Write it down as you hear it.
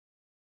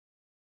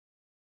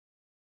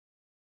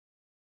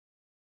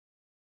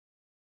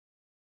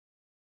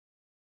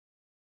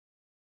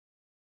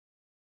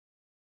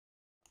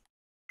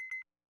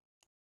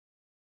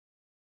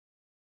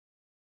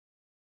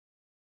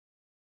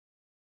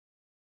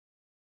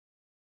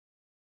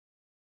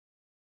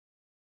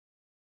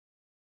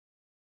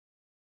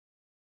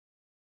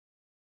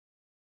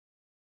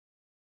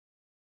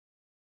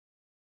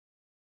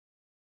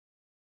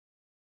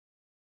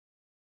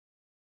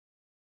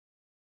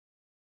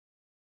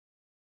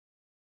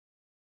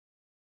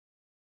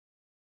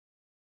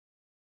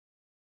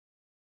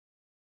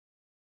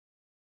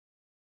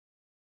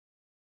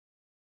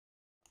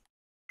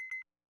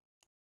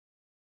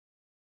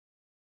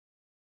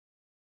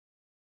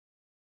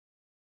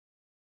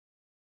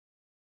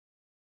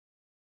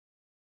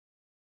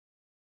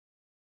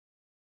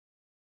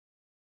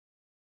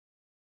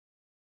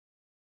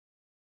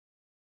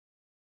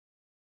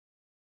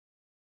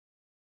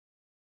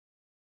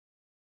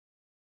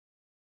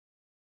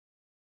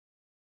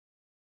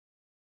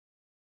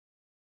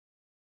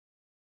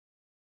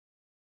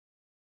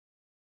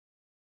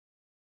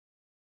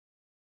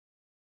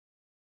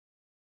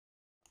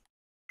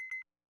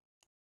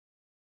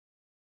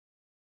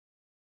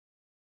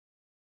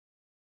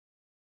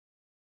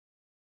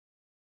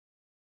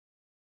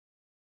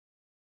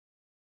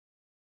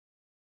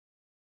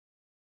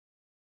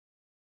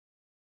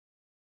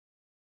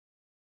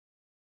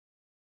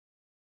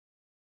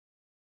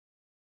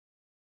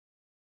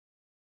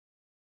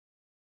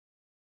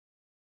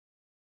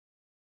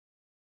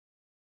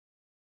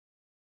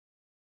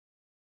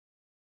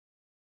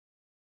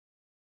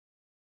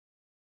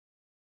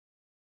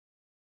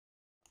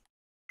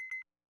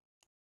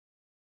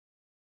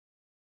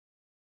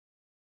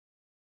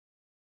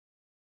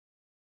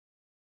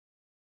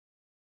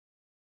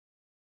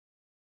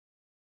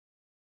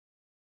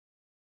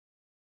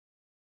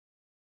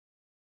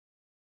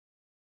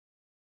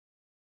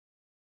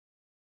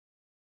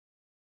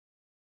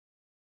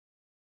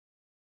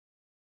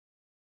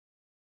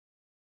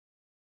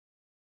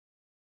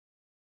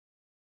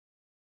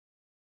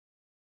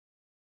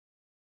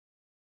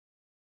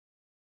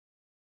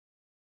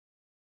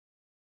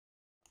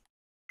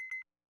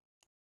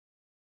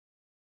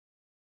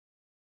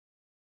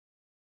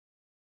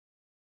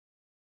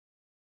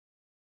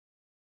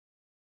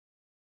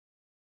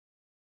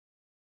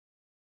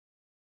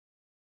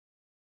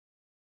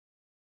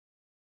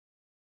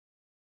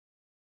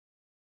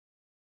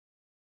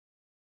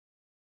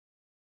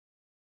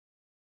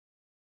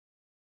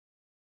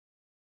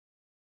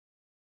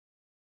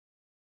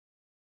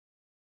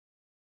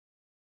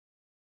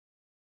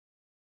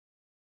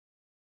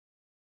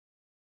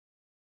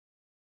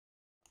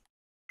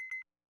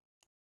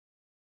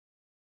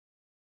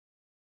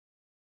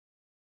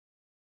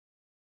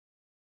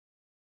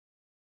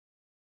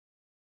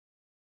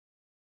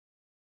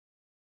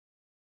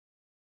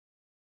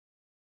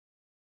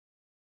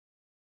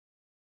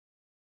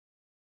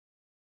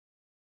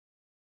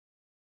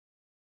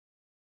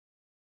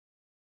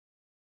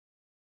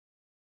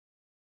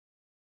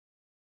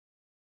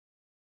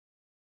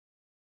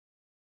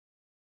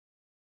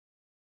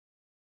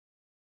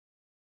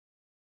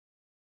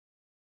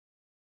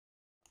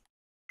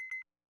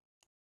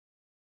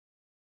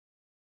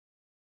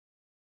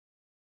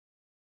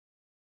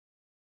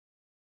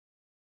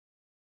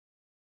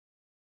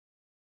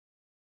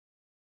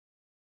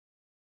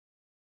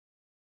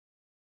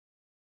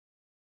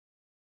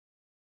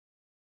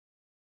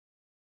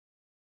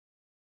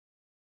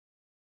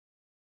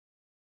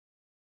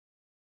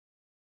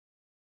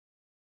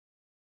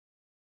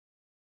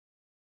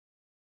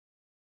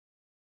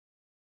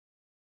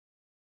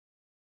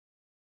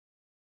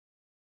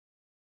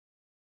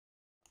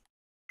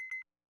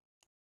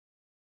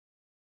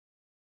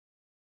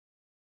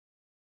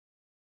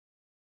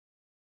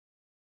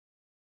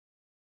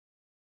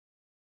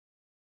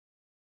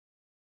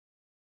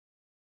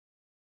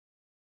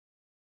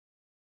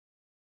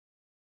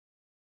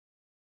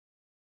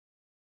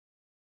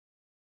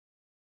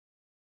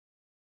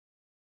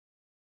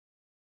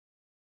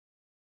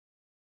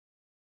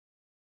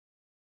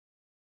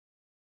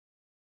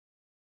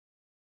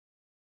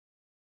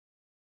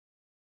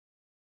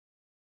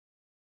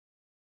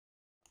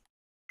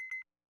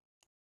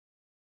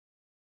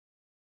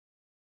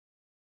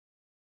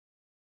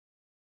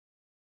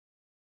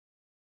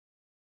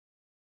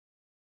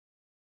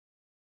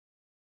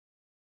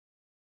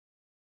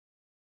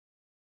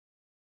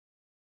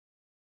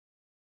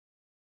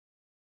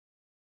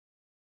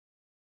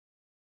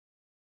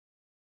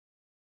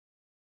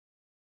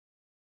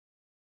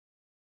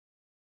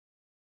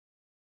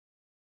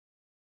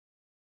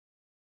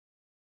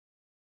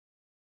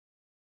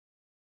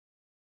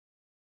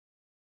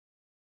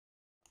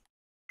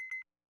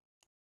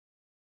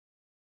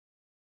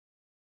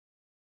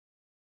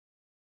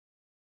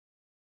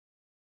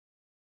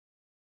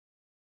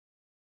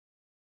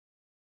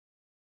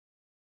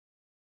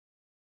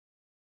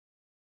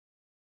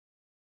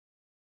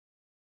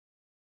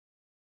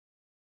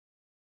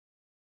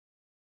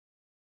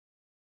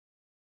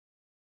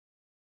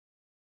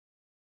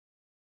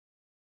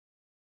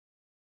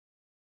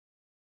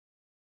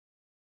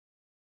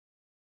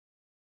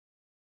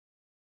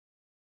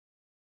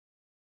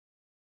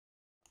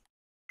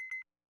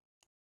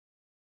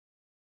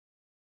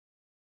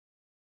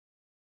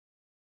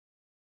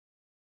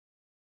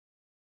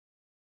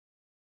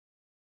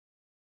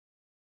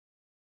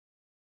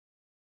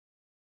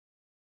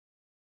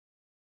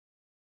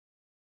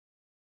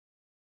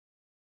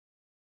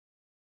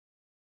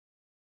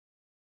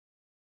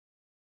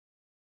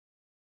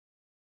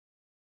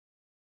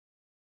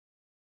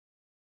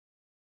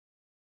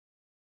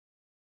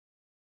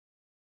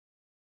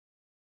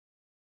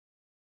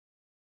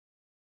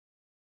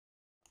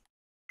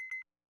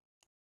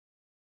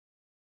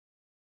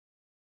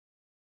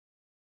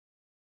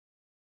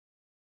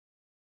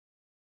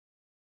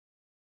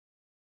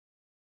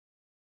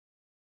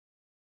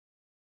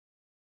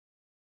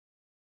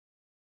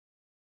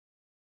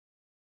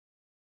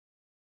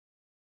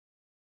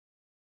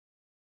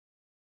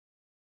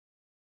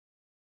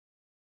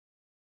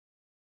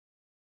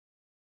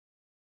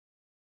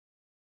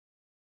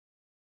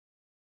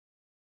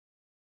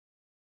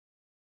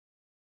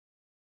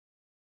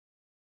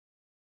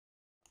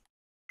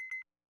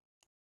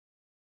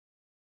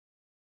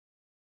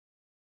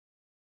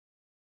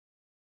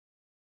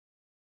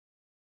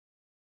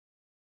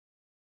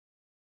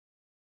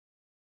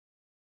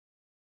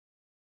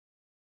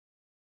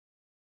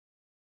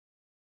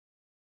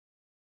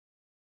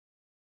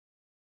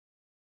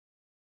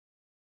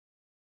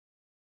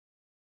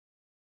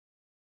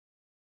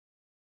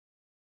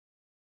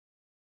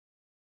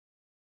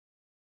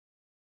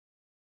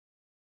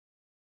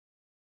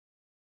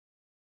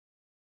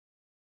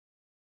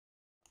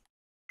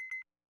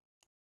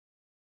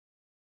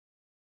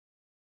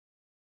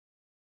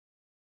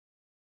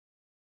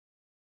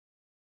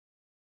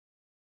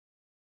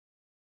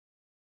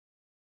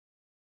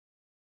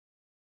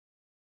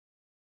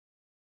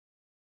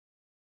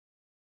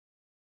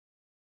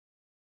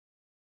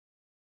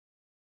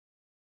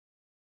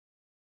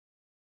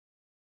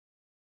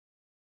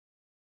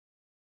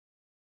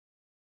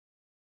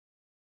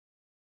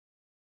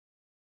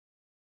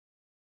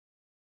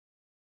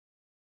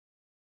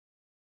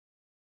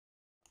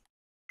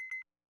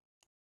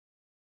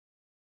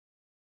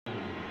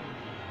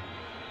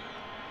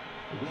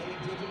And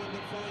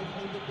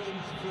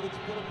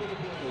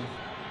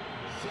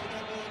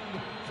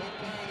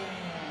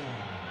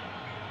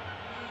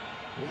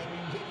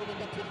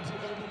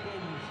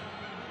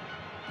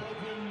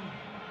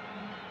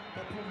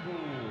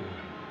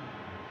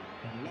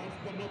last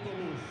but not the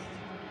least,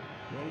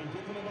 wearing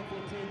jersey number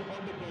 14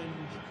 on the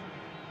bench,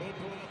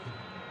 Edward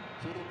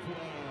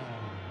Chirupura.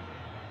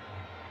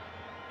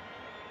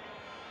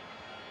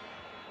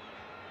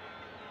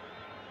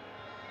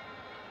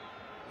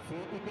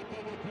 For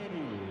Equatorial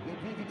Guinea, the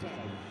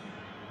visitors,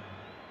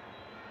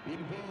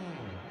 in Verde.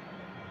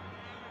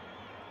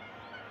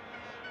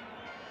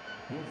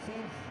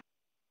 Yourself.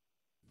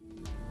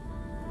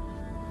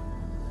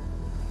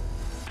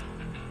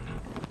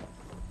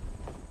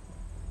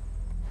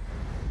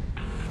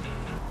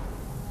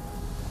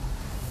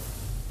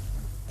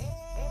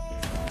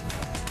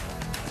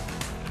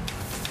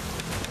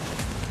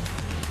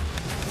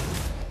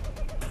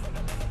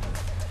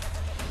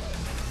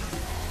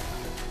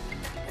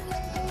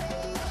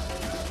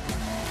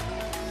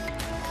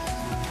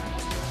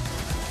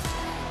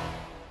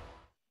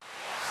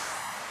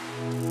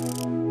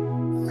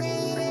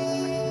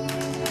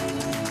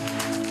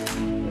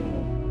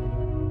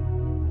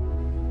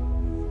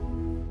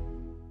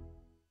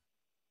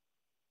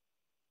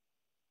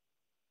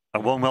 A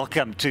warm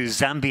welcome to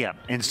Zambia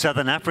in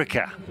southern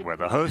Africa, where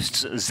the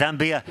hosts,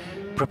 Zambia,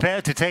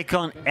 prepare to take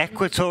on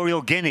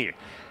Equatorial Guinea.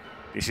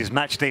 This is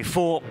match day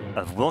 4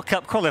 of World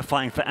Cup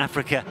qualifying for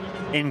Africa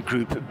in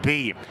Group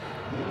B.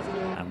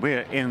 And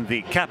we're in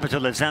the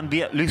capital of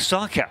Zambia,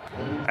 Lusaka,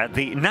 at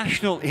the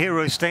National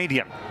Hero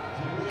Stadium.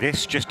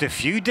 This just a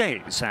few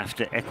days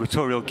after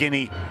Equatorial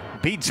Guinea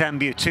beat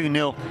Zambia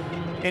 2-0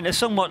 in a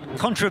somewhat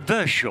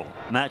controversial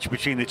match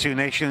between the two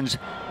nations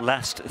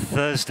last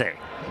Thursday.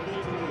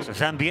 So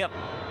Zambia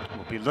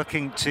will be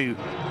looking to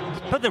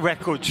put the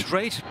record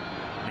straight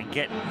and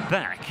get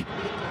back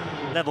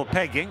level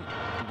pegging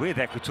with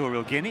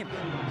Equatorial Guinea.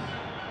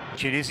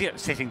 Tunisia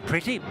sitting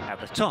pretty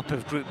at the top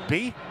of Group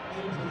B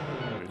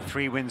with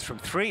 3 wins from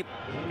 3.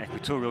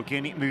 Equatorial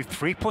Guinea moved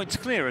 3 points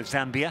clear of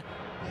Zambia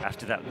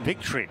after that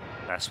victory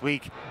last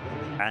week.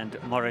 And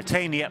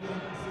Mauritania,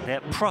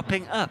 they're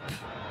propping up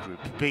Group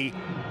B,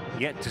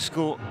 yet to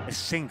score a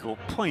single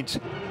point.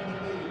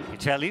 I can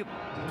tell you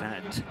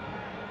that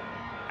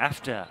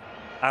after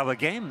our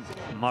game,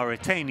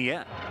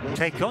 Mauritania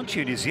take on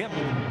Tunisia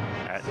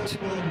at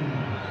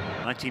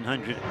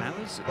 1900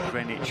 hours at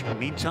Greenwich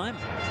Mean Time,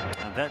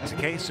 and that's a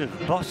case of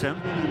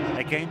bottom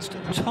against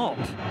top.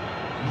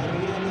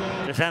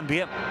 The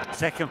Zambia,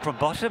 second from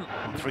bottom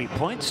on 3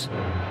 points.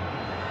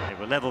 They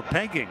were level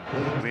pegging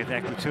with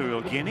Equatorial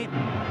Guinea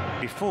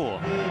before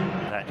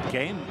that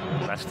game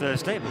last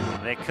Thursday.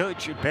 Their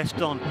coach,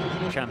 Beston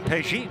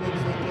Champeji,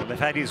 will have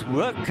had his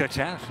work cut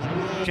out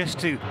just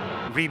to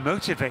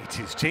remotivate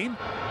his team,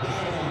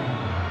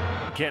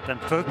 get them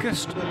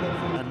focused,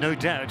 and no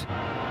doubt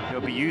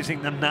he'll be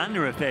using the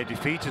manner of their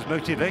defeat as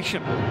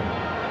motivation,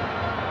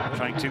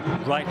 trying to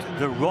right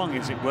the wrong,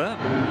 as it were,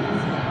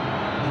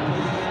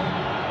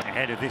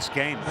 ahead of this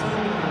game.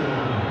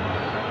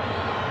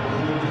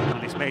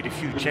 And he's made a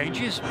few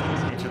changes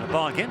into the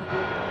bargain.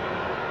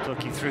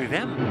 Talk you through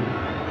them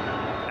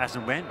as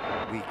and when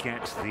we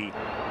get the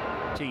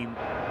team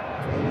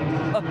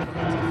up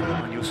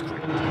on your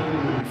screen.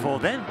 Before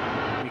then,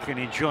 we can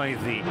enjoy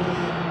the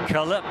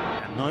colour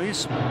and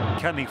noise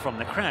coming from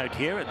the crowd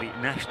here at the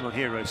National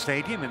Hero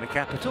Stadium in the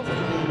capital,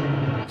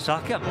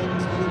 Lusaka.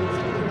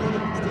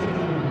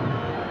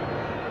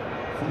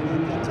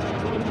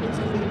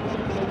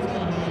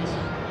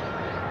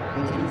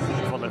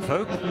 Full of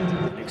hope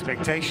and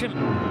expectation.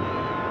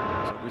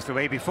 So it was the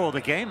way before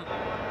the game.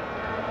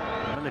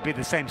 Will it be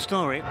the same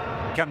story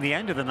come the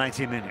end of the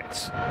 90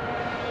 minutes?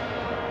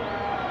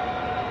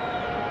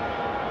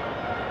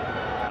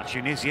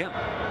 Tunisia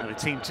are the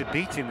team to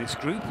beat in this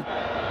group.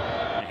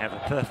 They have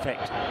a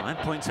perfect 9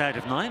 points out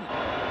of 9.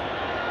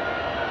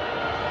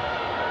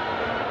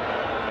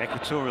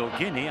 Equatorial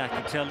Guinea, I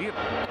can tell you,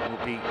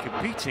 will be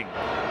competing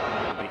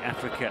in the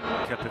Africa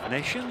Cup of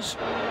Nations.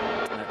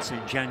 That's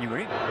in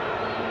January.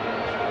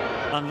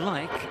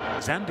 Unlike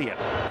Zambia,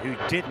 who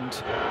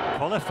didn't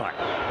qualify.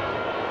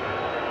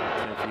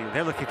 So if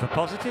they're looking for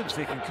positives,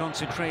 they can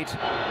concentrate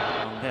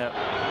on their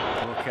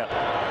World Cup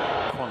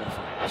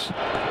qualifiers.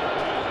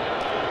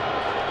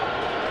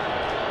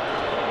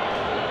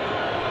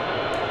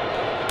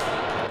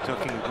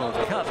 Talking World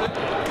Cup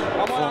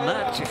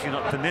format, if you're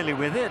not familiar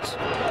with it,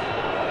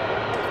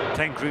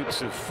 10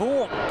 groups of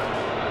 4,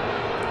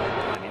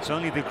 and it's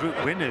only the group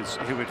winners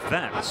who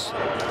advance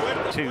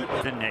to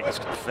the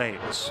next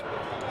phase.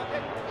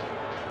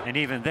 And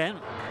even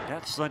then,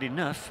 that's not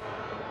enough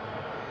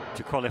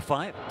to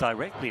qualify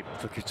directly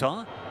for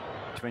Qatar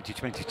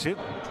 2022.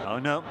 Oh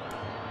no,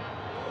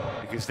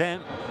 because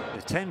then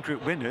the 10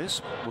 group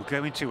winners will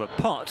go into a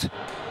pot.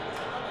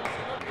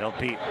 There'll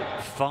be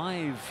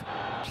 5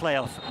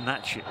 playoff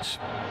matches,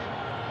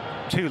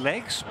 2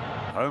 legs,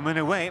 home and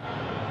away,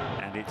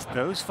 and it's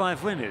those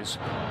 5 winners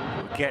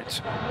who will get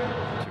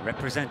to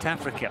represent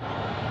Africa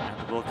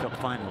at the World Cup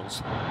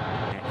finals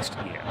next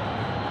year.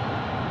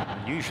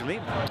 usually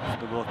for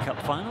the World Cup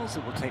finals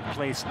that will take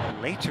place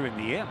later in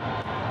the year,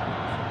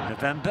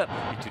 November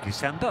into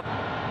December,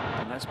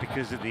 and that's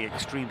because of the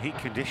extreme heat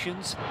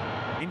conditions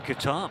in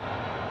Qatar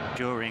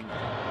during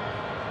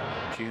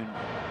June,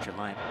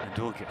 July and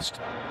August.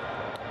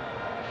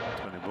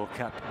 That's when the World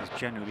Cup is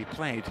generally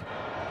played.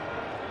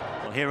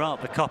 Well, here are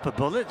the copper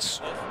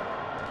bullets.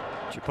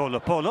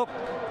 Chipolo Polo.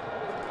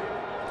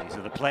 These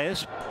are the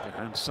players the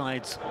home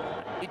sides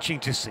are itching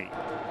to see.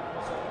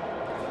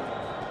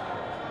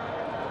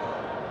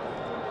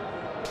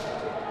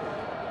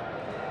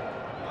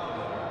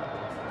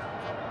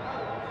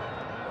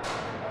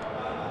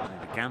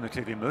 The gamut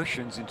of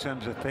emotions in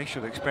terms of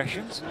facial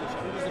expressions.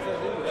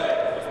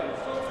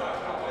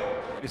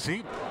 You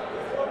see,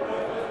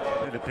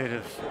 a little bit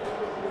of,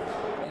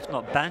 if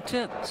not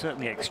banter,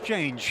 certainly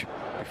exchange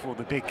before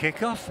the big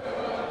kickoff.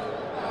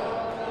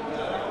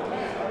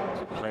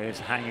 Players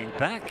hanging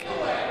back,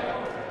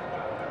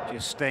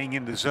 just staying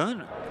in the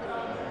zone,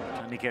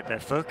 trying to get their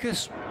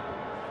focus.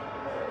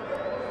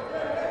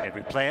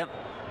 Every player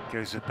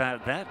goes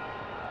about that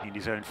in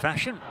his own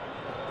fashion.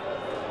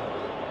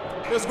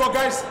 Let's go,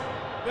 guys.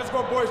 Let's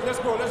go, boys. Let's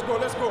go, let's go,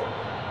 let's go.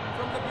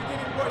 From the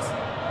beginning, boys.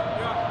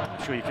 Yeah.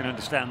 I'm sure you can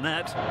understand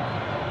that.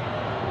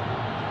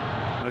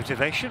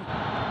 Motivation.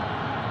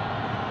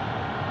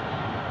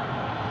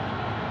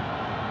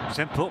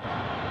 Simple,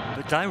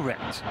 but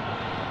direct.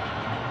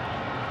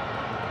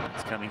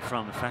 It's coming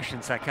from Fashion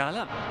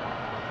Sakala.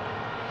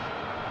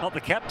 Not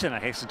the captain, I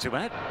hasten to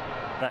add,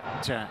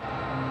 but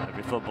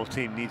every football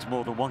team needs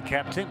more than one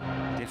captain,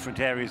 different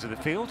areas of the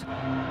field.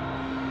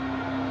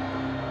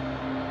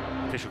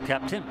 Official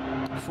captain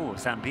for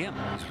Zambia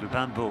is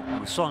Lubambo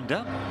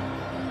Musonda.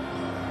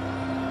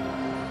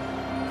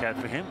 Look out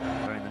for him,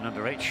 wearing the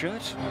number 8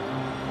 shirt.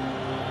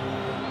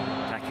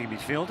 Attacking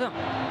midfielder.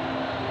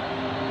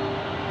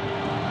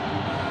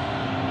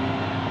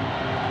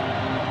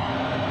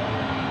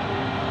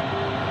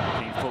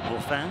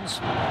 Fans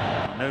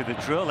know the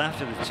drill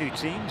after the two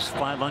teams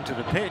file onto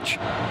the pitch.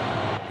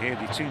 Hear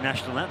the two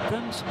national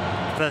anthems.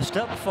 First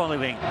up,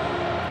 following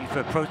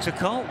FIFA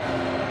protocol,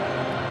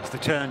 it's the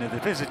turn of the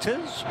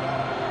visitors,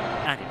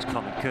 and it's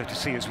common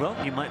courtesy as well,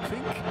 you might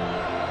think.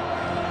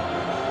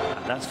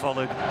 And that's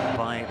followed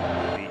by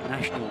the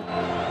national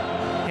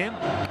hymn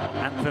or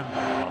anthem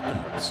of the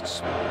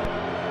hosts,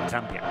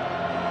 Zambia.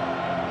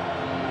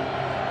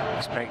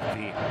 Expect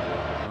the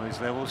noise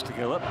levels to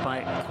go up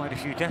by quite a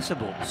few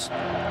decibels.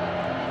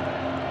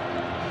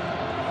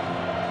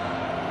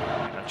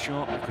 I'm not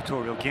sure.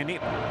 Equatorial Guinea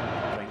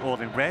playing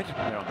all in red.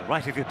 They're on the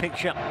right of your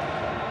picture.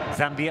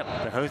 Zambia,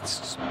 the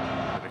hosts,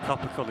 with the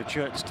copper-coloured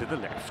shirts to the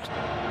left.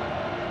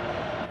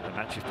 And the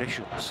match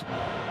officials.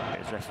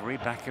 There's referee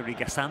Bakary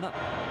Gassama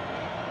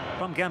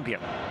from Gambia,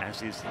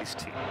 as is his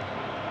team.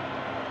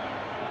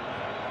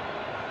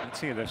 Let's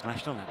hear those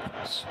national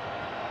anthems.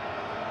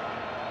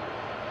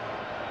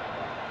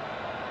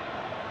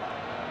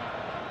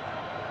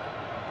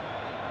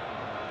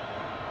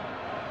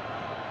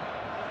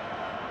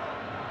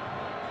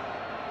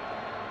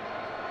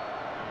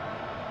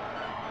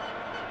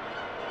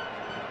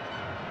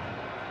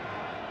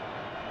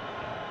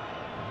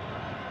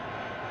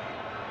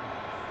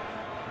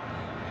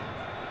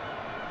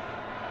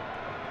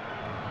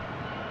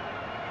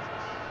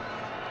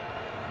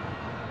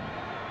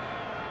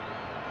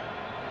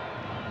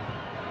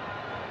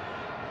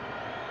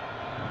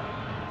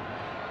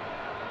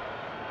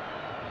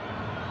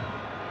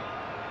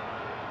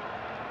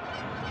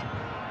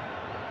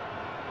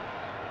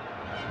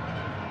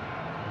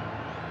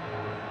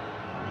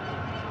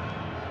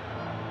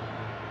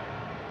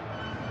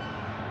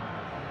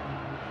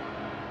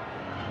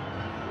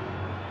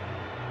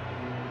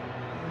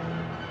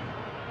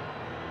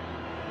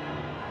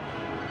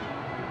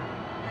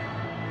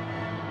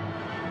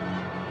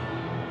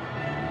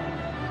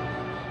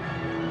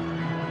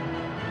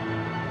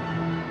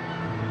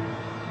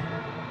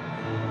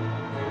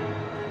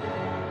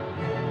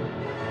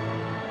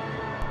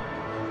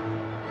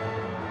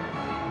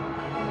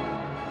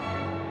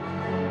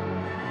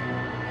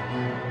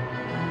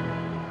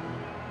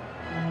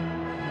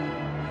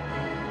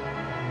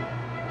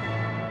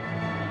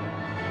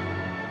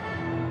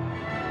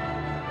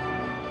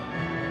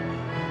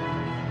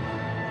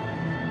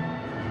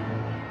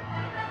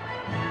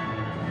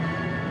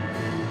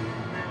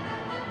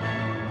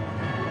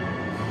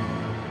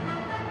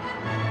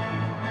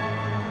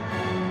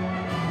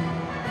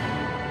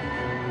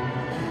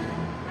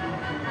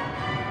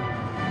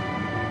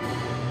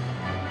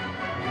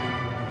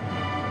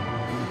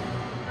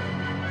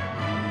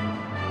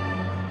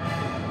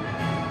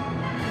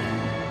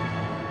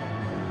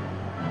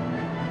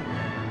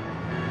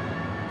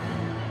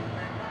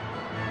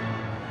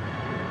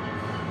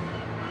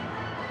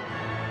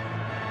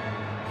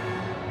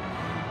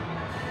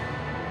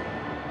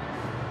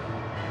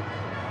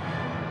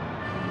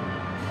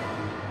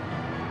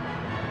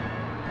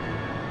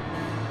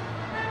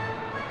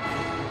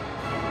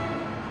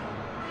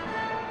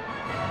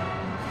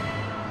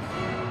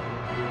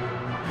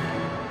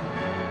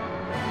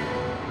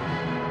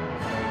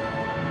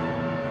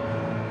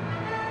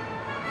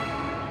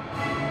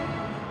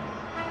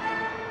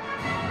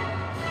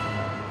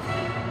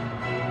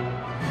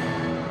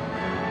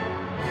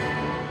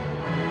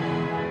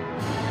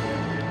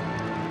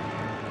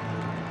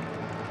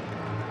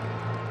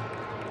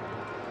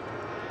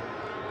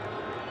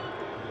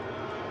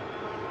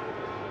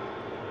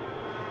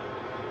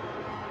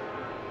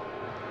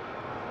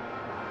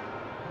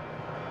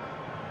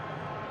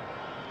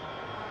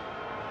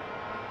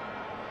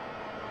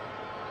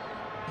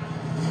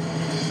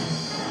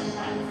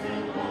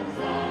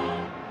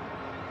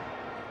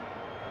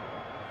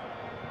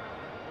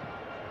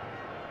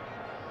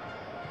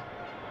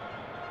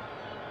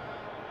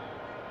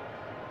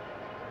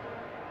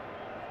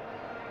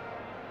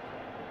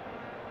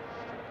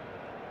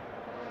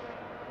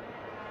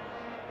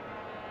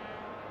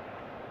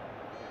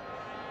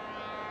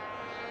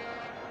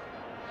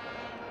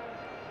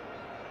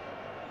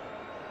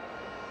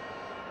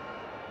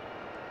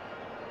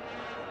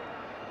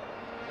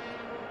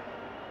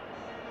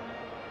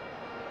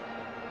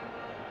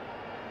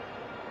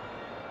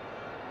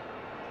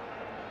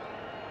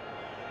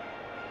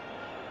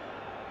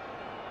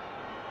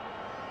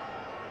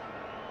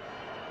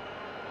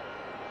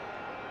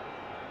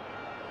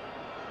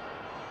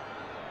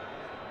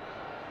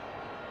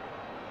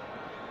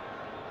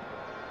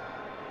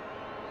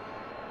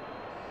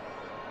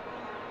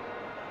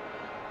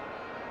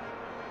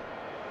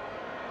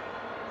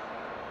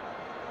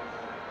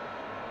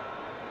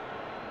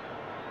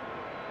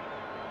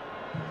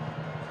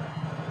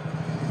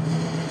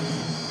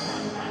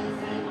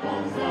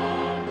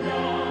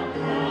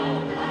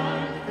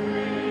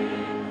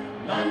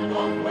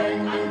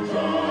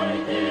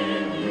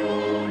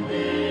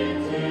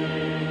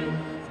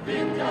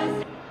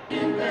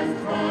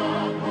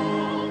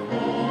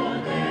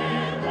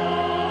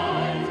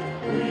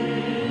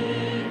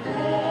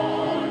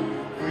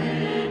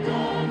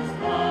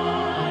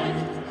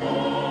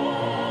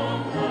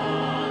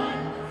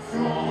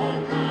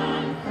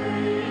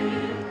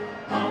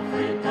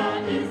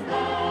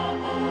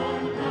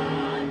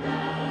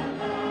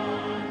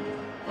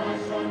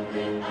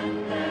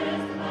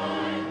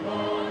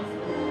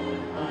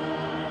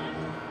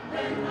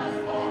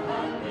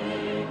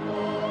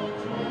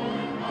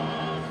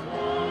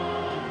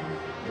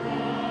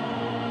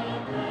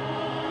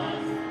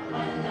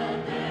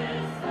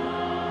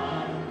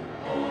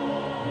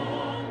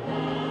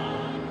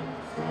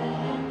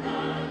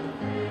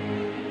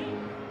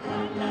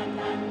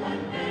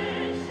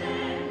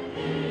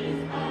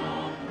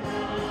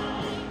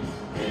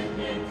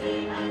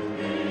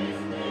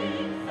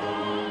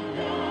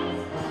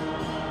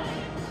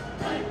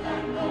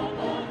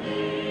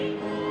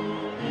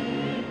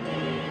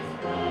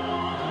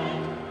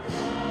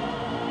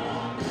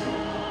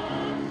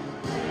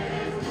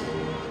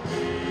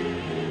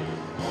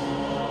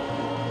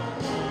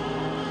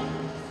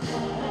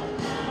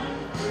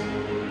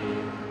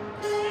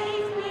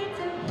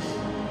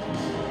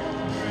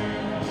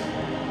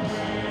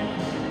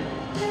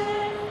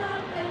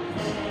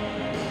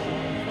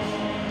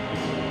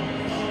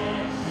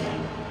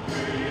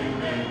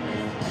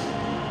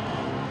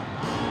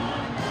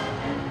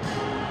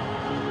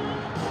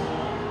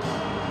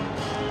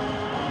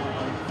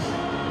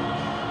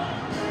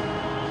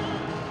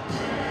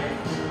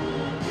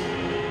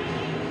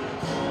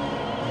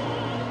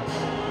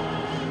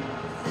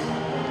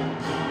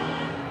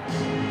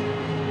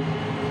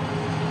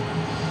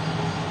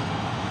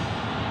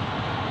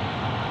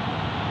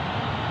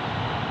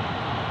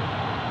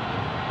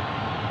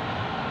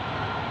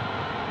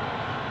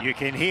 You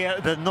can hear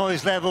the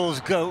noise levels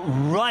go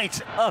right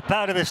up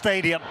out of the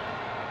stadium,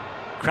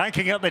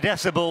 cranking up the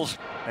decibels.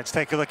 Let's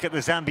take a look at the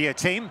Zambia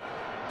team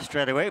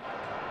straight away.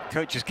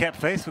 Coach has kept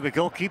faith with the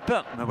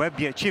goalkeeper,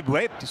 Mwebia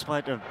Chibwe,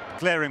 despite a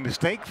glaring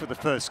mistake for the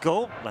first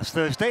goal last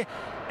Thursday.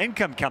 In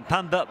come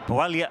Kampamba,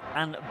 Boalia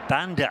and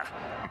Banda,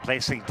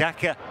 replacing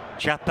Daka,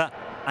 Chapa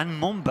and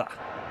Mumba.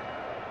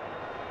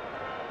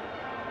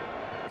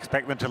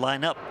 Expect them to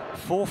line up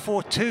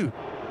 4-4-2.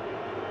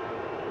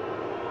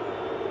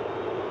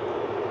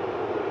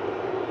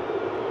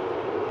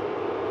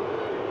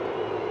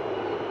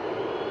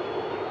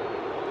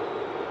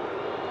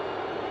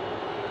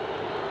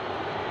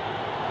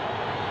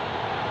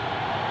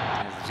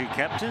 Two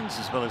captains,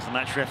 as well as the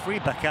match referee,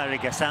 Bakari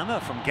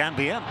Gassama from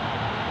Gambia.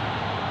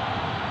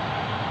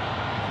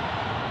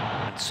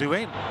 And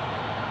Sue,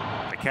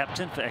 the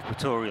captain for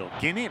Equatorial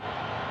Guinea.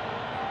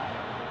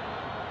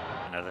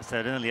 And as I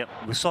said earlier,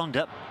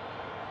 Musonda,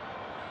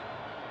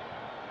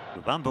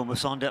 Lubambo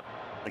Musonda,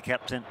 the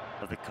captain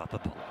of the Copper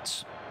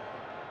Bullets.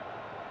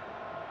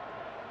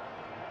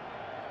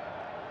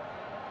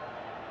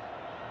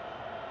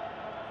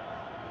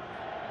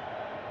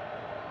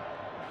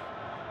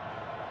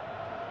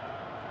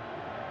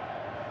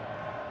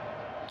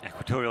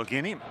 Equatorial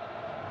Guinea,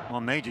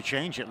 one major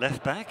change at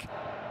left back.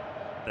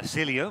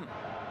 Basilio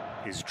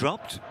is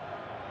dropped.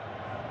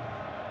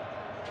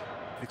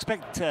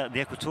 Expect the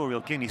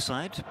Equatorial Guinea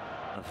side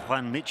of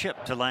Juan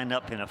Micha to line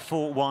up in a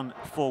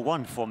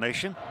 4-1-4-1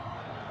 formation.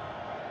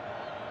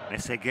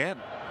 Meseguer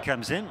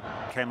comes in,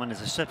 came on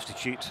as a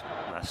substitute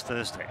last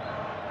Thursday.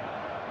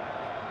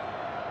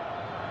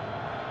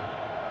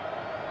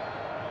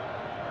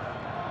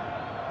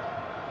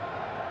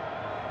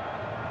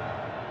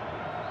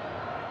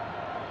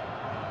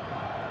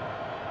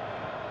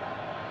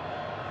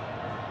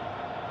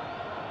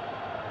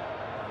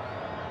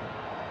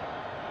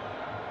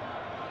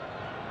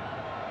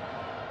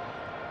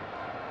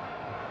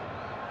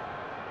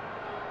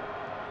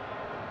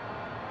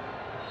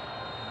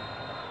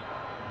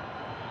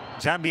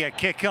 Zambia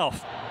kick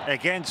off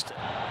against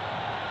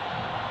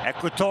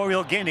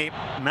Equatorial Guinea,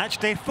 match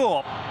day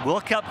 4,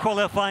 World Cup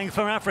qualifying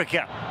for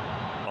Africa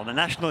on the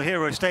National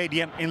Hero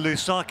Stadium in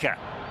Lusaka.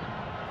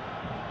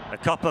 The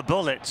Copper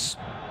Bullets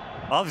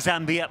of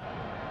Zambia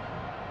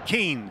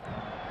keen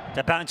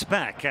to bounce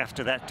back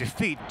after that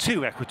defeat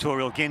to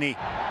Equatorial Guinea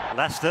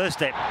last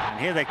Thursday. And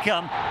here they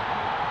come.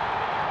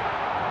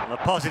 A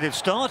positive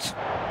start.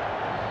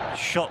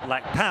 Shot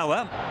lack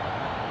power.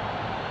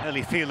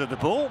 Early feel of the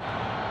ball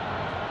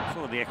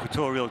for the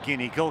Equatorial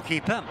Guinea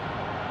goalkeeper,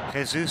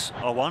 Jesus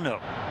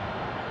Owano.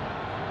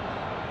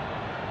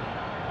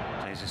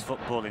 Plays his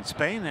football in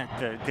Spain at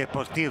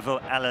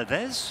Deportivo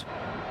Alavés.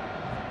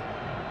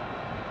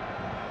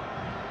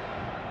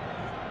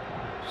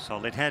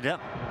 Solid header.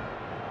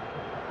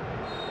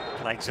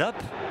 Legs up.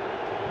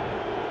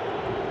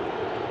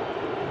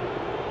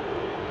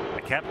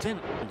 The captain,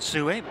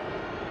 Nsue,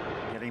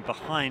 getting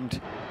behind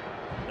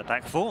the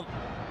back four.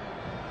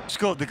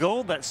 Scored the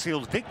goal that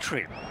sealed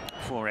victory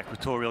for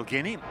Equatorial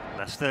Guinea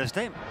last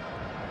Thursday.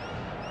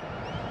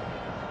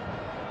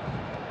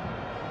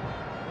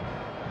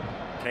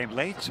 Came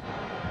late.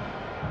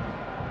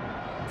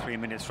 3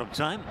 minutes from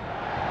time.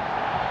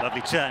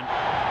 Lovely turn.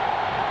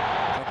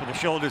 Top of the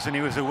shoulders and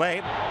he was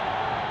away.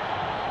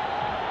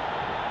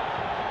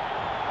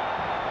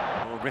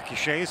 Ball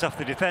ricochets off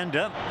the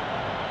defender.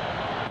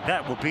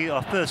 That will be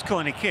our first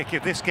corner kick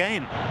of this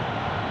game.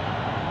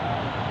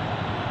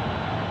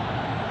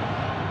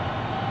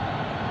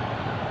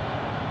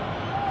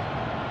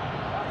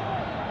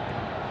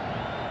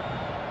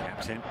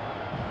 Captain.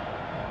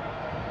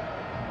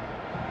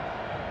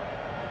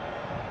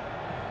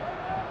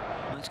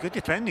 It's good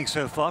defending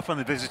so far from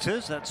the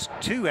visitors. That's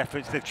 2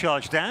 efforts they've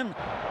charged down.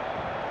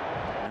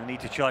 No need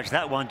to charge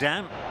that one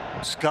down.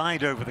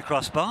 Skied over the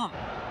crossbar.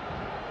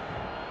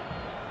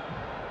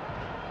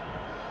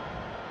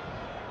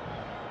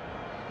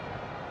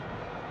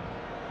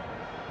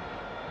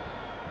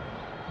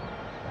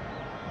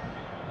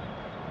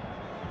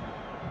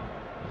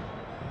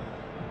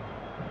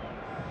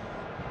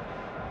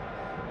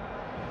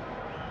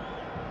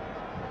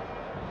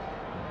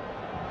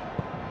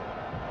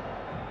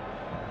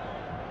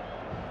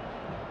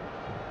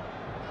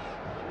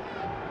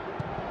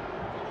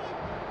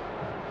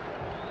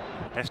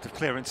 Best of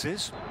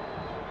clearances,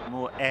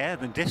 more air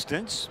than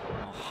distance,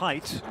 more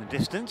height than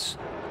distance.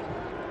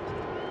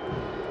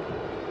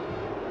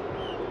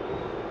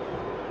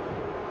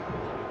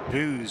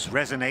 Boos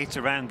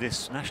resonate around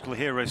this National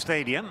Hero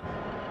Stadium.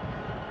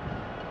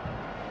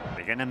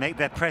 They're going to make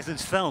their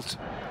presence felt.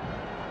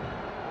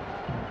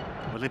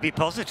 Will it be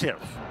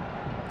positive?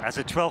 As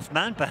a 12th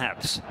man,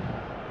 perhaps?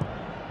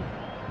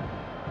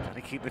 Got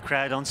to keep the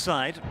crowd on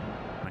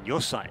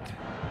your side.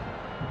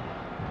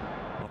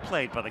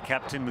 Played by the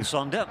captain,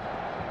 Musonda.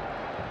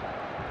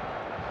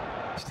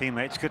 His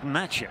teammates couldn't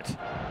match it.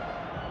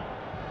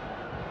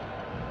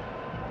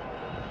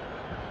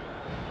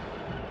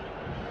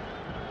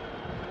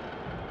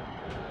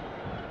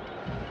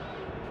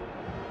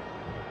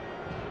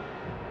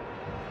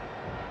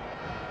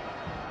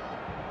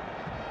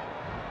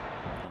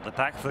 On the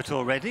back foot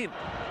already.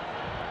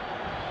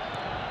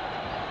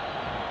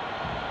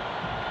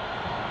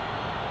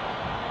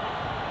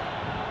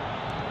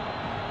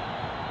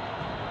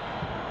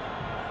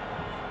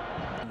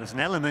 There's an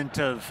element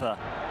of a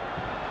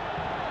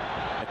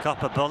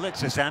copper bullet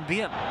to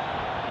Zambia,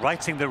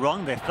 righting the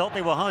wrong. They felt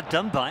they were hard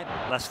done by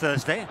last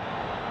Thursday.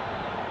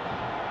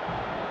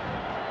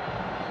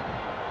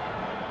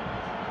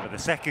 For the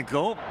second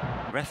goal,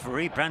 the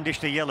referee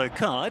brandished a yellow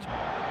card,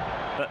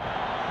 but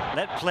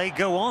let play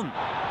go on.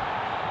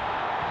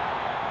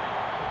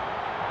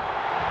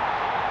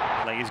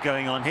 Play is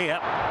going on here.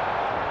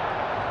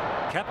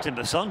 Captain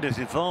Musonda is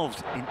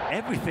involved in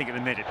everything at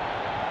the minute.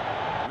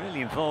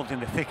 Really involved in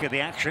the thick of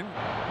the action.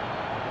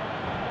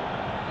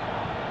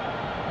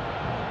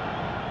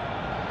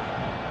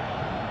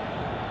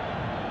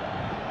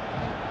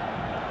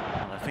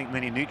 Well, I think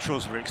many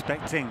neutrals were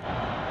expecting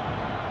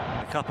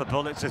the copper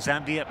bullets of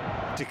Zambia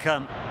to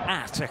come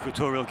at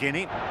Equatorial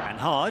Guinea, and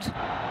hard.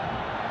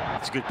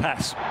 It's a good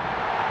pass.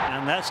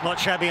 And that's not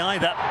shabby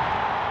either.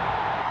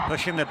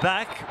 Pushing the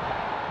back.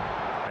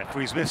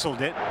 Referee's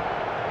whistled it.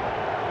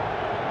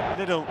 A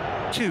little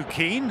too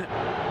keen.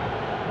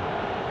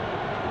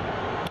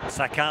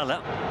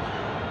 Sakala.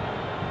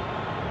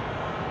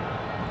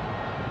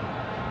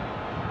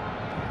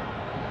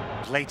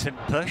 Blatant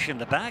push in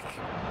the back.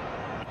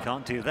 You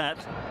can't do that.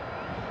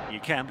 You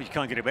can, but you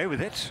can't get away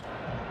with it.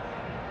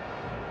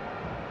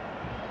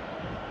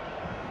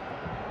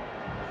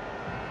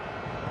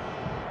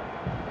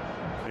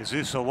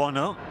 Jesus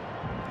Owano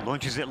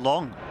launches it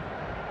long.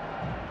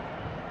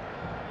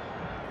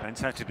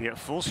 Defense had to be at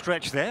full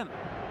stretch there.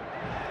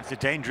 It's a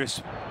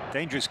dangerous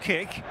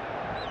kick.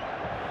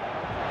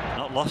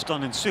 Not lost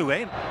on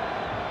Nsue.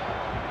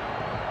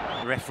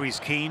 The referee's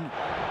keen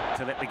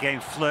to let the game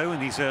flow in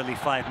these early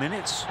 5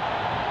 minutes.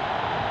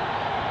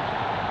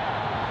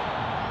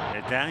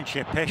 They're down,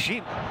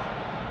 Chepeshi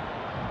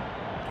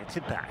gets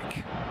it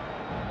back.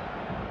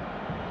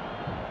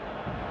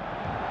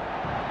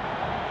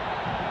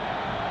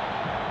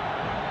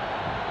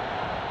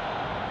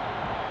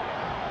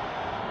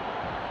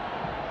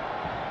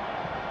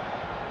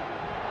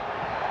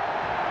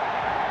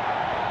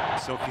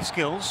 Silky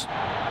skills.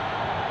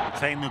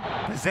 Retain the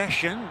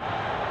possession,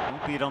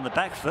 albeit on the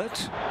back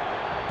foot.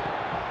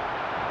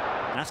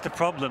 That's the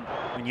problem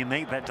when you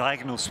make that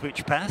diagonal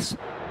switch pass.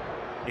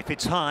 If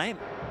it's high,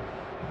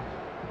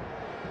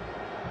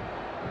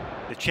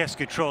 the chest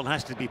control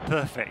has to be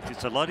perfect.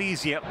 It's a lot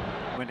easier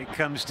when it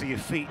comes to your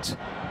feet.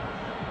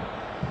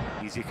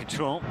 Easier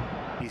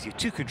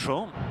to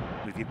control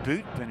with your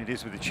boot than it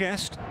is with the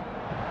chest.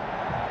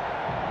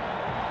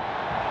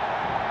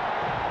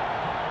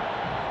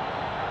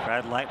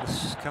 Crowd like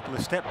this couple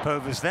of step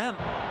overs there.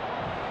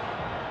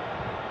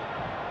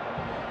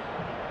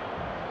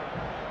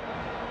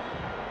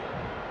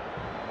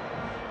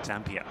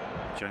 Zambia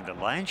showing the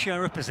lion's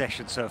share of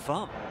possession so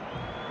far.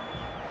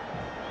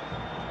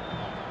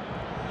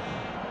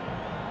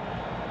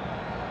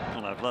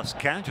 Well, I've lost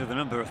count of the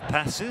number of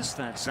passes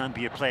that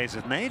Zambia players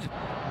have made.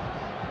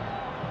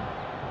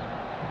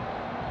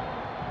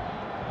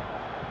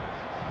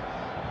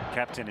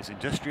 Captain is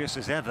industrious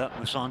as ever,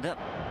 Musonda.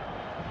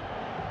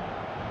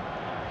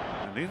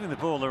 Moving the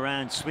ball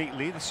around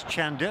sweetly. This is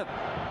Chanda.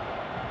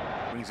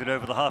 Brings it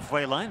over the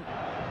halfway line.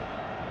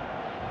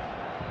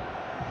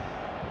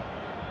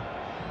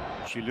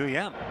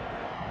 Chiluya.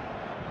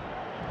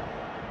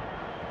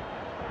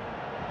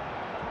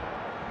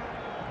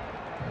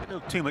 A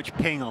little too much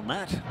ping on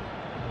that.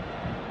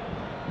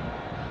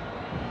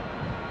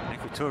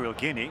 Equatorial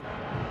Guinea.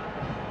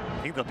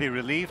 I think they'll be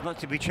relieved not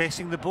to be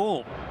chasing the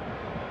ball.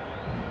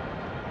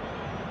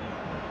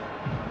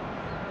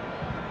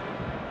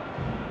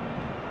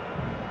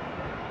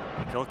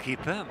 The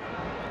goalkeeper,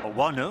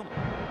 Owano.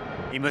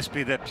 He must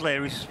be the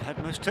player who's had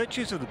most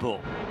touches of the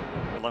ball,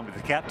 along with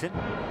the captain,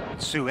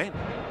 Sue.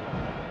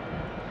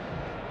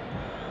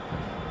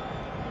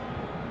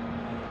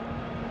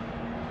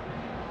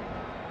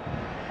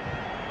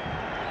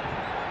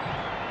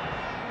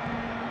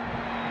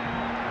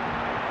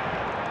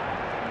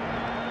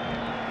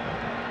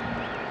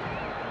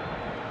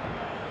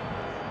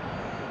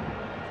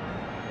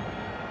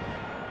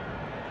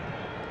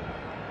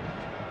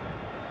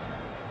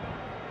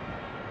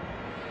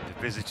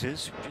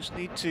 Visitors just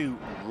need to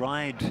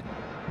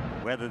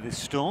weather this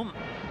storm.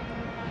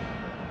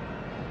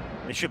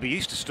 They should be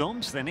used to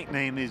storms. Their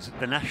nickname is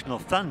the National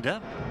Thunder.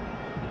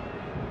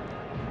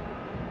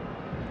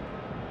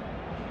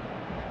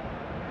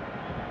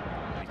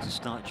 Need to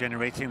start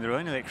generating their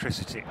own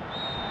electricity.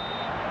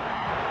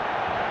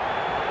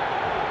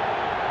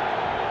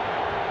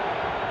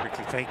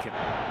 Quickly taken.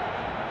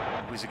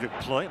 Always a good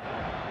ploy.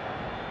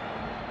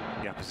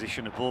 The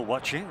opposition are ball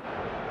watching.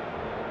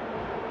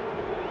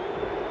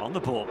 On the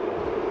ball,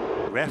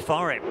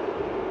 Refare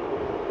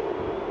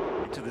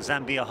into the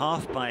Zambia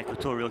half by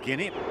Equatorial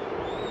Guinea.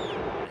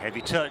 A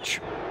heavy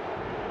touch.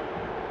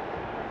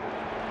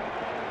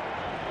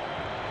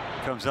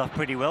 Comes off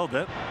pretty well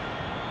though.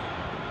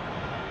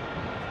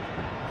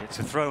 It's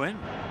a throw in.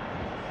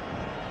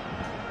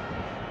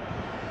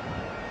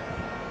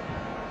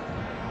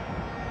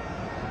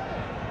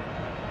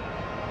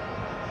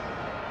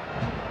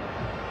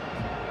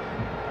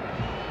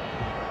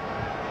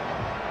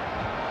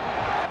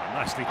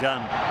 Nicely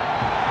done.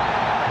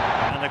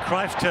 And a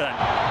Cruyff turn.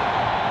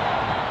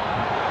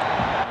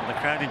 Well, the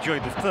crowd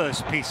enjoyed the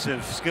first piece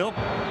of skill,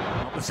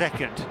 not the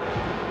second.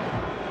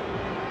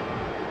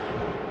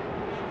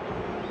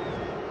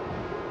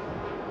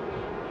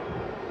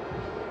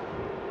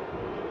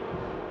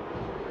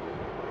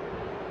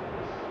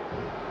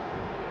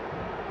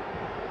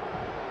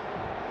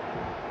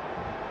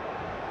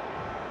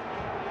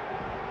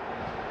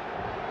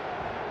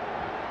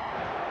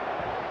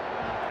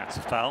 That's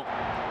a foul.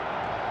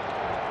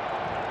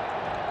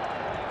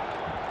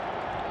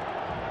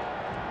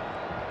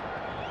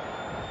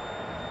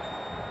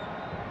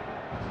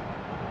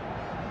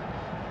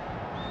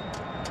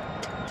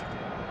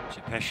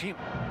 Pesci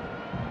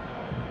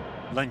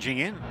lunging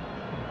in.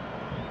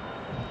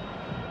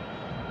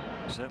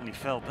 Certainly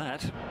felt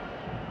that.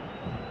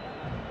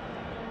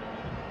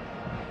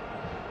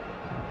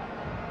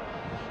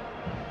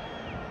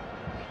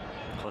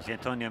 Jose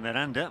Antonio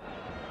Miranda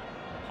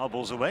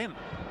hobbles away.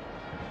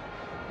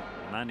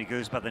 The man who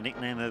goes by the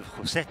nickname of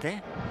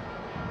Josete.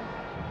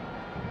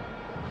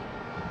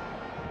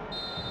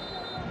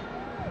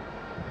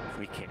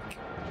 Free kick.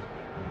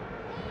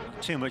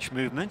 Not too much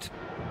movement.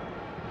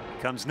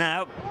 Comes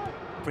now,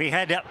 free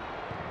header,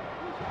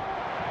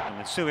 and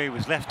Matsui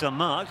was left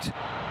unmarked.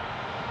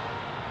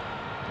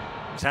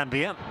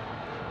 Zambia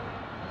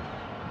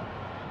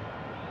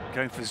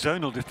going for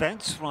zonal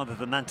defence rather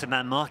than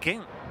man-to-man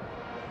marking,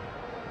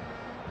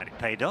 and it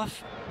paid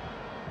off.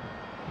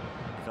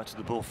 He got to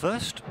the ball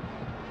first.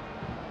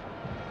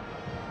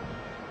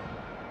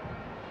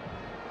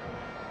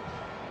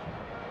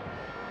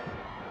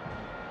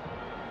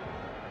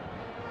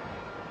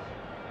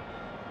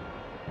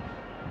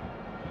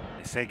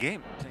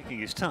 Sege taking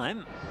his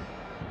time,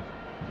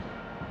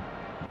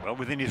 well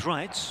within his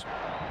rights.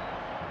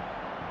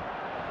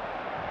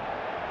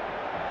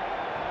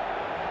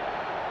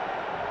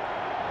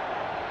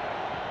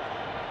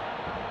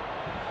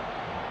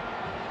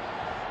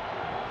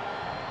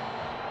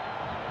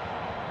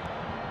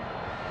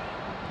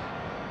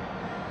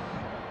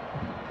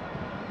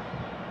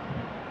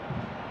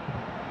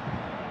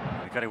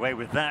 We got away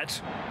with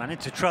that, and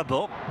into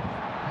trouble.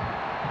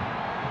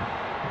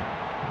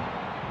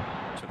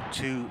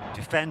 Two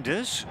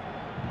defenders,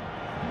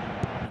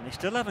 and they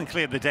still haven't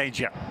cleared the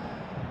danger.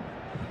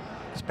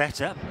 It's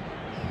better.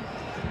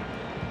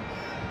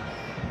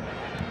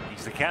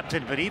 He's the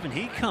captain, but even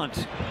he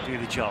can't do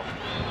the job.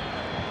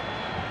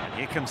 And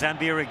here comes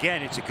Zambia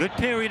again. It's a good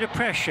period of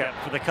pressure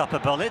for the Copper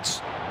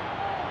Bullets.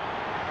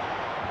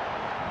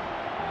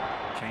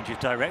 Change of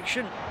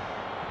direction.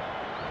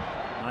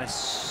 Nice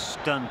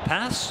stun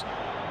pass.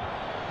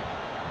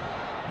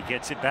 He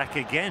gets it back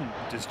again.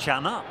 Does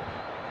Chama?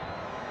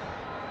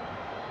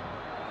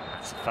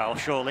 That's a foul,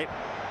 surely.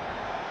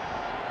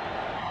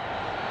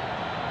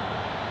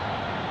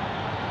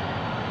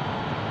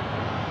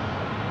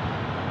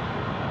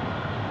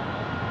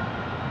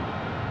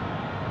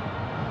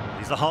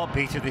 He's the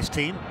heartbeat of this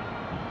team.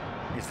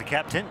 He's the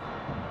captain.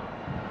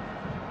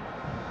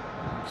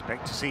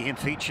 Expect to see him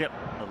feature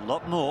a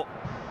lot more.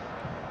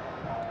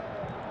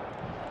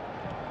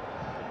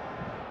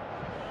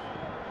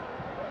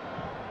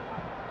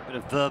 Bit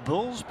of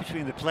verbals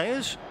between the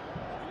players.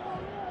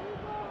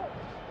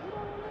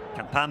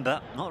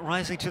 Kampamba not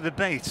rising to the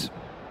bait.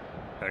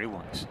 Very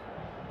wise.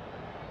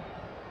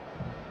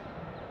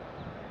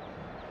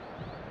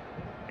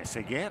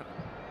 Eseguer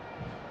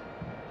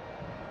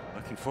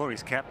looking for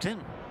his captain.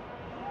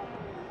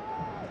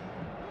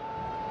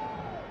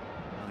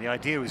 Well, the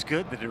idea was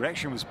good, the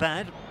direction was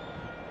bad.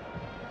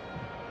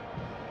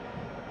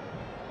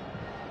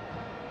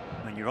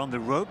 When you're on the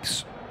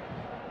ropes,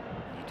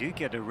 you do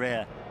get a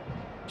rare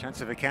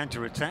chance of a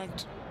counter-attack.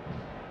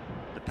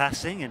 The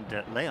passing and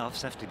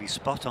layoffs have to be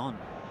spot on.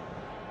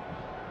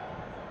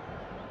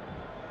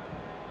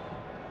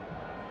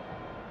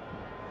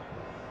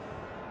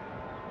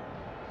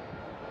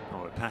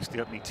 Oh, we're past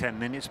the opening 10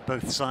 minutes.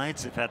 Both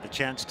sides have had the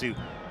chance to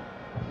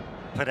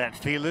put out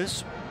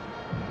feelers,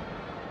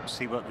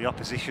 see what the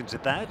opposition's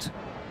about.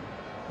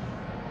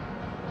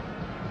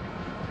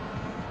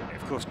 They,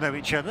 of course, know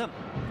each other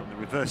from the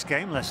reverse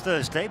game last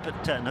Thursday,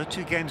 but no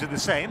two games are the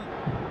same.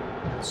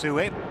 Sue,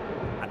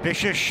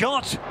 ambitious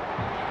shot.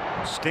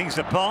 Stings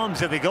the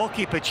palms of the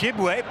goalkeeper,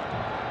 Chibwe.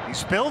 He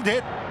spilled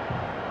it.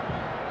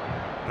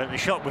 But the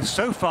shot was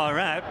so far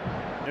out,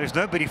 there was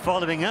nobody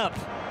following up.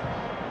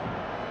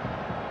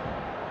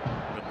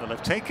 But they'll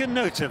have taken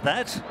note of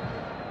that.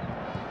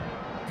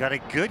 Got a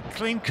good,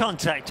 clean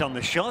contact on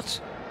the shot.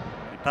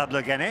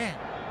 Pablo Guinea.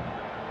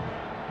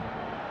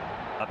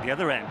 Up the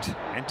other end.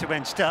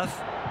 End-to-end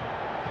stuff.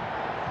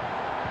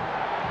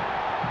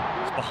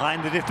 It's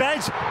behind the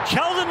defence.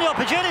 Sheldon the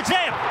opportunity.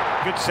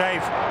 Good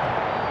save.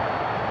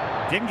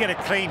 Didn't get a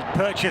clean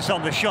purchase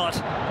on the shot.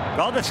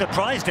 Rather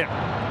surprised him.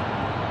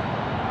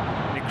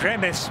 The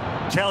Kremis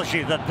tells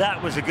you that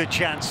that was a good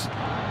chance.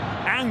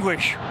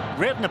 Anguish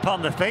written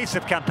upon the face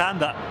of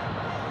Kampamba.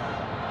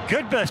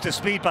 Good burst of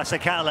speed by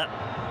Sakala.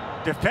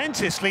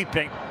 Defence is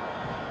sleeping.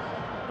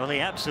 Well, he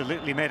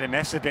absolutely made a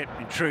mess of it,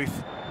 in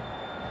truth.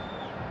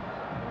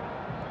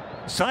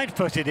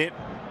 Side-footed it.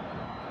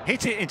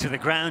 Hit it into the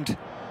ground,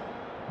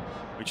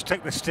 which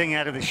took the sting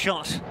out of the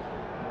shot.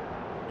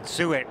 And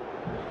Sue,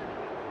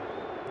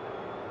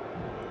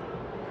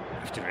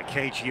 after a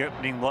cagey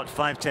opening, what,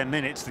 5-10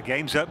 minutes, the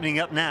game's opening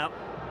up now.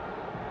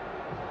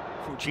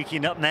 Full cheeky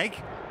nutmeg.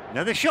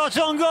 Another shot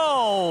on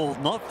goal!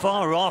 Not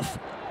far off.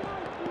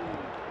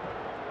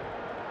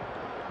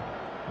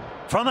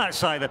 From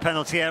outside the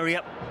penalty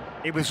area.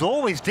 It was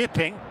always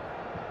dipping.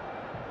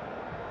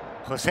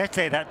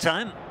 Josete that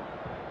time.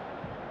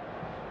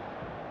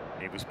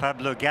 It was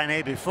Pablo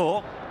Guinea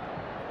before.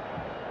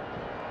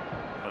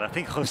 But I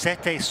think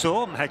Josete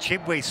saw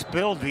Hachibwe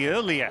spilled the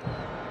earlier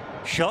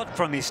shot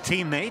from his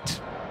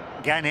teammate,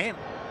 Guinea.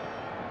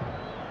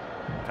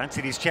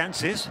 Fancied his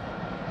chances.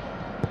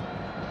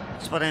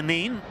 That's what I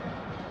mean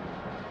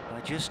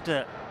by just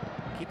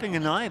keeping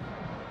an eye,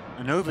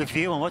 an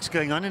overview on what's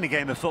going on in a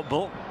game of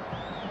football.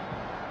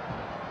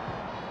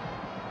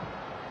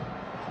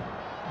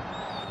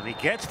 Well, he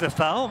gets the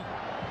foul.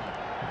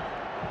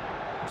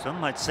 Some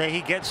might say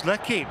he gets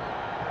lucky.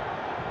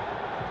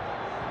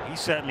 He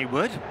certainly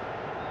would.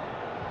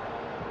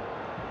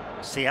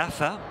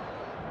 Siafa.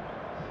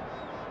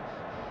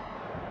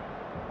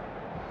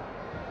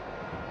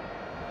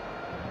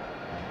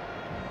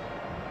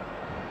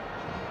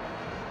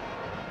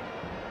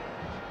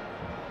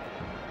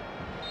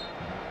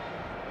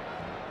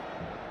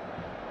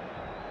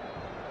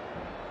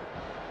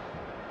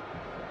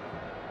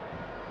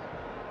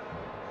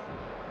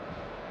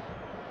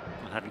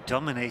 Having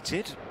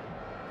dominated,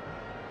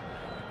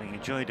 having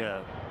enjoyed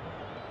a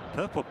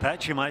purple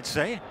patch, you might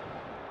say.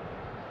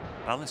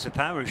 Balance of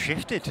power has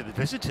shifted to the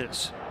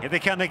visitors. Here they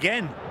come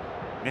again.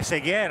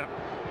 Eseguer.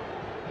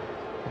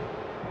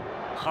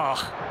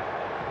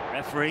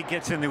 Referee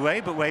gets in the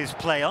way, but waves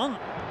play on.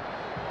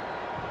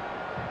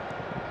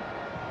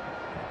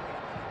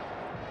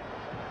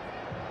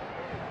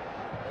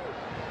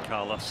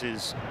 Carlos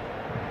is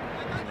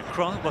in a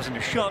cross. Wasn't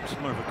a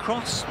shot, more of a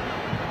cross.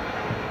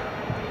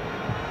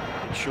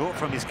 Short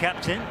from his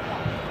captain.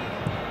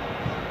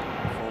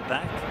 Fall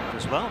back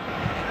as well.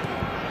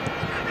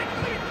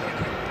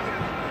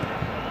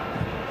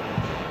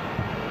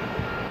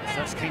 That's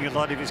asking a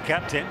lot of his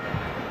captain.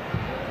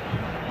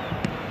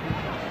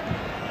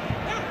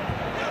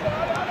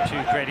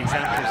 Two great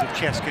examples of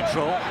chess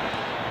control.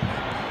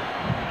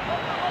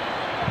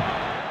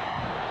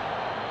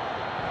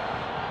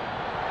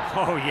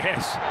 Oh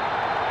yes.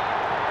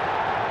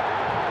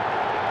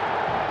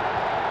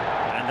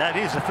 And that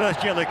is the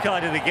first yellow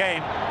card of the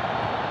game.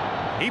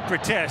 He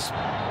protests.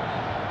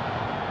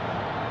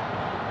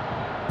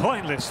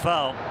 Pointless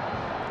foul.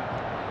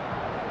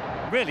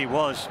 Really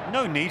was.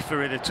 No need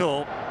for it at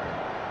all.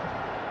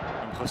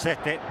 And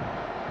Josete.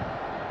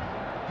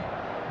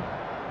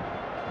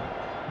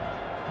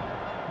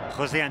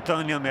 Jose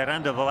Antonio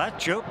Miranda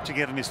Boacho, to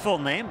give him his full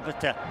name,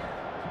 but I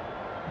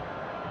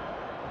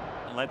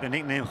like the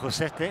nickname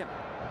Josete.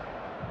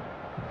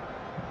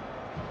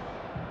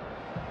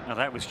 Now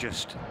that was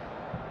just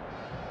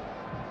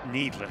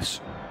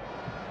needless.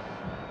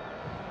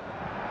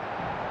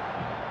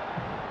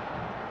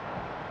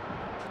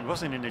 He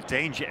wasn't in a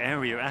danger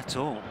area at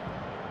all.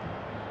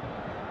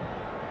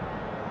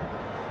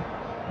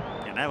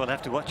 And now we'll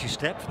have to watch his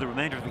step for the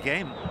remainder of the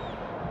game.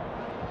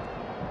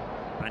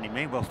 And he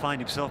may well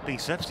find himself being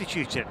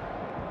substituted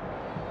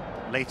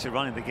later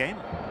on in the game.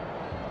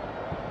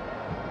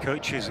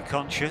 Coaches are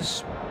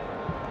conscious.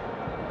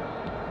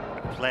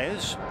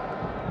 Players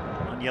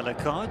on yellow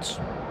cards,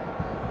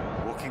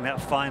 walking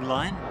that fine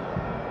line.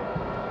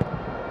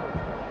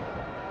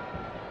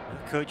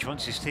 The coach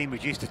wants his team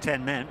reduced to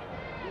 10 men.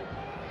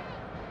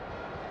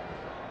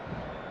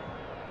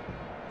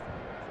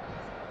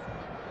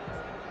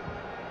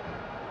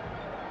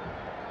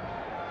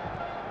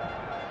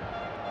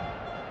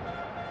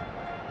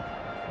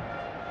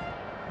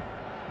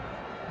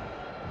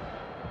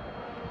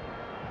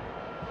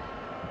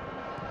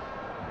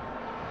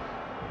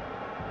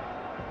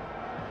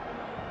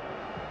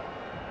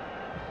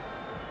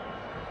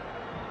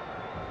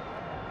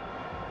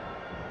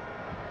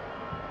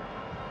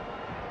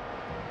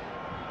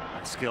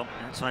 Skill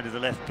outside of the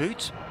left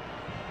boot.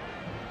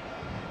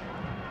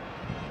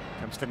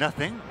 Comes to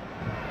nothing.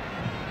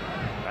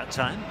 That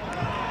time.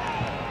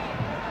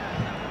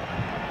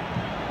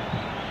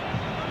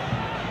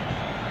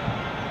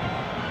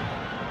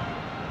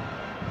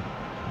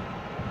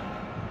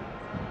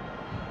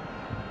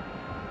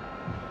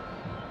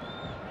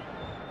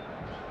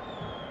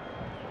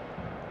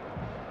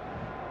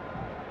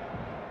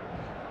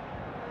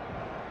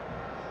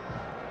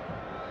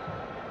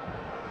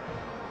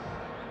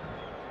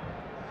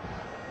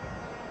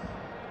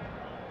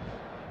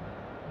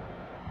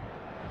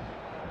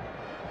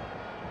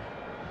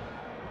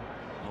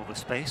 The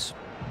space.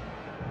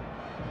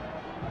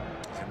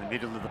 He's in the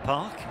middle of the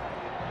park.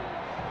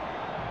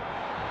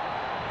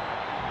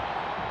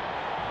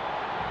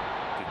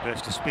 Good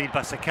burst of speed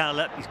by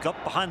Sakala. He's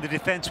got behind the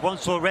defence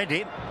once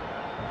already.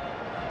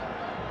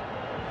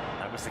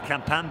 That was the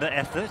Kampamba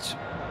effort.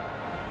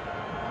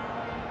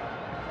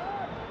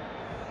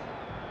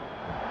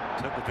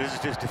 Took the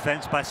visitors'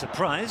 defence by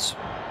surprise.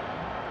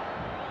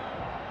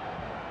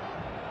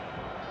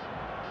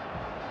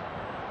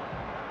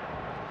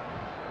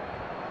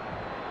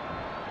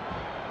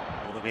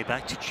 Way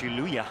back to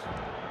Chiluya.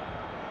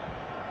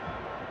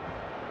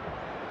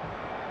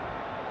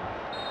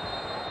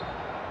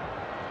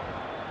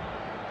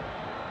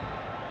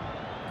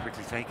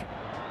 Quickly taken.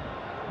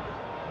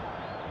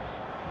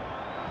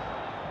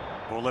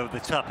 Ball over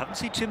the top. Haven't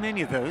seen too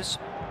many of those.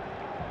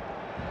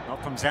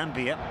 Not from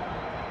Zambia,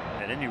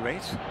 at any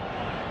rate.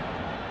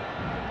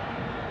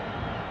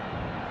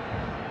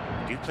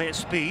 They do play at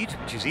speed,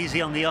 which is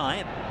easy on the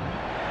eye.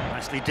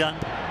 Nicely done.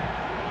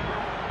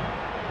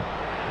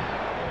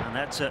 And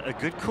that's a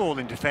good call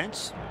in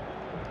defence.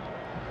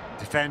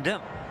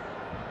 Defender,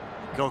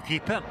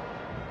 goalkeeper,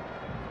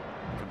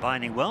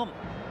 combining well.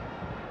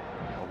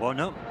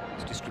 Owono,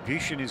 his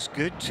distribution is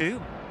good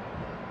too.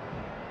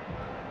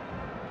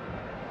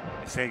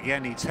 Segia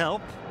needs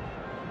help.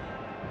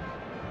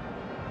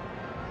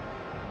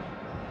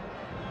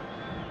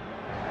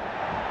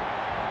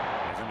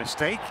 There's a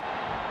mistake.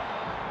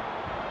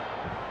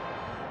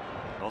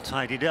 All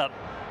tidied up.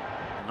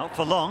 Not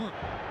for long.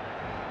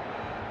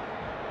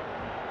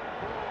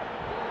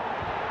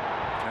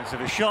 Chance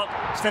of a shot.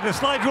 Instead of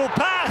slide rule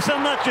pass,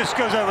 and that just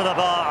goes over the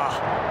bar.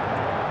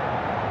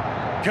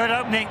 Good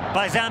opening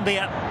by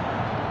Zambia.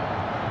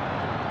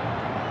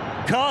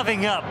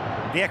 Carving up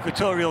the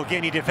Equatorial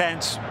Guinea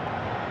defence.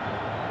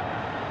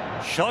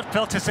 Shot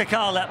fell to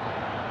Sakala.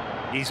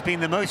 He's been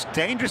the most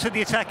dangerous of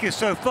the attackers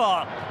so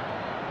far.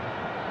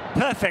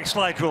 Perfect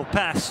slide rule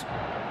pass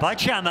by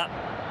Chama.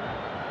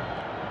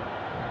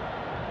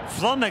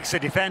 Flummox the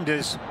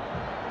defenders.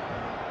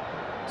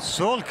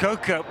 Saul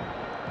Coco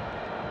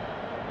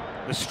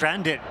was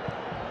stranded.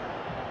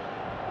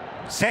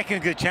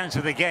 Second good chance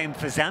of the game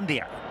for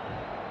Zambia.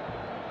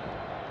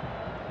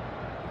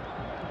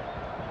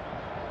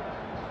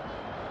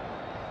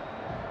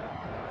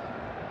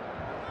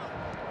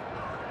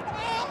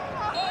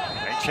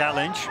 Great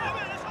challenge.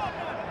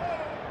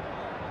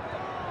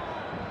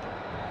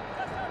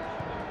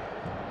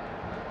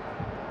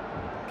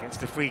 Gets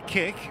the free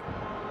kick.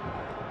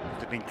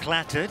 Would have been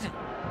clattered.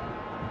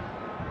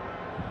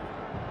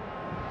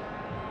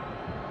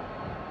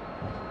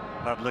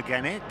 Pablo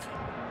Ganet.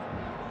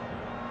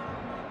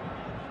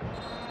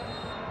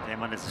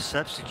 Came on as a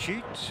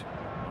substitute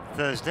on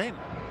Thursday.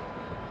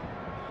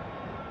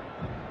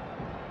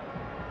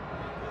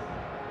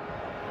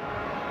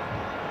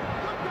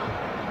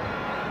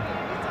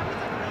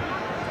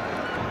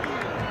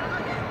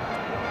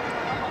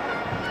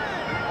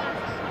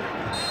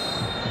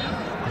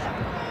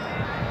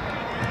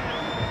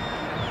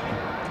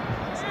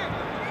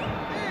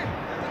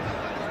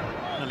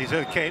 Well, he's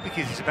okay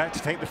because he's about to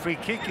take the free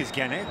kick, is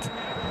Ganet.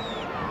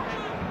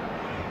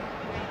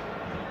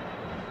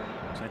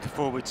 Centre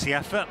forward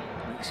Siafa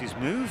makes his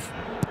move,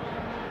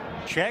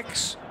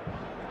 checks,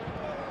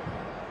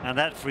 and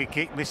that free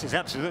kick misses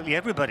absolutely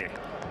everybody.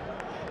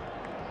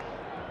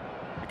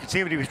 could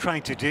see what he was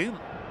trying to do.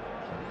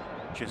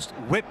 Just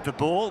whip the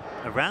ball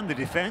around the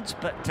defence,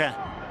 but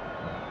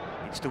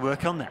needs to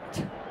work on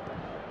that.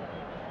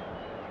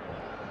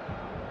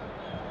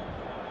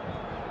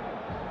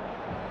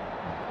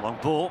 Long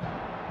ball,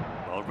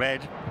 well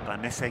read by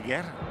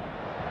Messeguer.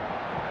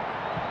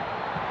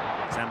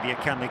 Zambia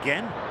come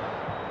again.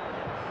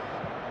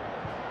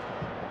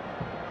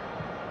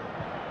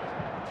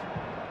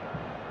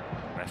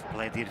 Ref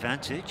played the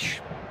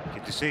advantage.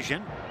 Good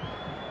decision.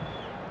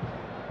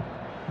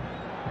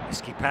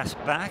 Risky pass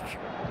back.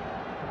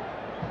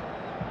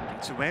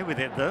 Gets away with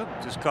it though.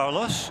 Does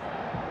Carlos.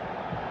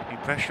 Putting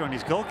pressure on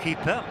his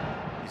goalkeeper.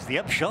 Is the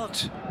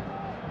upshot.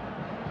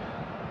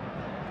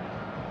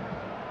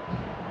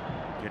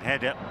 Good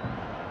header.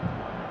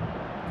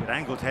 Good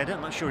angled header.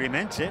 I'm not sure he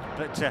meant it,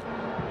 but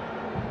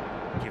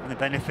given the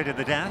benefit of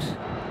the doubt.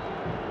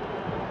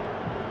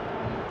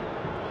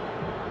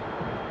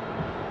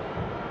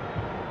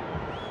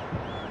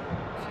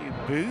 A few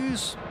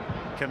boos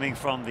coming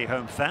from the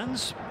home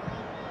fans.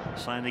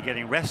 Sign they're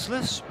getting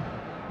restless.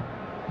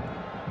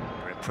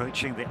 We're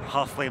approaching the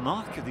halfway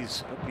mark of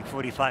these opening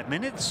 45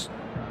 minutes.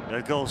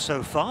 No goals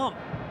so far.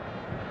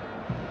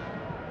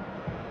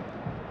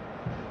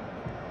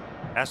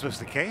 As was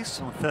the case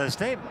on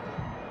Thursday.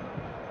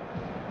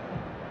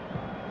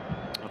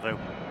 Although,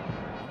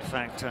 in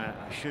fact, I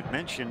should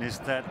mention is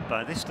that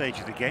by this stage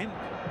of the game,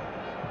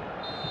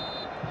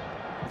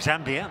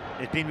 Zambia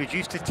had been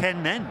reduced to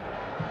 10 men.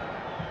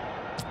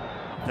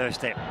 On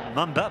Thursday,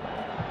 Mumba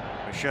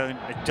was shown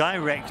a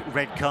direct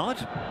red card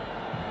for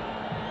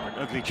an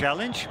ugly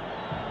challenge.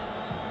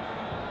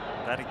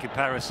 That in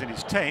comparison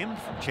is tame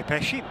from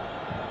Chepeshi.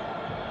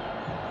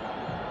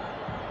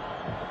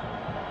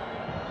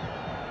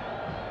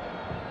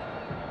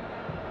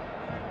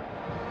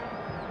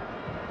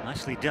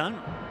 Nicely done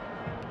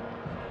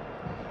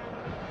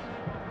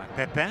by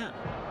Pepe.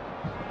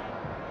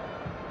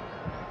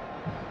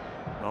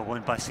 Well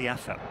won by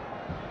Siafa.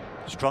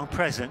 Strong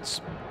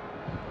presence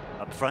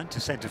up front to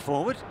centre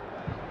forward.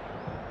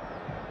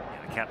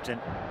 And the captain,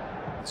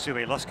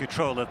 Sue, lost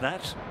control of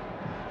that.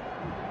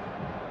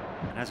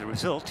 And as a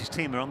result, his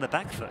team are on the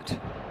back foot.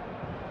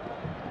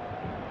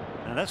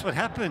 And that's what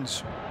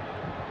happens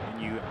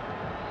when you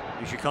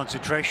lose your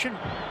concentration.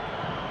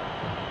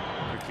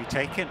 Quickly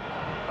taken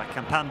by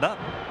Kampamba.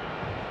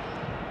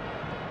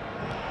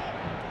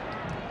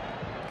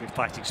 Good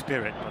fighting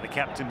spirit by the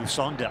captain,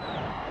 Musonda.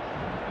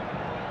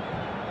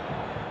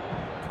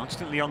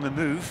 Constantly on the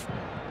move.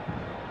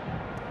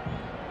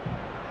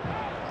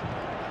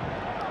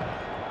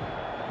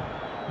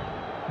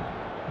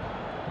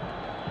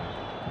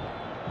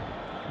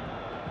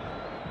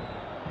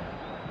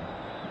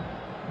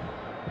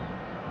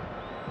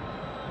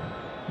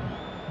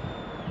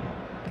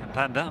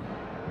 Kampamba.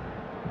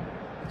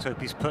 Let's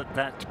hope he's put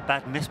that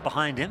bad miss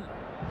behind him.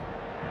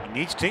 He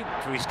needs to,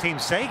 for his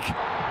team's sake.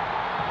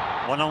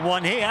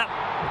 One-on-one here.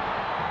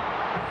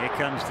 Here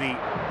comes the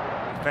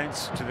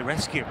defence to the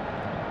rescue.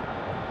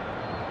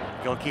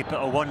 Goalkeeper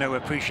Owano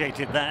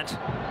appreciated that.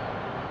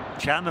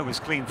 Chama was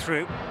clean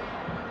through.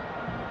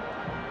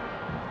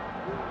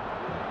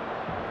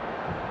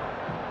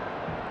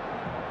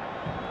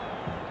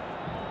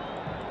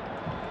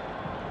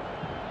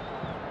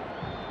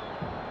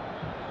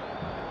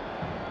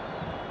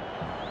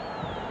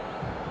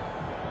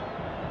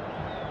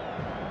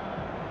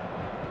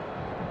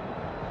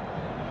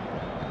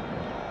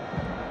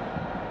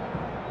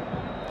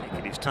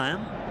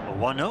 Time,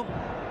 Owano.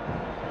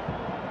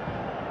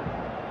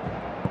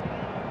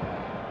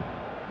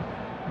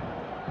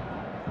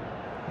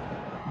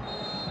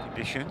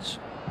 Conditions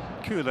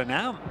cooler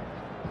now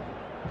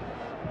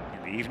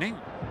in the evening.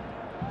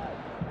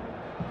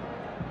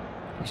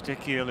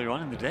 Sticky earlier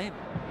on in the day.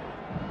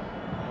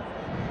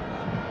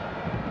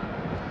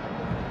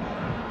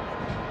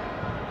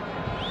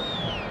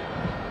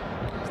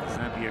 The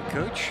Zambia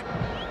coach,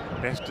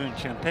 Beston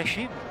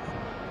Champeshi.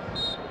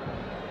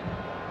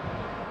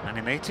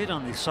 Animated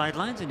on the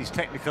sidelines in his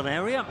technical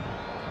area.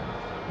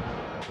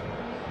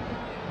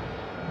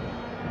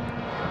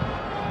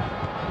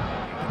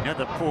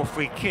 Another poor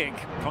free kick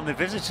from the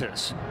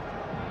visitors.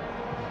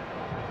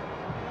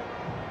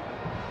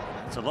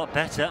 That's a lot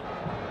better.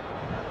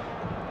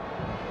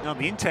 No,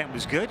 the intent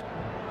was good.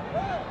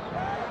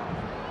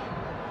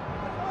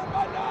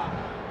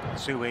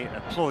 Sue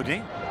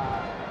applauding.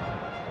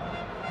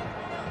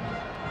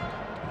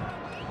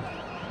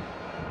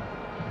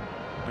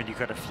 When you've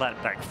got a flat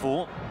back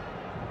four.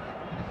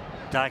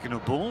 Diagonal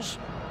balls.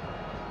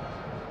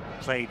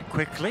 Played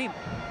quickly.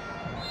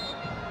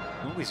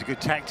 Always a good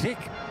tactic.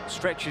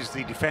 Stretches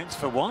the defence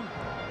for one.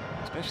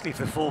 Especially if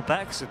the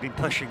full-backs have been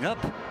pushing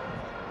up.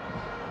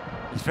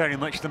 It's very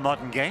much the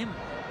modern game.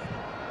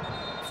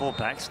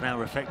 Full-backs now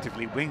are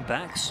effectively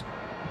wing-backs.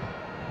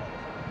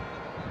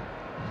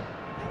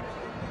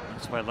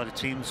 That's why a lot of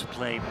teams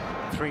play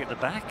three at the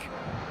back.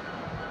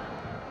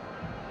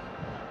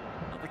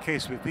 Not the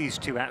case with these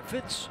two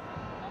outfits.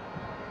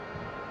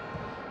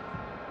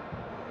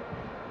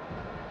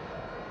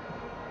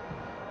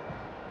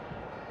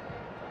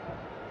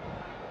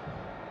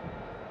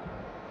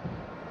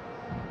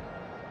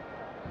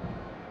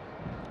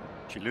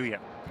 Chiluya.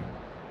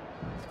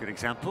 It's a good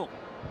example.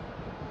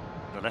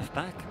 The left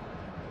back,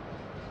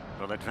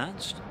 well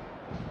advanced.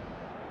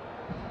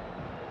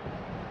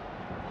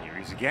 Here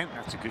he is again,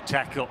 that's a good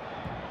tackle.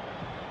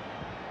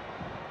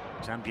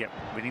 Zambia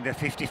winning their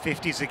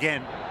 50-50s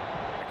again.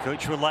 The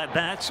coach will like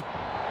that.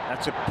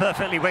 That's a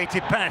perfectly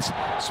weighted pass.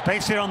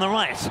 Space here on the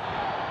right.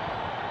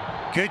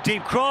 Good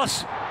deep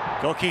cross.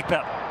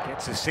 Goalkeeper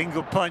gets a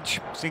single punch,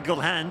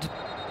 single hand.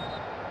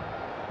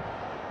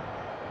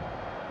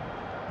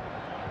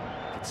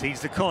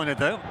 Concedes the corner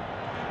though.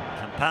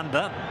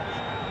 Kampamba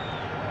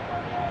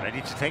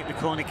ready to take the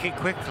corner kick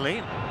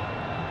quickly.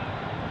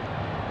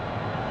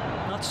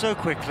 Not so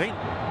quickly.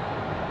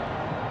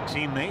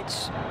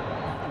 Teammates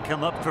haven't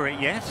come up for it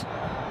yet.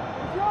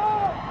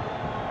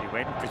 You're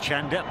waiting for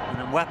Chanda, and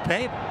then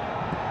Mbappe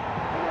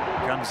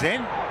comes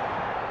in.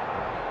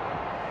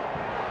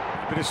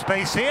 A bit of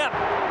space here.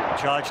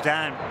 Charge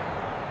down.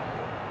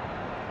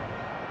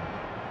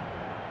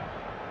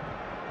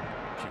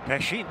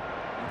 Chipeshi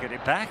will get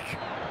it back.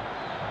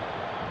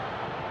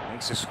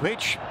 Makes a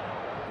switch.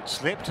 It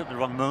slipped at the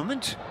wrong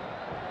moment.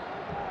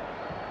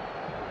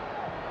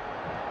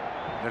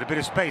 Got a bit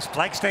of space.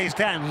 Flag stays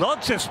down.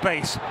 Lots of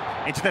space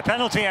into the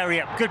penalty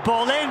area. Good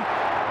ball in.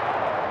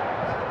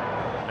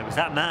 And it was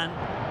that man,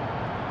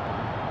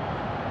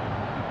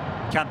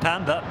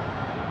 Kampamba.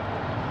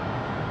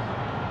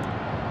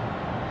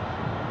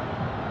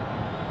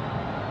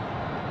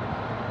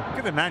 Look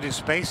at the amount of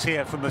space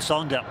here from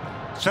Musonda.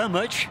 So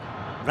much.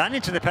 Ran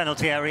into the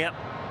penalty area.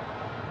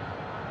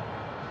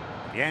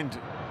 At the end,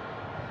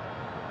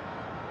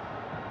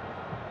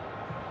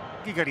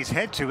 he got his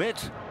head to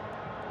it,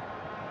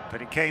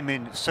 but it came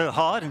in so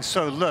hard and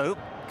so low,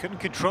 couldn't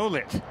control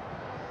it.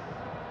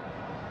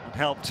 And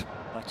helped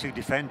by two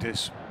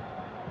defenders.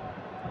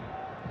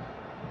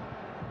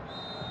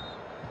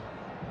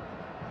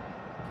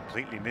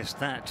 Completely missed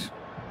that.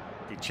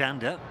 Did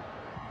Chanda.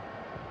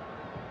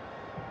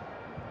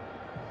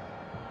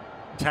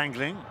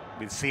 Tangling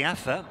with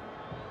Siafa.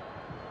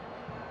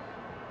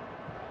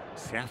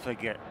 Siafa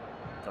got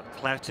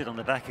clouted on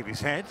the back of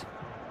his head.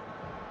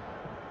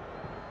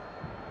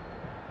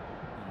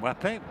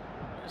 Mbappe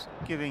just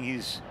giving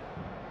his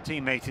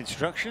teammate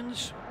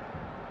instructions.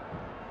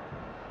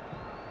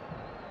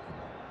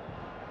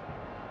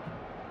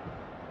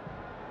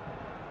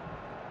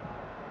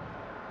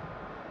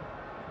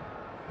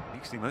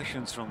 Mixed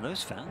emotions from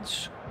those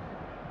fans.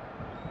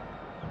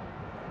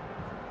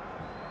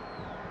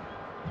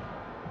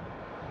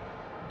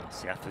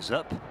 Siafa's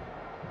up.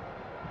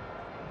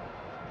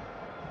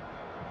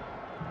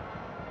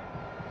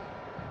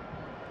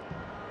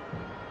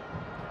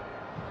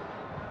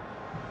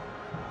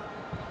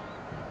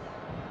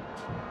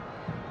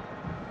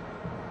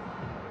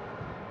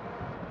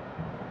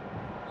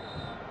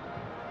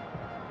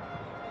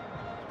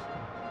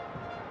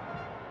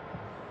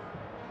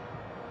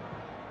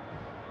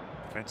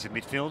 Defensive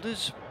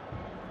midfielders,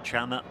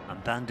 Chama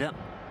and Banda,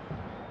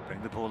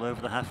 bring the ball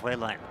over the halfway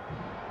line.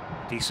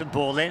 Decent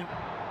ball in.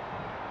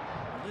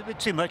 A little bit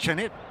too much on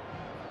it.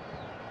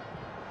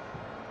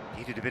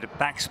 Needed a bit of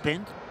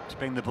backspin to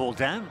bring the ball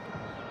down.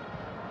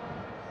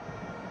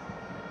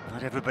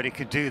 Not everybody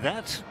can do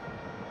that.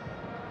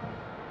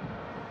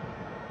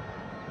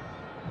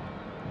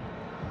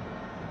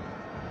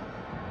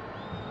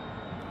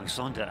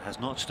 Musonda has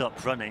not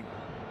stopped running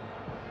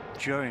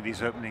during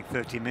these opening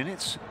 30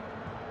 minutes.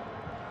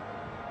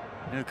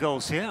 No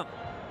goals here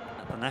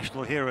at the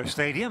National Hero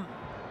Stadium.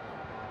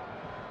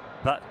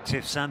 But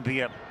if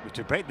Zambia were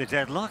to break the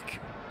deadlock,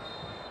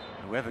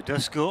 whoever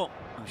does score,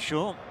 I'm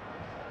sure,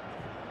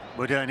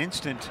 would earn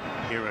instant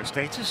hero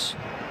status.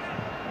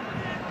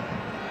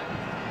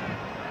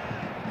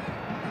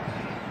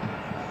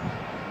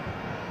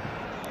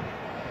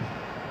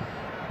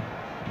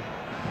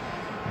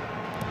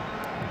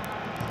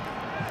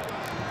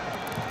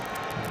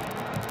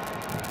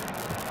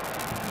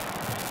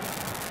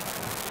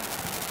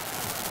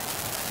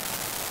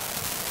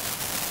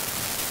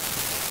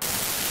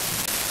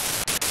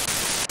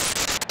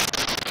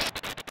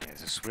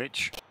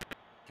 Switch.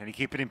 Can he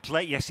keep it in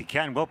play? Yes, he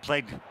can. Well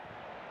played.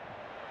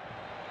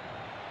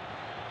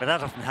 But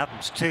that often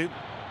happens too.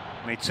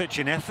 Made such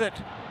an effort.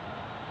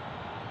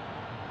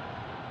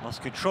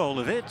 Lost control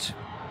of it.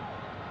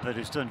 But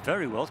has done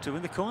very well to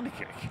win the corner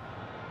kick.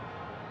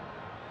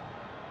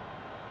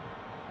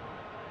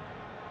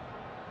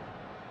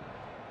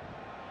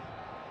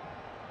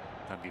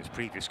 Zambia's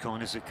previous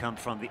corners have come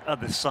from the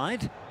other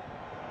side.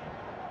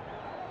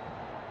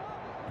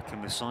 What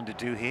can Musonda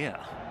do here?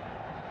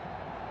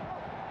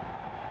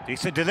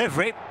 Decent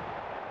delivery.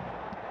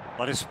 A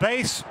lot of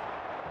space.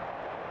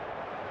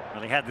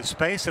 Well, he had the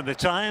space and the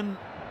time.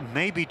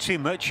 Maybe too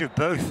much of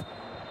both.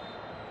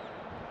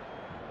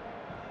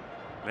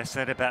 Less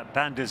said about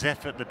Banda's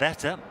effort, the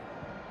better.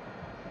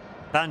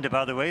 Banda,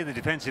 by the way, the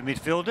defensive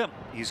midfielder.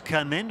 He's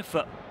come in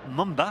for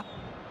Mumba.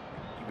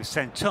 He was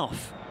sent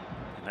off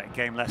in that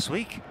game last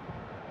week.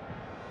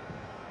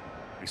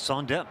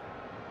 Musonda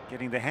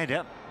getting the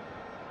header.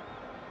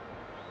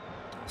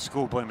 A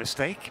schoolboy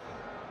mistake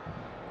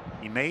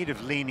he made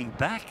of leaning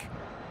back.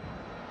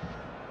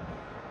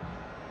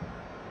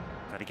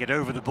 to get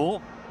over the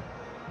ball.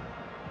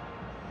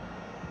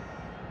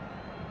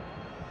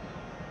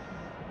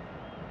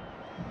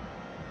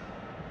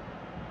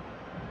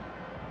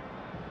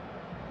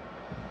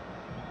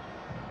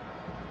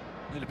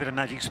 A little bit of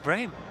magic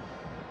spray.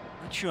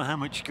 Not sure how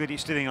much good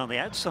it's doing on the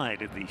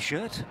outside of the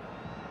shirt.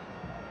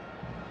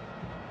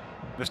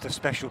 Just a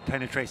special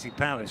penetrating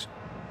powers.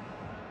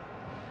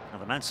 Now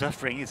the man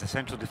suffering is the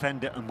central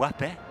defender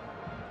Mbappe.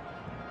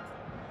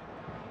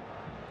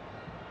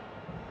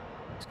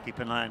 Let's keep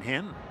an eye on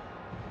him.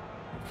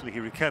 Hopefully he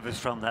recovers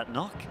from that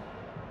knock.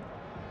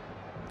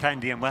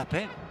 Tandy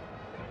Mbappe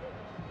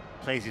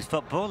plays his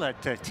football at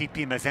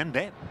TP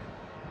Mazembe.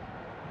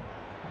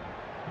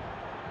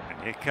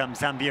 And here comes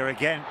Zambia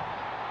again.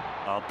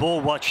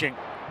 Ball watching.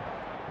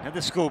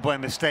 Another schoolboy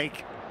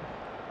mistake.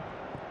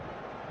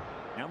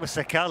 That was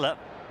Sakala.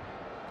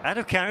 Out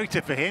of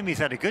character for him. He's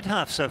had a good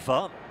half so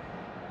far.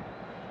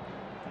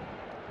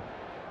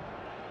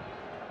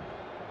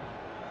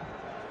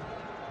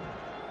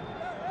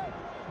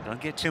 Don't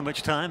get too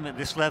much time at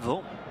this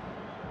level.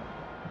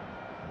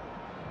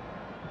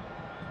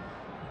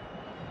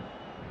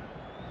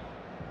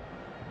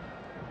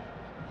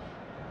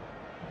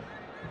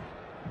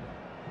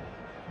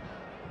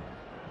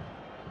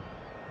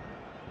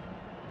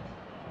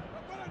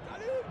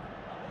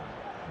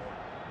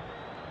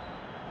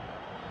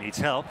 Needs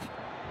help.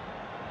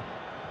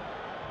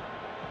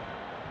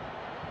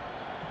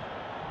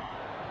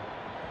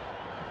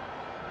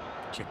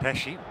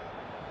 Cepeshi.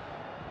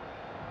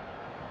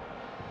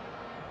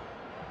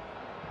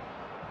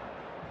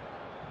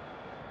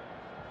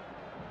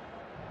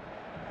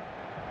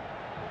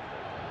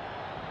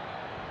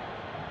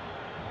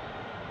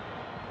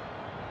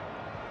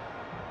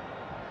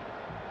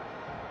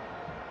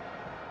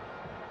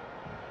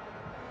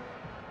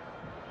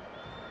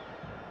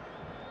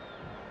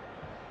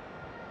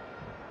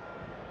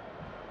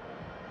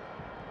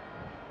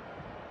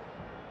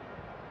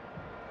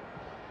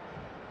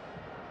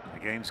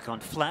 The game's gone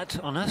flat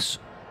on us.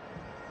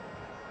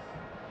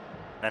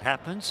 That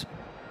happens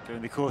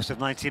during the course of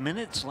 90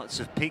 minutes. Lots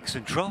of peaks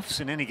and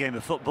troughs in any game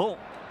of football.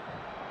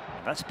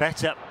 That's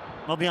better.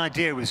 Well, the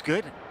idea was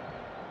good.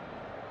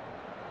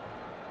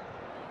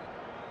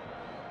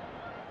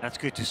 That's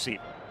good to see.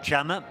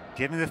 Chama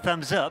giving the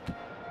thumbs up.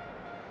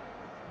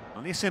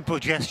 Only a simple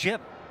gesture.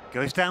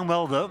 Goes down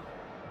well, though.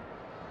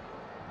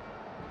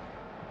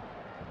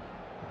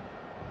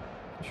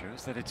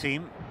 Shows that a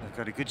team have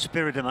got a good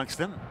spirit amongst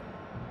them.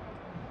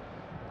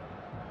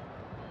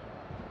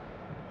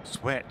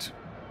 Sweat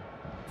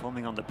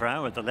forming on the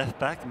brow at the left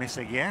back,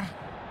 Messeguer.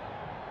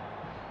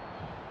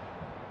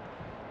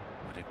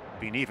 Would have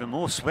been even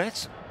more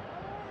sweat.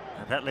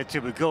 And that led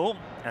to a goal.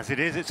 As it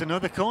is, it's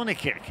another corner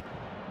kick.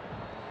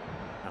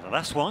 And the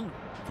last one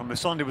from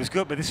Musonda was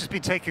good, but this has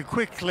been taken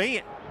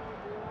quickly.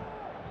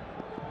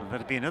 Well,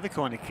 that'll be another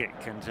corner kick,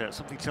 and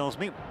something tells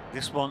me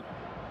this one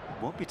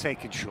won't be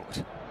taken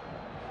short.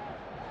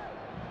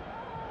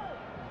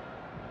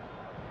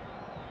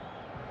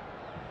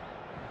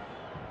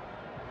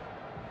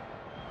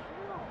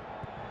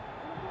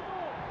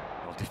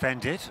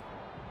 Defended.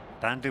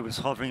 Bandu was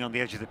hovering on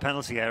the edge of the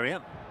penalty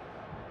area.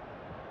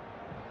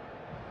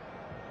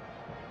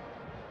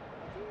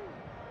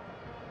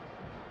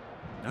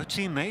 No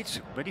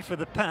teammate, ready for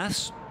the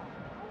pass.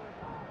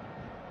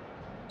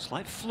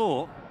 Slight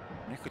flaw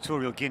in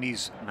Equatorial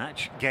Guinea's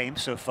game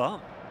so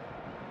far.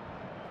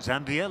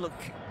 Zambia look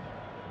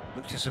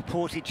to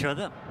support each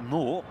other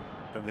more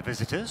than the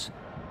visitors.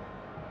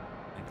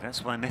 Maybe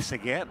that's why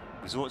Messeguer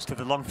resorts to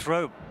the long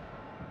throw.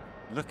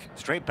 Look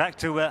straight back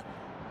to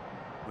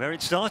where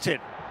it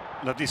started.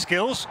 Lovely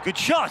skills, good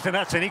shot, and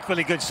that's an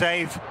equally good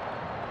save.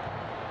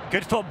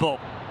 Good football.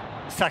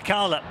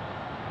 Sakala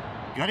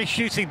got his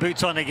shooting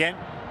boots on again.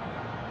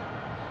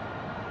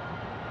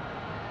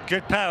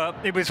 Good power,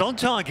 it was on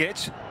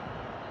target.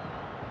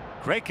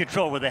 Great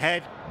control with the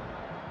head.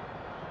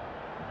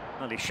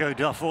 Well, he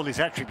showed off all his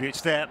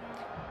attributes there.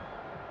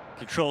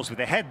 Controls with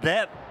the head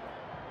there.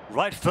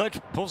 Right foot,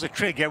 pulls the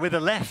trigger with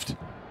the left.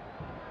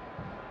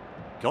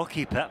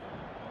 Goalkeeper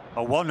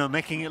Owano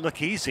making it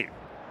look easy.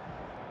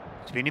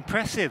 It's been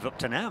impressive up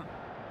to now.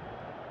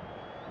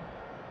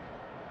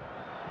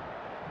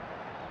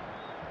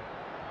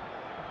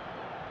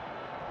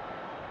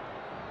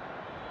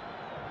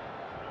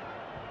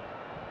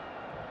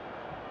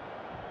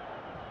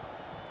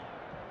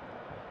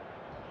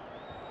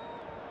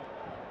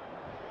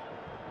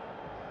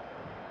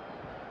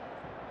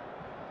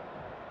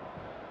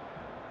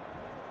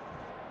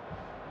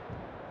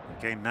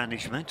 Game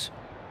management,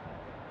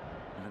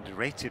 an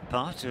underrated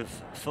part of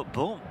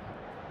football.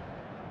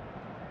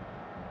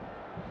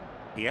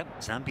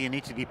 Yep, Zambia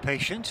need to be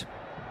patient.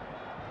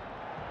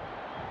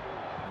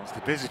 As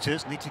the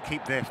visitors need to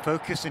keep their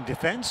focus in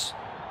defence.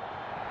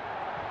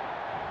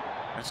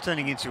 That's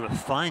turning into a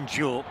fine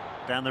duel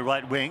down the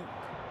right wing.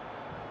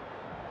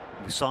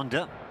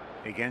 Musonda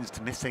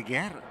against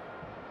Messeguer.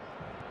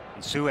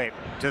 Sue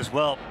does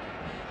well.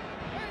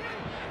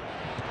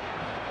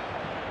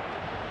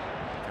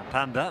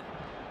 Pamba.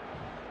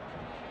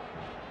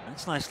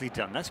 That's nicely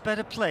done. That's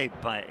better play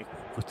by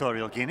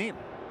Equatorial Guinea.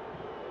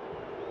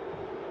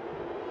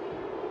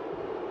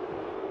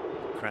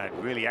 Crowd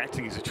really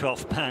acting as a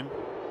 12th man,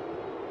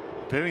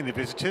 booing the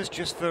visitors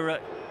just for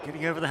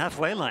getting over the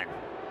halfway line.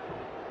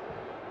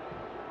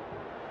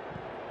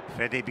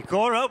 Fede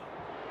Bicoro,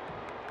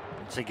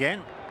 once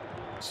again,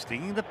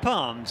 stinging the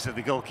palms of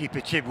the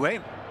goalkeeper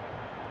Chibwe.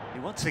 He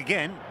once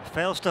again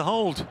fails to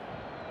hold.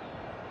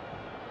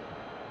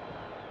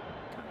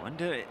 I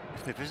wonder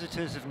if the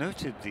visitors have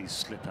noted these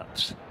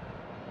slip-ups.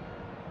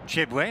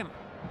 Chibwe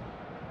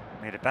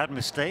made a bad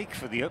mistake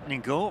for the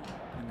opening goal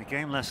in the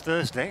game last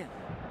Thursday.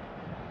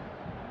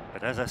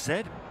 But as I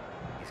said,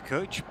 his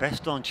coach,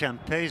 Beston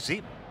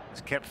Champezi,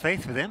 has kept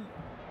faith with him.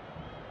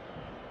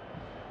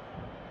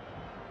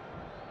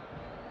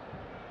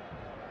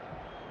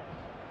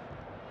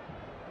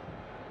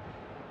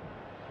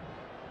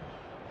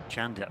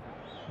 Chanda,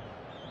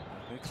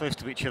 very close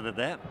to each other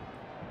there.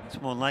 It's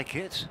more like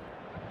it.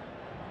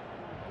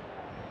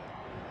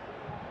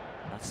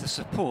 That's the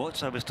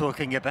support I was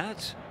talking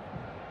about.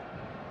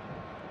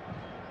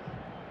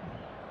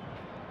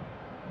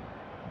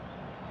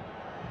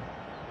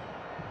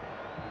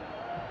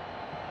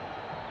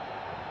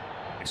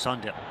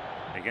 Sonda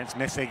against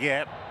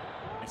Meseguer.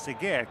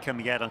 Meseguer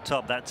coming out on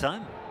top that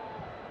time.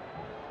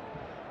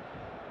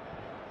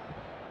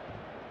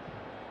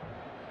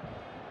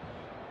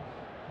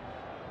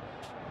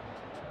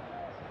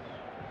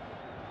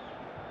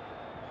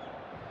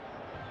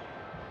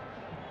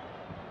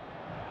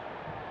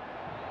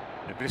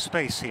 A bit of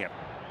space here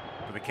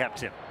for the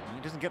captain.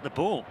 He doesn't get the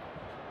ball.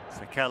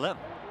 Sakala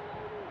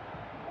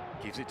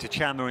gives it to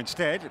Chama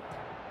instead.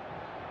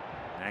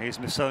 Now here's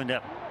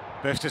Masonda.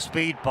 Burst of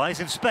speed, buys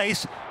him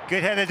space.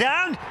 Good header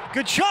down.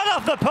 Good shot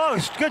off the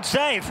post. Good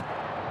save.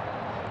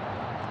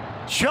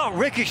 Shot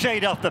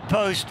ricocheted off the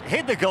post,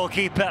 hit the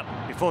goalkeeper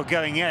before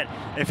going in.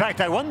 In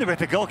fact, I wonder if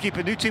the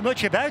goalkeeper knew too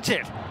much about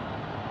it.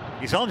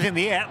 His arms in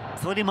the air,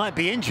 thought he might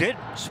be injured.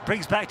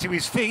 Springs back to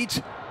his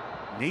feet.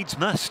 Needs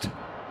must.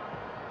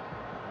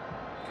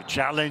 Good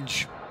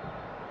challenge.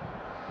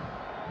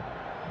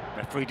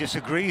 Referee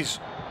disagrees.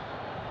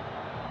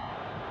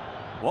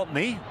 What,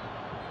 me?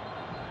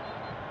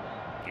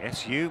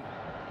 Yes, you,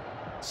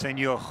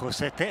 Senor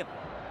Josete.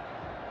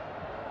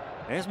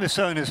 There's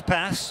Masona's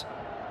pass.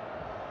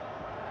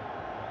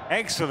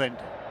 Excellent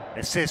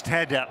assist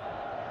header.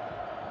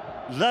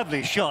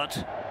 Lovely shot.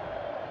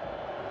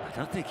 I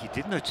don't think he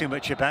did know too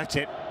much about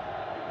it.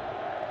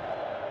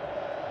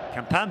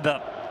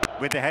 Kampamba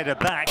with the header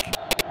back.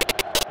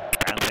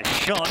 And the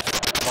shot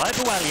by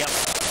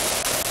Bualia.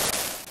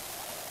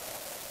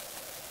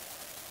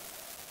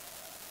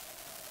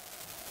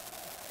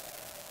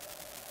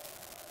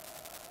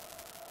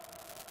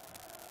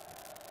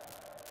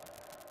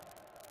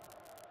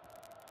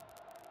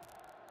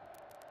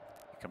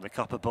 Come the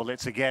copper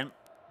bullets again.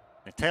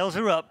 The tails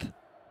are up.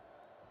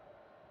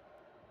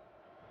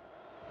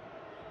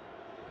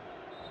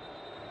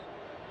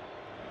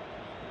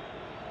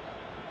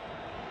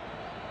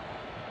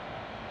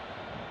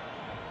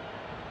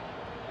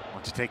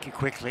 Want to take it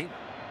quickly.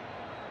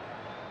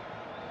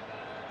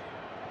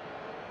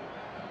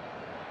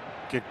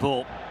 Good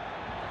ball.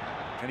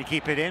 Can he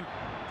keep it in?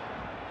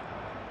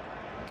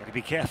 Got to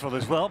be careful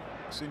as well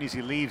as soon as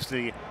he leaves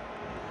the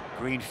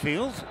green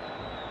field.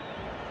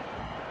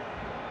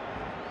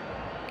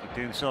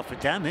 Do himself a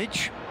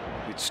damage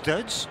with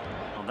studs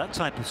on that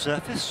type of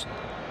surface.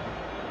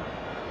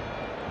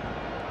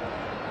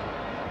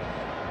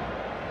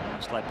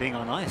 It's like being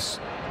on ice,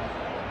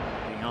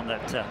 being on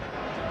that.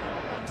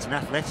 It's an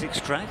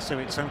athletics track, so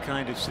it's some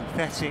kind of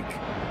synthetic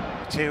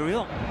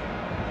material.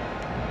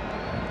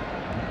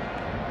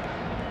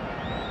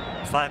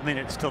 5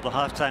 minutes till the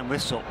half-time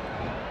whistle.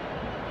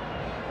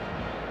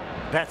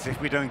 That's if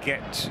we don't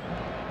get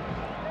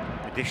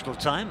additional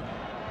time.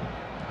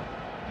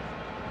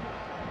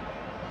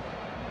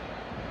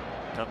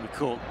 Don't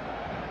recall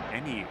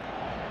any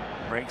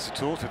breaks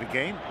at all to the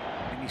game,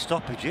 any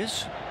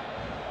stoppages.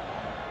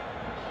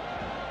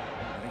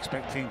 Not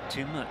expecting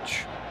too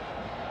much.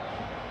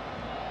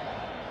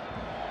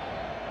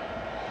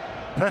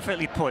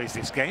 Perfectly poised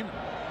this game.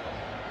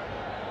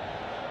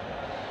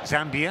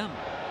 Zambia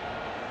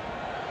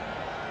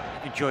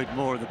enjoyed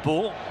more of the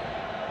ball,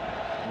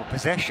 more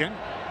possession,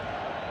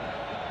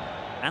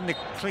 and the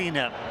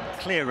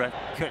clearer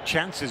cut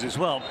chances as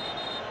well.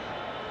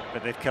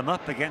 But they've come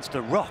up against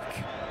a rock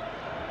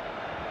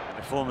in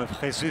the form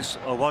of Jesus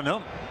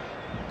Owono.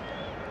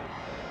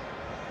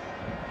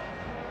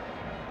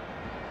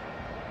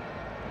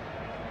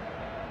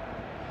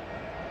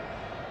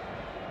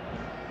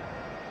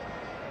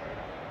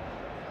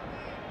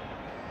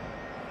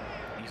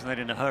 He's not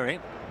in a hurry.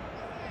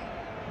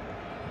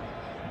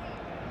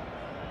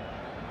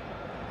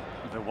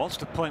 The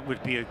Walster point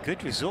would be a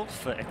good result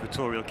for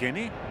Equatorial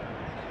Guinea.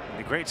 In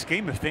the great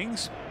scheme of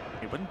things,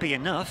 it wouldn't be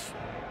enough.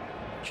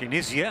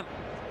 Tunisia,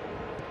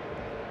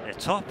 they're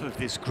top of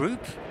this group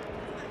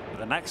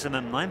with a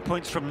maximum 9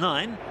 points from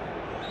 9.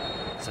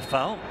 It's a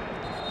foul.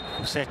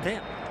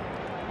 Fusete.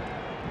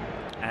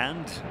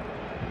 And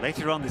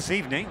later on this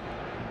evening,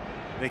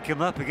 they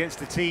come up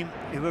against a team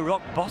who were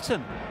rock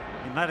bottom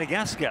in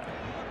Madagascar.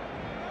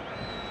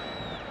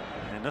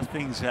 And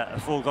nothing's a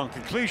foregone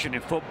conclusion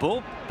in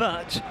football,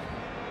 but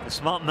the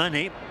smart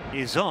money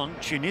is on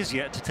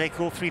Tunisia to take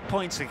all 3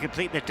 points and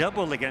complete the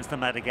double against the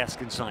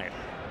Madagascan side.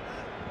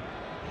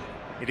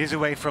 It is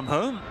away from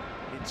home.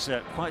 It's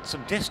quite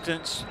some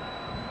distance.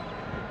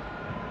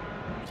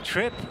 The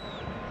trip.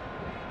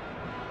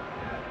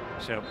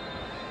 So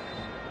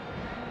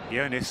the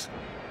onus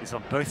is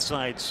on both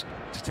sides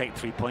to take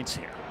 3 points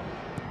here.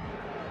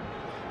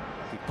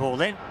 Good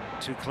ball in,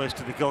 too close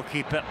to the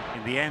goalkeeper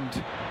in the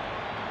end.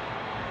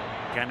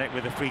 Ganek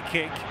with a free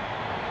kick.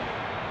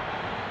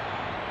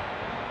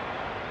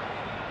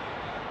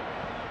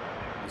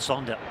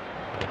 Sonda.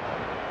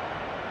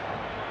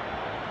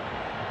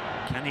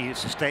 Can he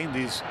sustain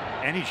these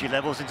energy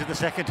levels into the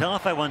second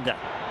half, I wonder?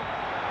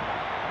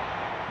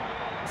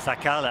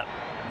 Sakala,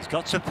 he's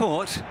got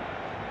support.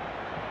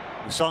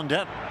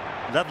 Sonda,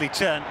 lovely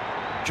turn,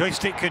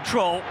 joystick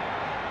control,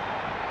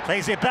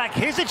 plays it back,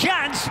 here's a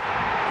chance!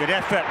 Good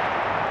effort,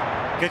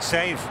 good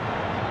save.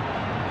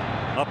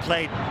 Well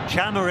played,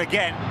 Chama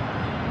again.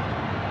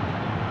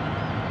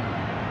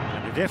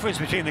 And the difference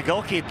between the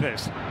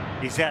goalkeepers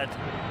is that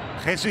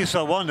Jesus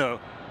Awano,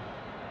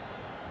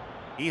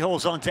 he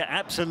holds on to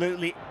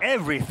absolutely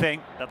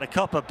everything that the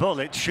copper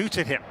bullets shoot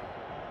at him.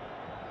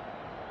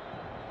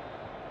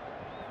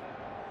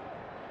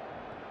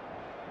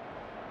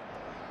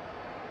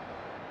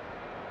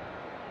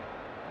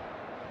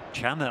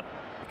 Chama,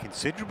 a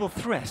considerable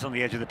threat on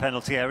the edge of the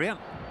penalty area.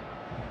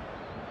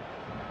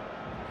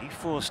 He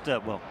forced, well,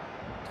 I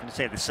was going to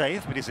say the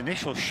save, but his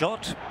initial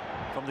shot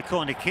from the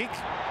corner kick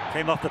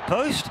came off the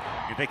post.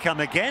 Here they come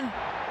again.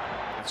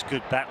 It's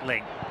good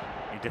battling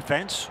in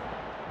defence.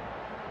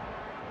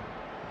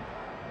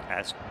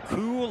 As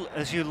cool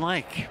as you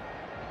like,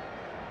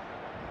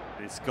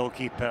 this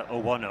goalkeeper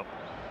Owano.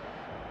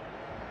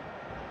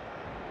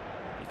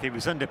 If he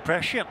was under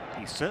pressure,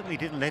 he certainly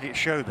didn't let it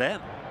show there.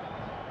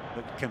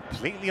 Looked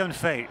completely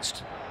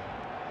unfazed.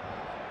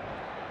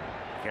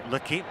 Get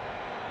lucky.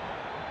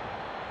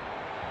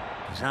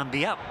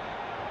 Zambia.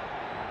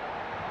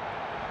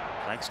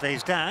 Flag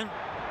stays down.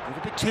 A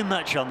little bit too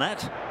much on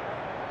that.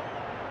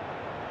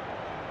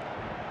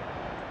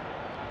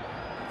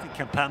 I think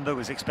Kampamba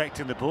was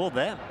expecting the ball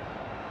there.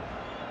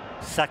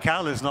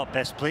 Sakala's not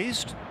best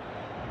pleased.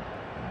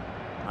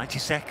 90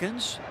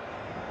 seconds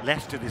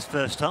left of this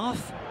first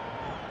half.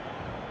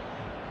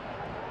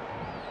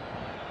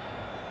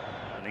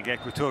 I think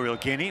Equatorial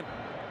Guinea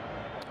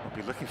will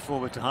be looking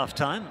forward to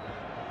half-time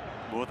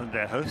more than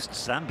their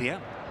hosts, Zambia.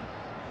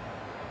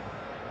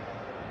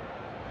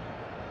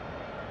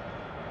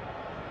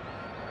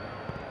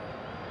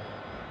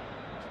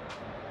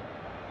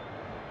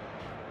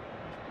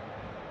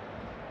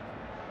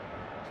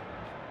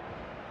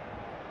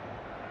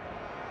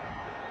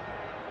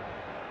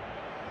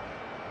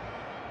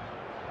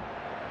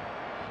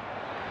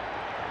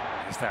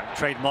 That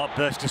trademark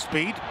burst of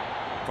speed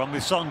from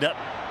Musonda.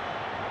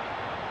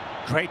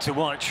 Great to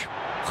watch.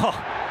 Oh,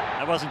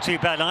 that wasn't too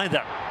bad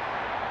either.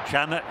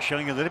 Chama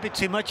showing a little bit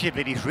too much of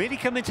it. He's really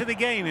come into the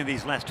game in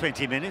these last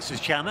 20 minutes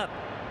as Chama.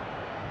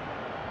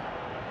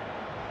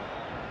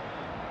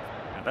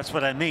 And that's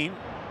what I mean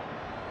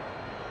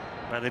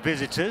by the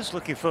visitors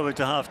looking forward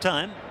to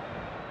half-time.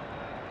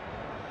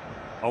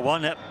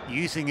 Owana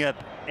using up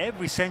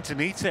every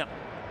centimetre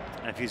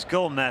of his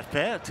goal math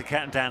there to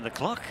count down the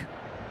clock.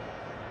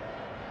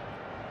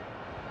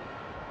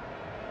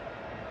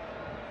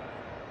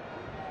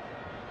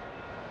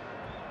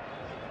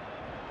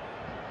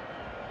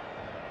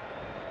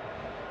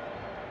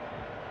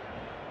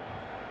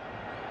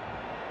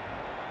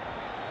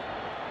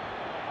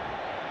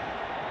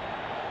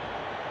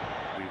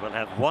 We'll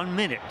have 1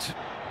 minute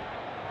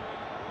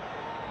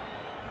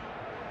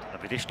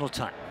of additional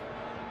time.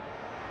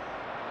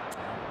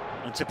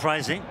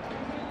 Unsurprising.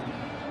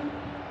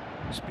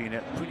 It's been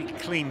a pretty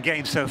clean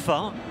game so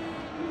far.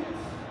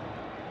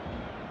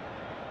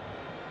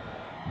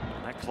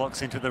 And that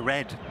clock's into the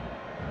red.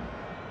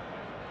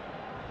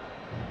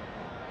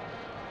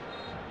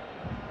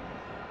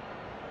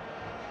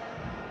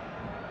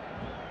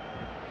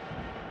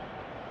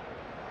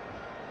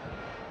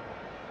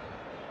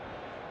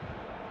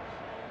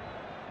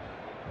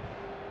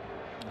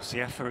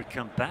 Siafa had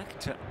come back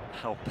to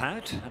help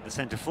out at the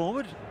centre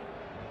forward.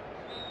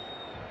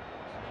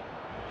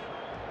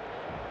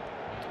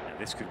 And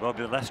this could well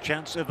be the last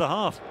chance of the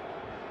half.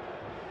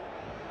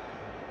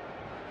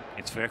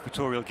 It's for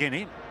Equatorial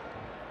Guinea.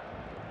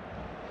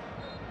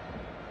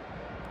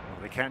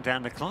 Will they count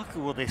down the clock, or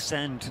will they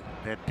send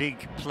their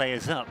big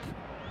players up?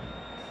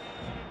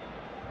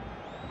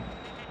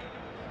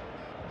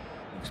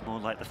 Looks more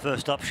like the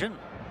first option.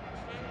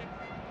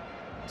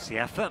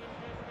 Siafa.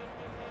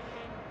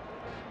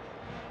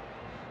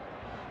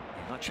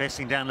 Not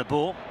chasing down the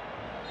ball.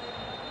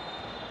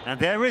 And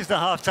there is the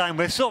half-time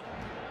whistle.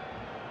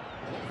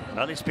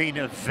 Well, it's been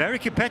a very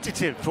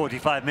competitive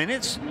 45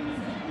 minutes.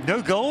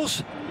 No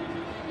goals.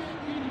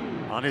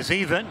 On as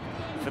even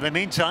for the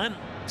meantime.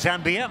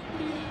 Zambia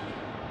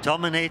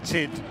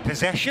dominated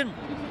possession,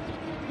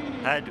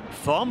 had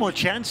far more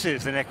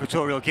chances than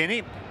Equatorial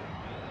Guinea,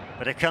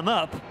 but had come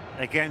up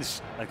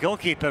against a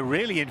goalkeeper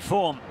really in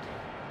form,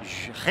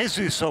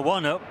 Jesus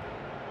Owano,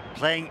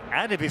 playing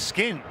out of his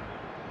skin.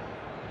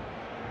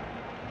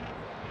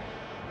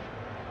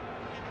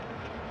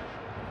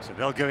 So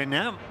they'll go in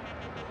now.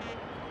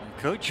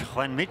 Coach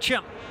Juan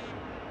Micha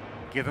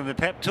give them the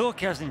pep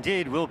talk, as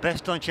indeed will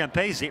Beston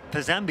Champezi for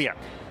Zambia.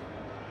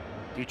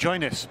 You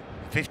join us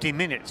 15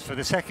 minutes for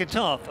the second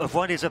half of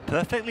what is a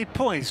perfectly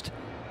poised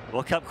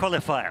World Cup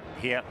qualifier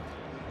here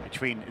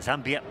between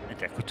Zambia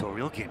and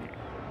Equatorial Guinea.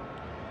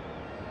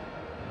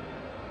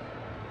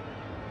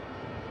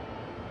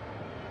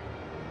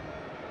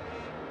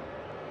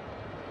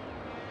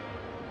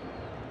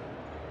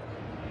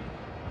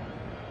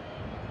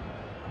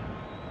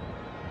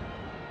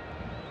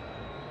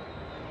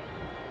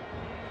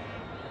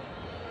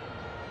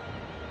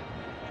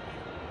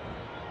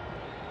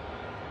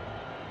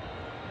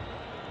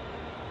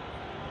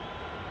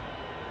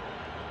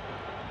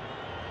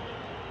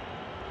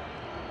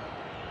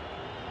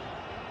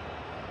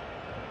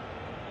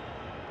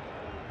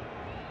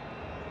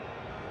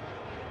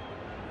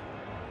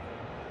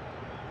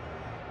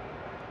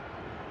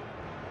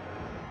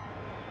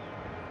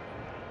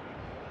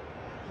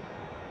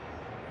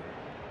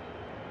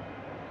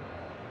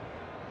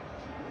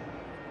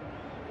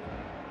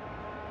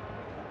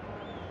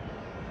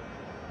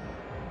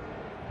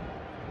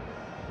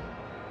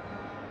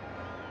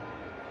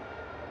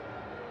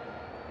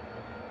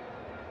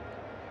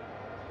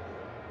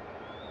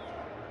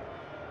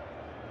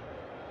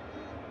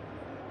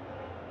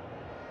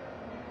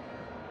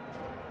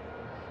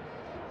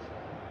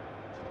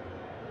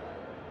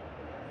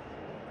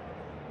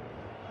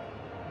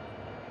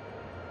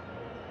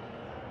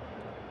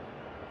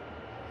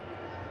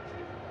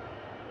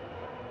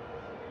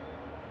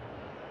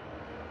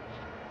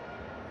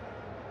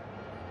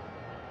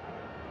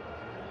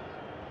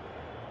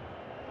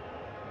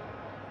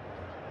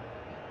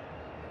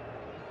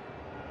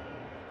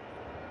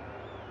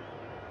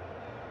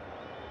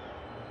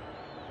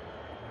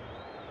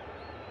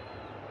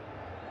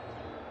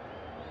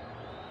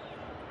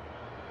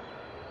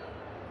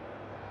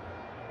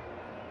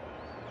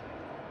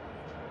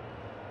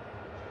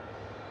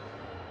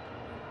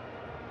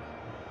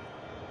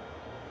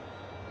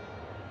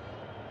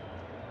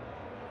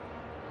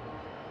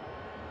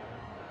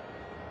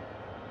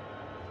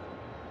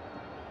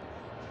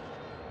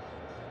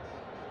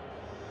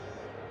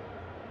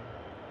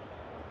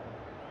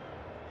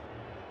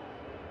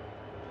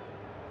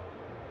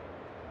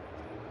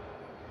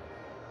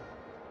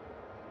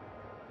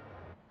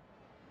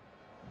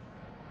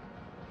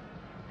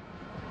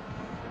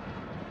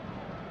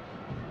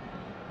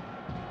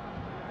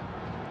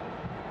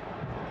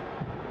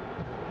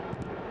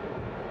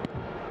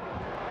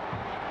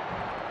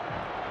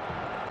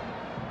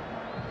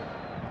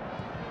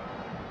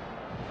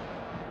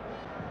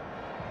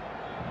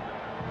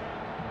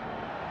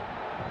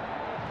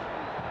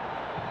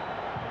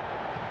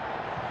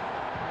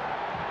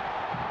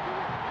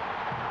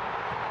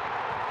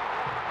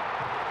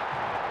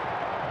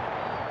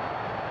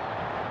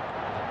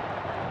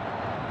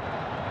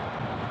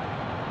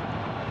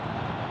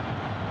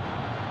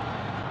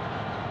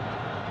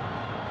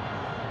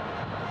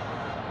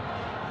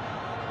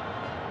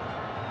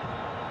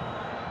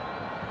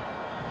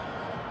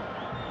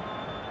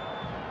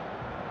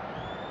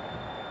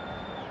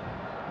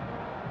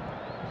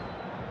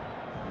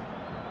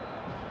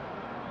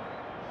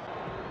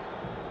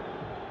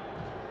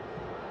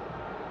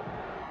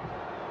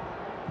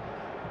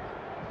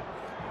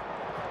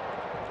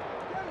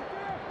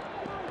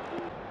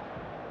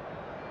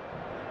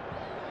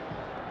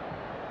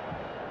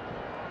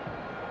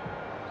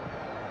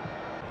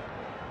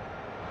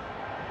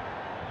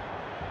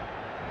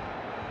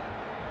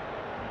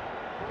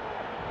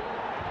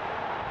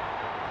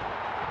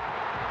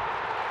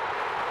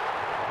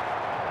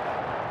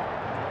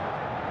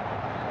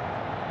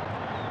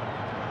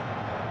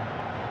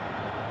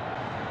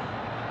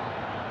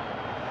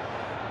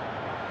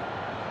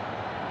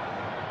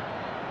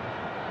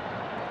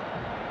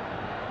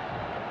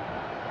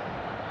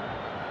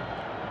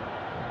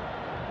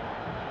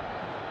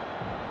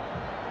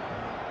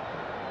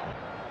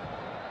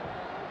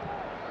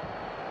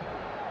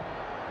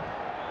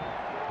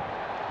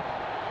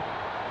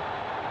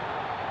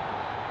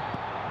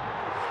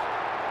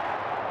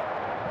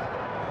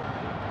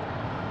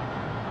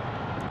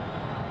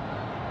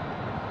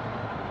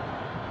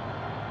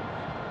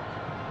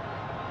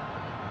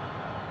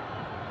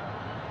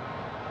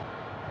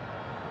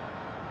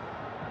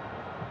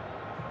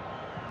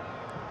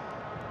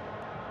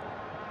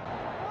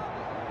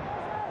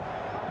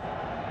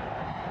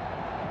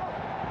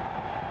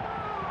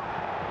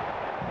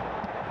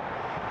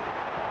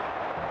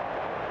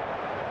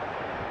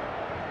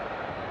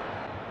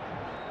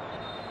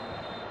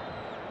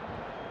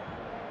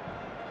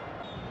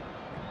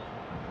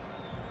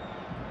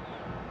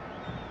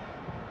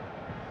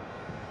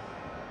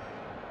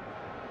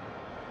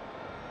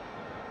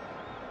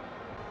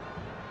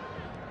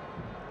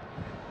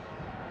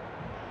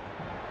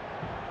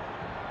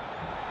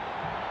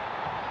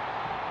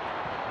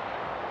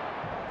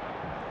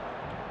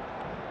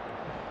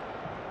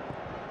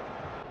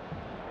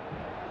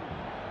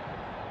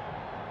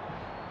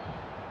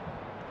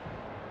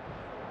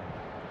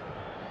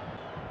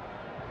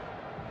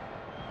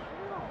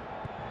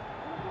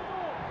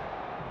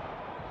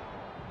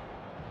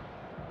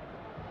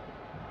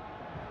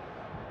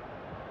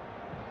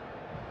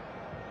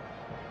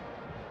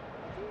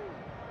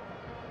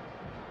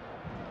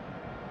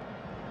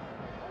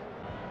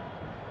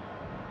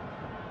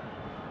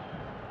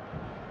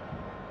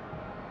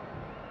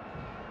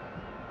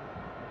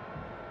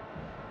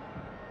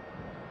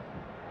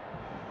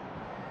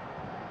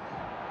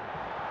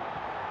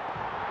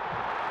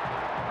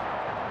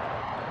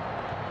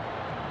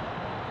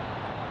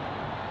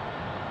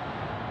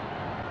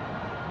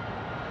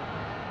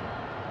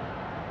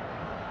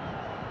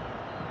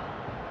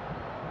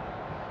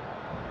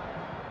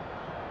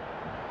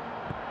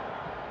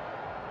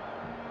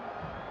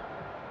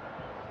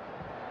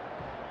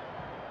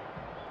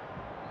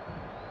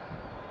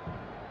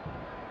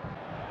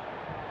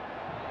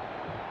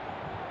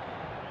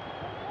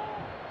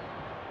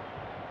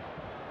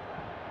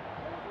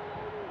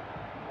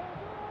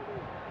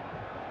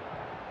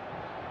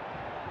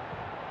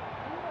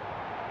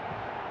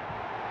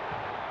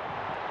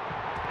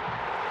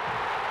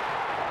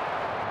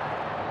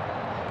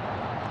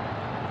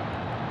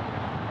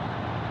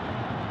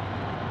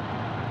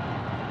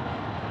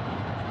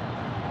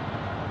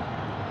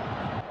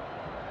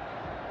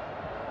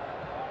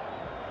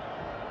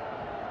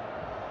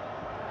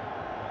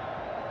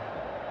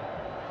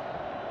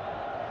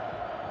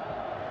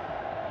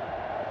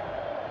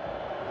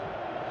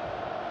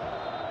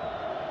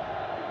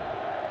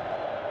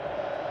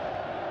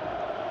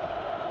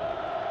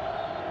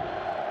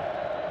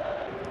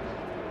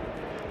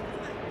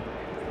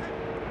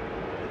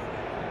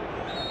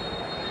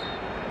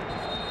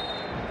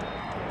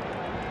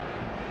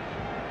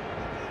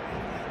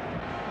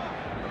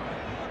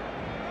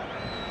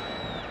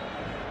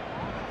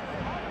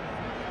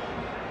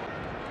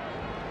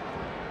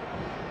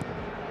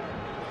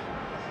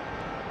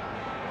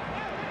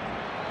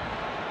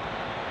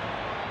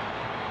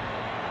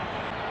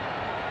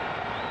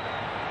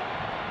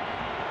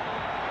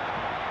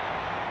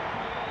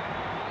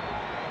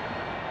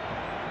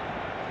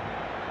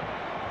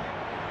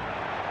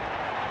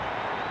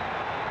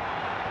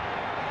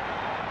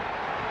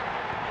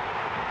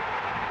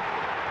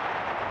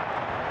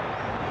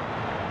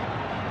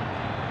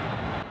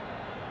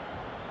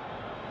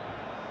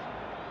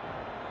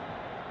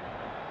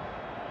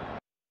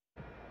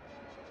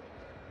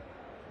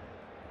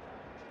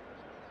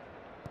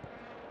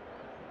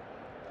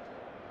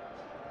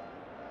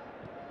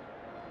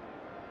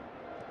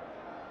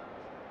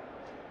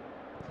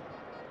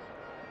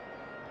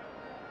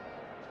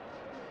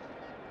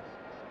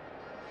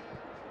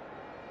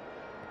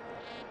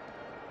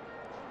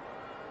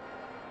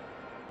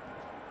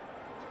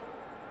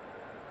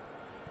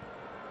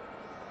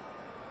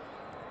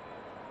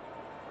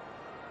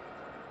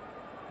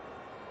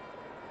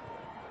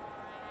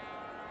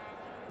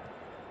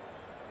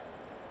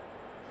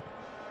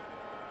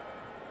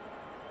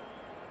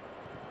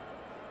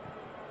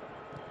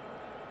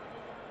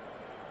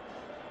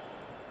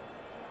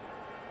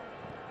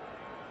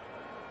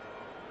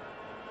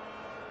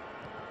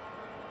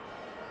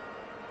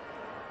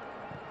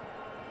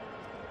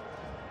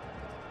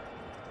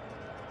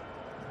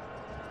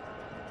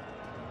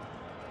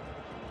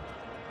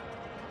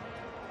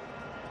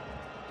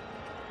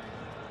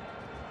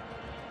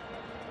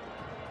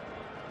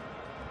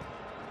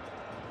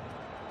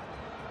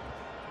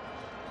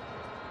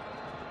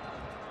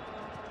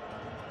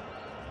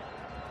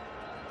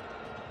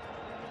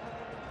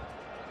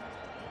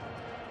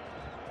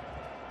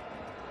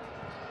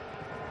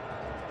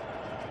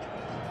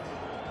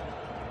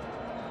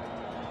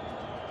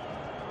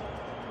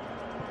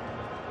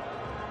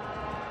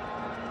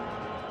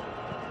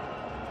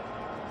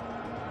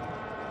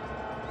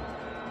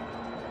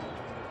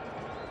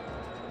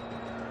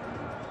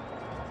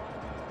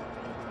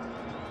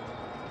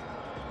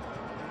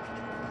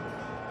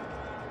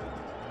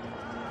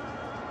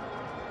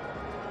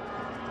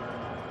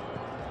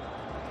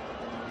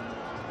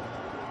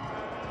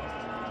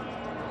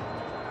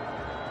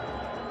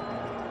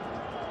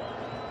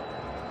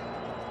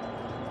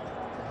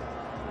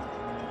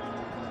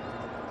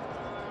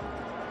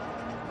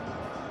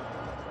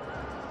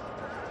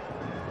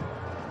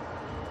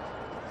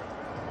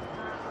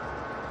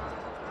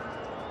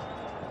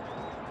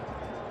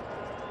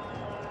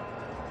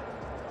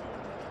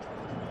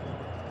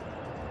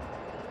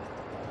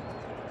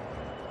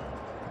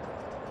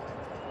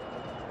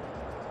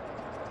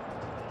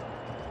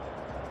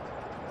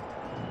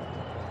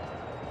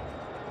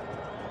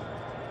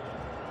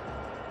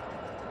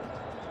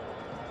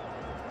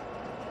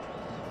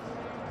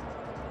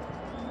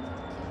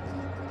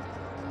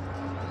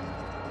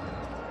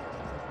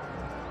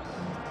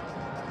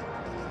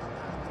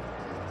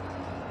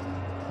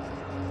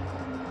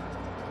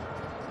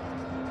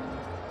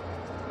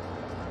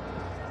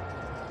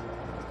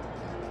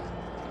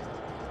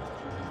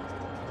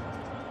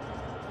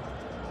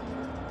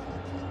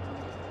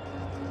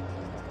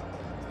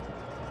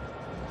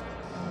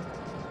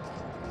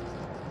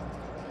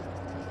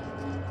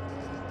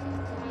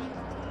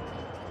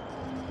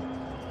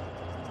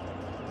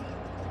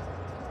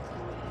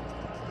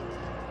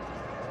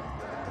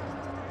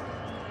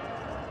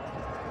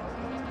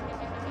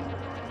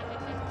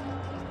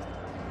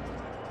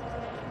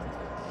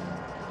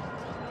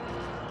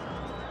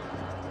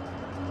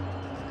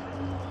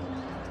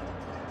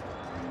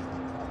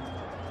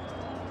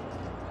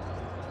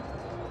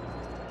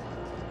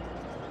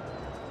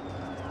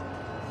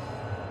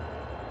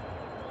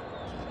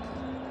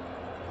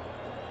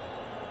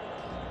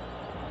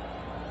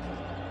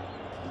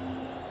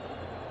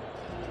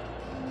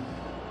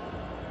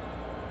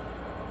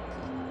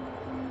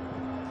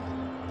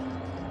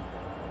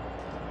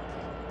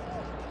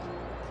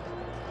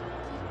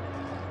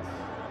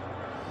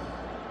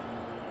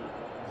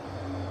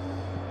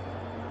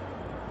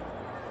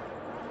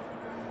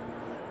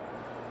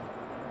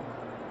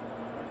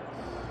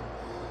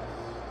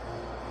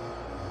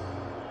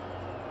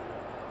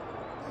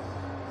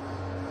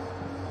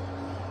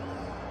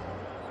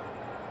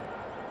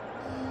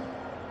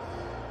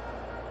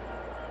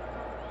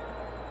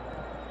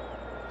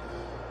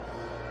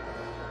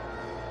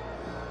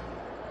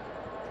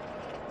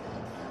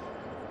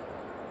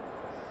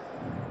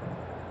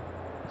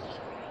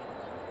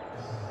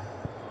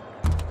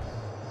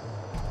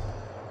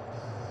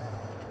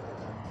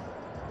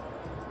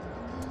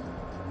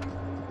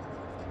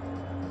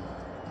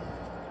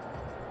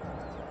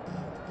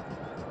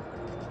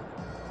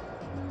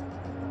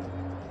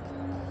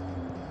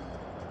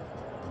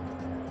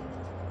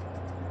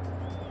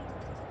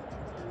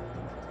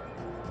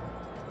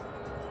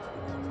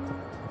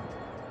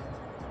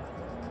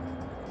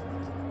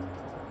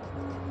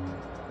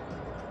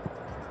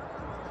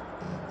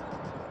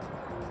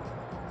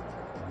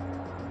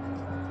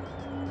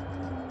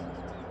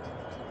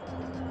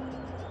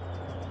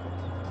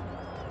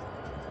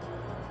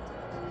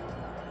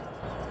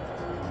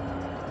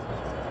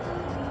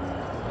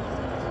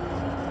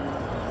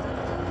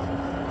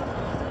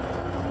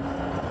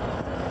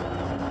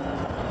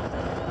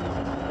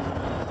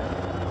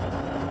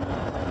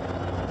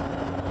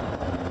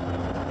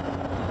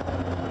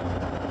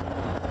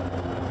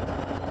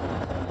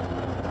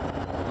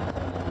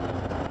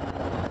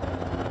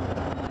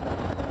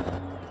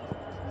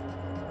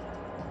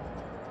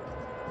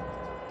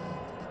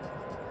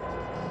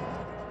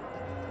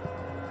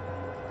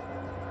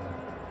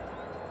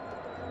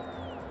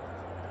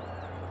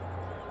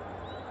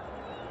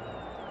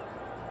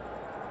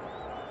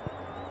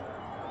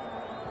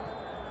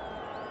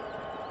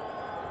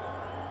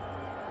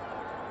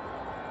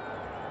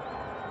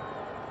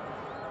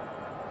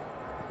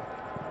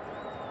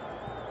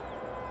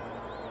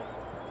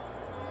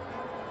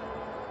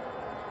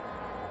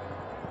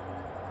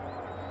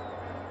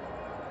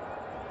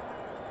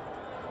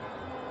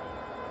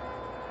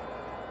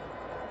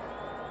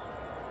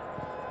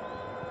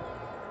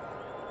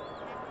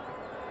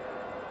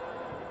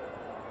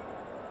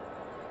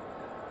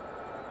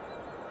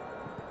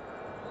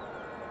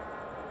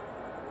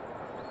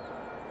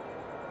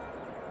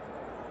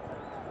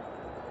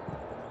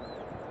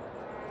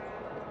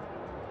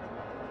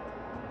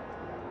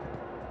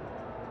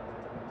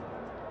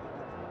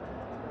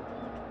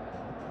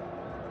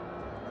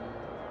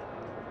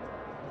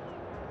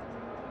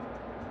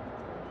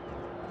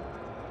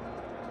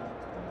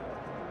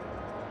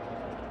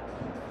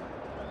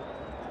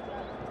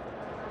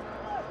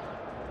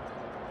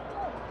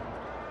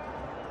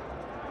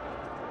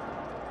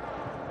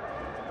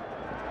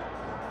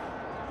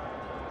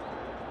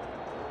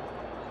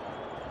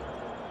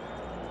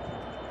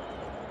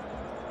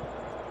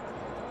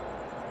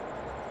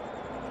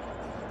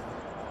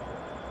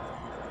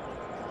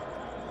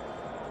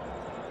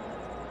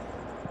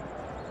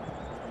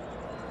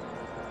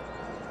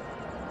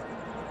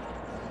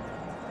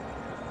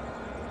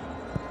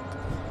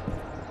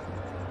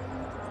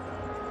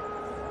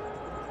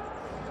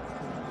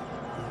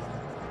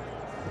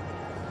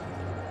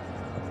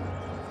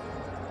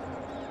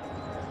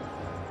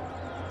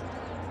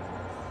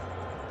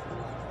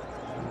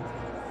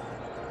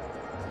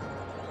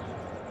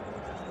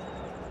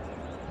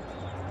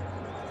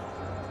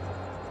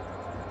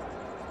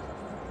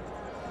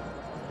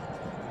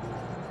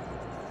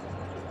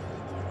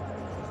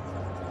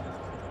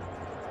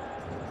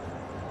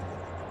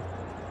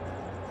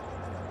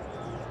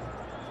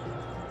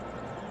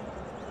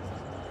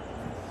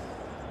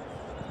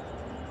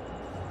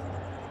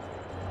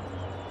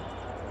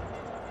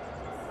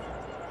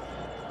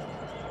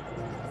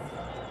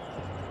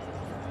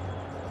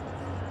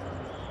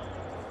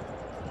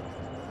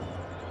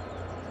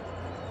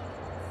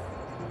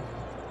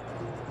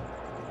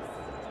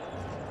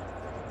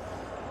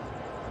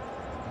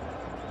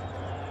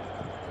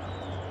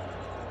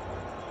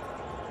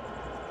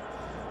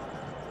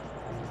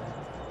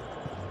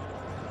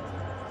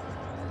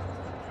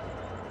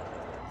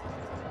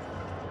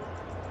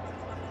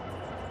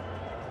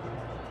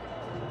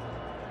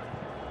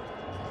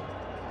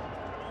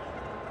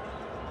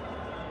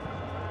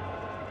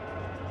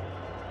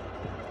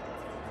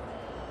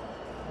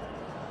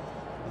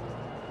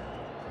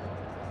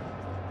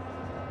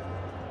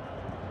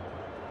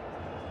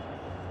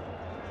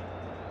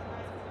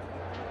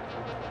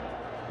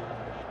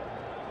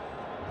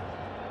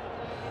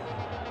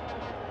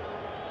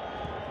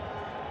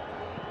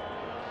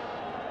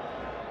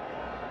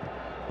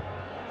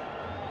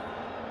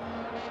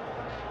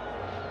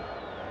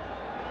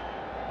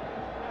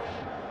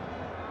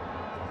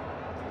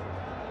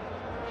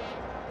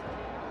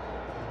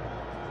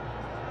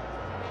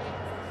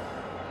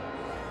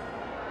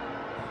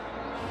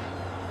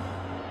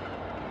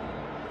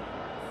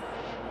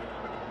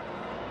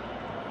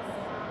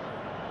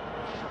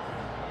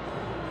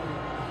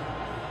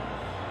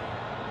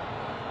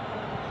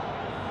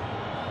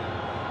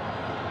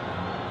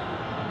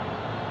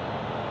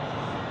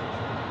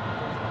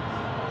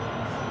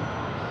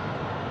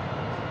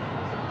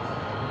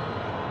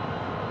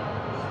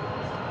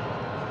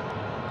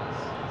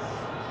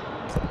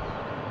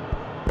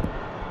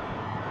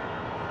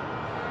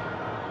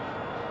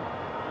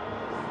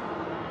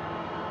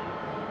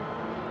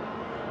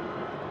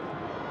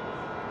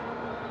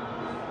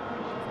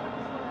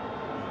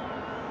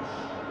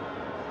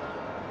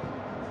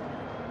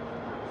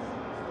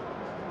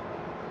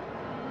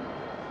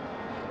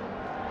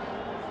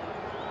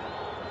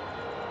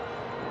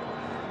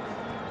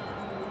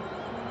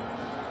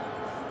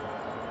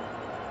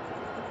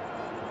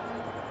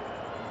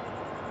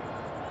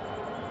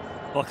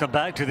 Welcome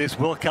back to this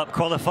World Cup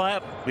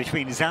qualifier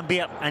between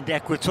Zambia and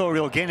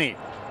Equatorial Guinea.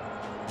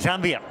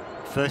 Zambia,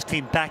 first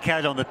team back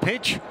out on the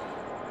pitch.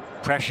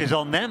 Pressure's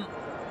on them.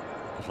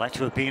 I'd like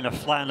to have been a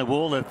fly on the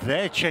wall of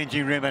their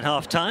changing room at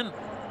half-time.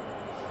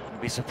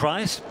 I'd be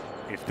surprised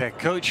if their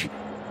coach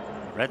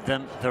read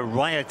them the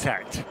riot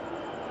act.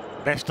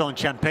 Beston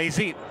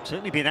Champezi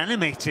certainly been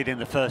animated in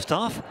the first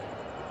half.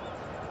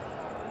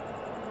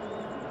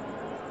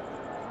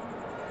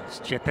 It's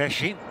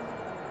Chepeshi,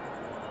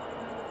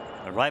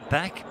 a right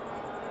back.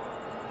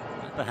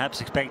 I'd perhaps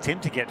expect him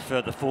to get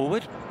further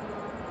forward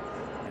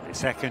in the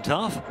second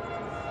half.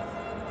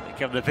 Here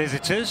come the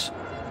visitors.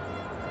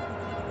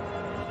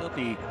 They'll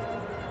be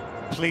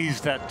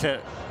pleased that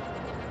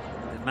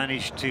they've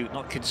managed to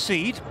not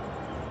concede,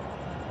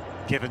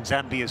 given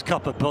Zambia's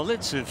copper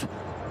bullets have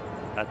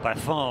had by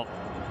far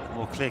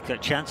more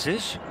clear-cut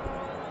chances.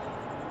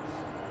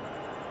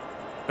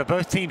 But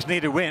both teams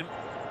need a win,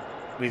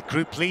 with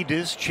group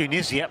leaders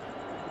Tunisia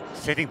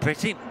sitting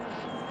pretty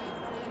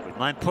with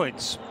 9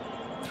 points,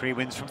 3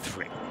 wins from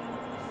 3.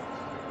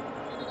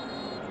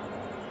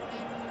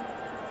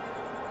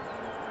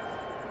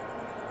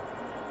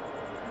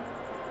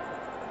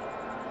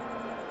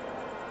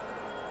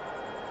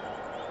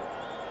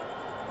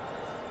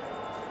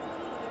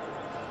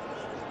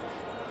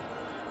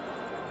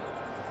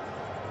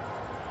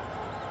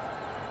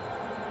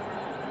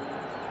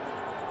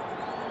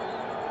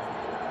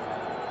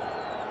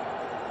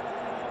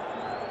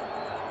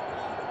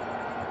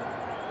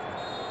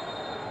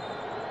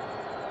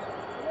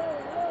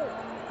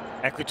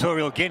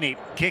 Equatorial Guinea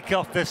kick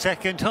off the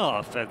second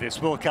half of this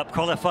World Cup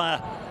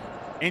qualifier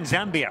in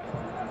Zambia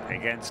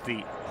against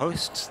the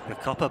hosts, the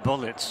Copper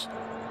Bullets.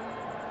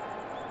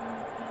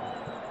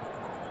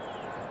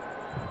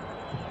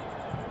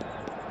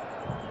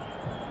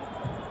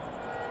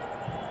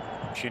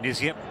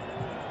 Tunisia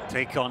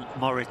take on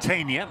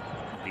Mauritania,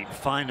 the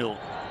final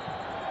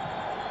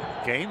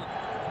game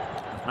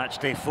of match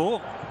day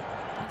 4.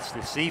 It's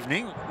this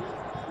evening.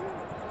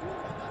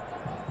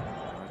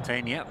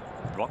 Mauritania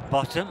rock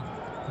bottom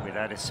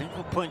without a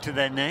single point to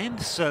their name,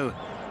 so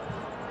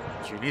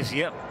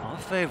Tunisia are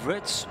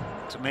favourites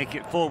to make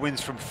it 4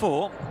 wins from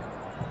 4.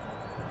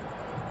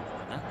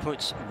 And that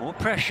puts more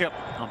pressure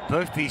on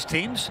both these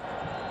teams.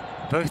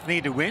 Both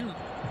need a win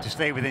to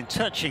stay within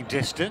touching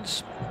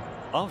distance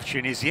of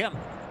Tunisia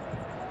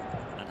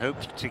and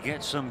hope to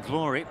get some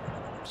glory,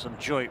 some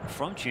joy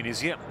from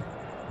Tunisia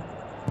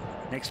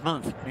next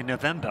month in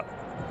November,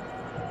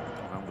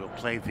 when we'll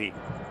play the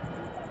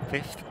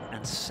 5th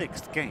and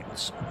 6th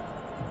games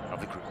of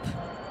the group.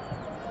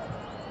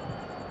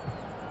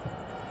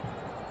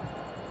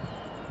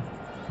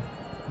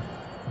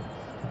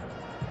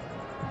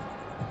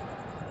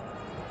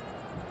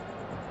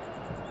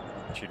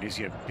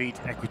 Tunisia beat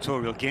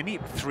Equatorial Guinea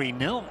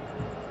 3-0.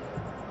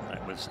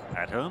 That was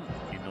at home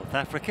in North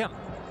Africa.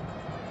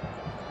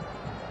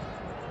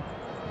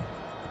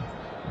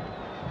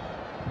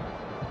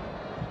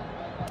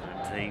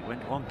 And they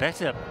went one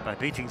better by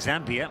beating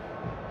Zambia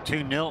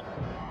 2-0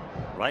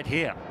 right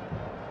here.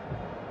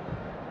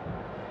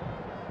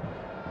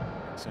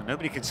 So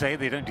nobody can say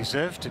they don't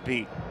deserve to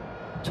be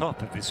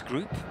top of this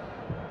group.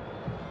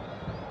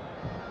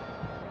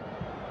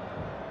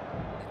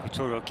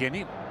 Equatorial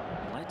Guinea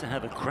would like to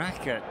have a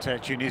crack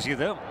at Tunisia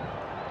though.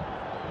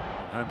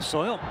 Home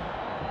soil.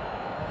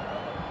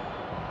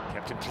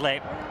 Kept in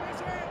play.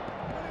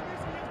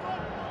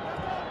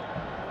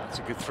 That's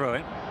a good throw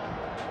in.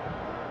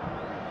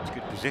 It's a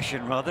good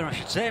position rather, I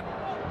should say.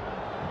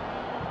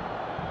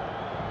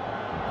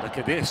 Look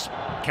at this,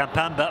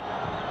 Kampamba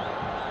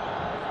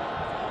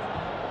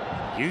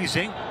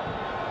using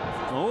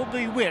all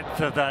the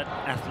width of that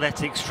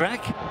athletics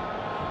track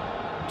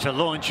to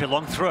launch a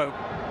long throw.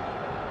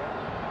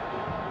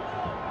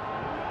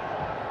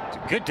 It's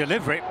a good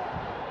delivery.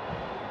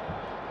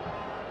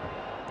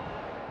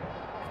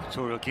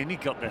 Equatorial Guinea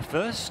got there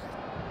first.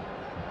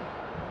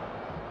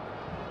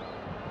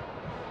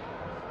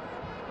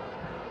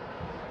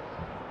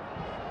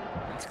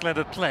 That's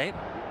clever play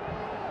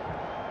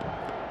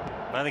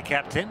by the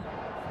captain,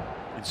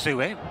 and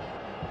Sue,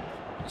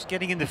 just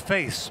getting in the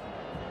face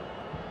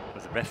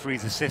of the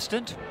referee's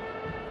assistant.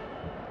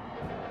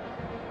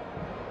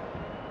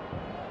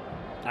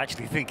 I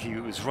actually think he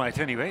was right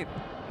anyway. It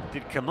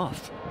did come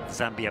off the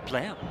Zambia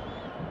player.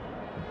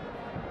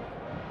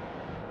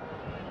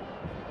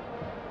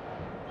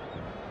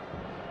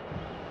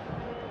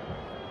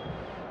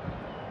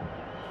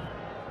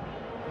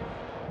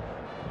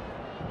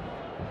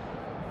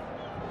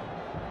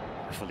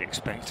 I fully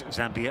expect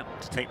Zambia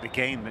to take the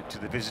game to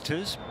the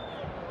visitors,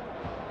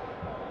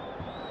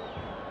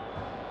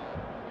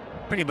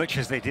 pretty much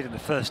as they did in the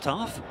first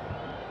half.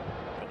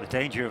 But the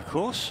danger, of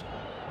course,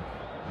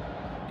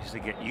 is they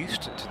get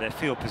used to their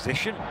field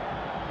position.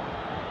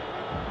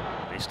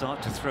 They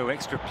start to throw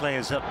extra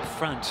players up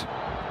front,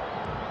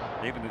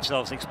 leaving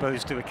themselves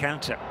exposed to a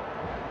counter.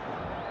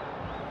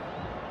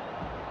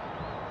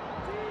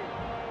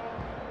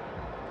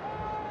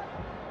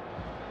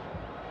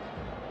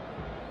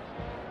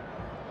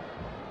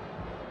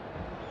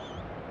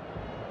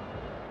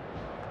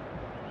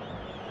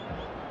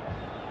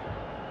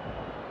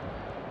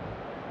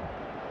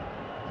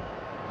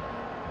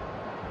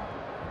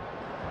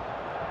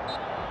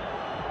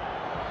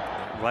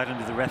 right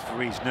under the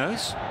referee's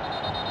nose.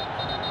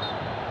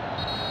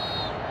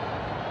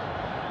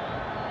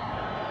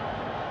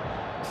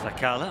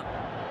 Sakala.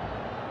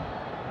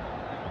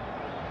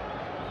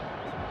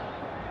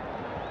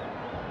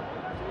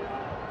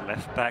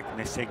 Left back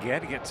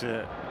Neseger gets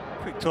a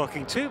quick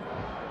talking to.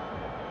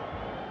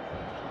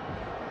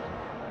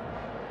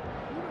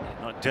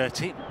 Not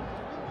dirty.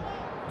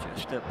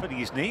 Just putting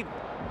his knee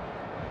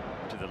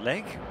to the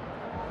leg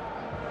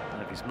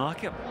of his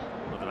marker,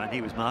 or the man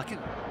he was marking.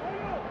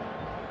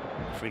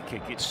 Free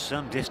kick, it's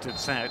some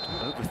distance out,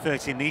 over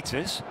 30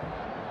 metres.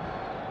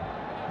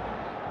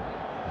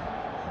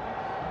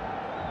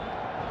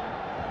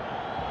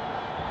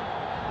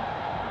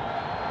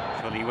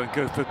 Surely he won't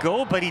go for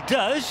goal, but he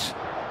does.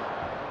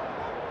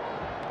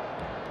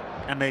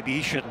 And maybe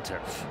he shouldn't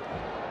have.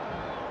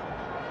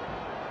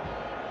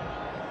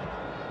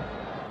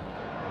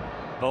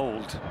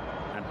 Bold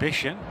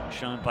ambition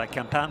shown by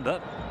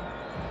Kampamba.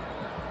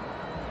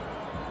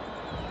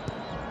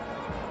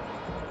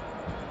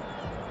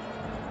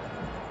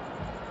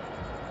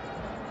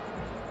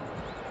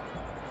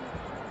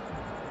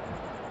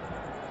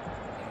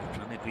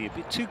 Trying to be a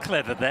bit too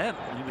clever there,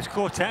 and he was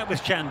caught out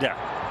with Chanda.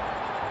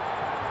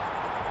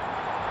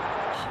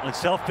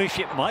 Unselfish,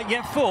 it might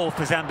yet fall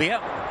for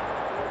Zambia.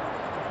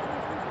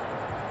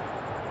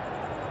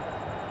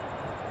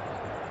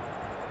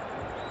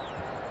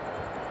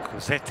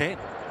 Cosette. Going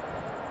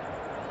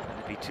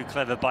to be too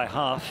clever by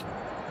half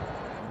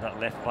on that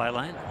left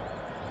byline.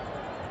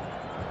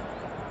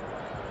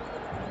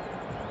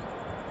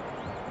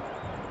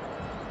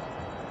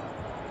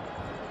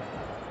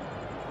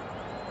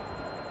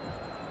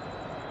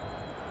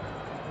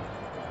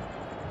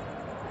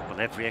 Well,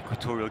 every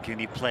Equatorial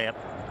Guinea player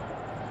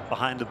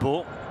behind the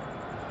ball,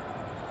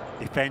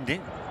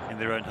 defending in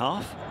their own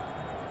half.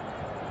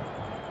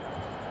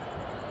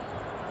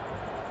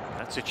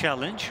 That's a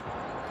challenge.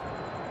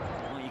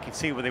 You can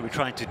see what they were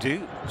trying to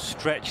do,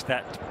 stretch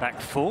that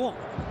back four.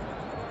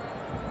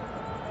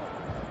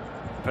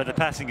 But the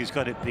passing has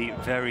got to be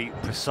very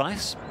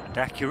precise and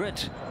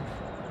accurate,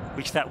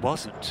 which that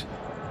wasn't.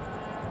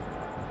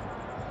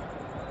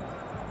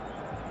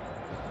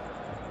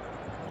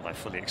 Well, I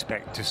fully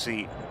expect to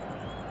see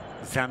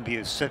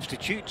Zambia's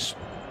substitutes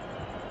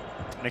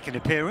make an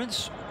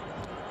appearance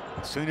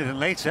sooner than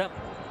later.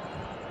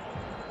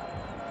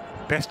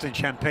 Beston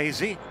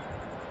Champezi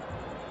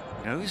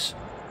knows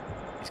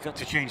he's got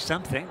to change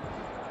something.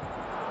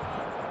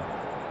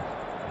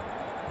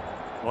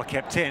 Well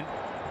kept in.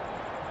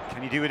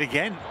 Can he do it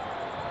again?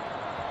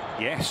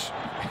 Yes.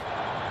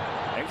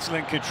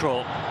 Excellent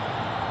control.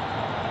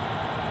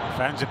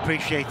 Fans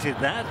appreciated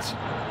that.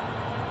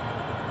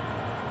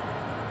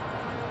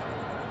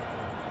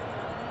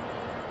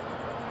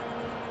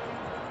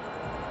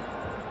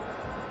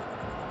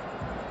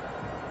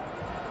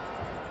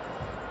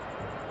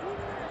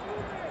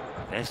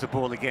 There's the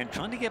ball again,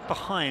 trying to get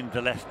behind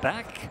the left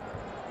back.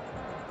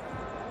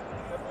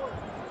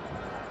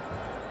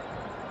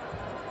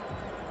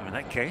 In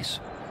that case,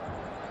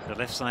 the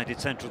left-sided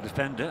central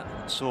defender,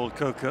 Saul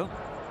Coco.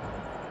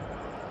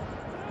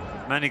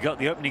 Man who got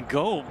the opening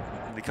goal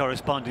in the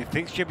corresponding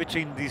fixture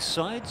between these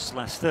sides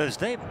last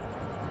Thursday.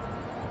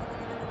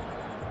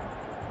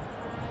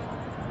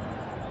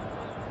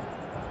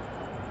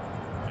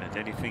 And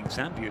anything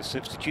Zambia's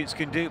substitutes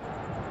can do,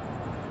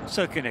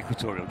 so can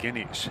Equatorial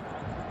Guinea's.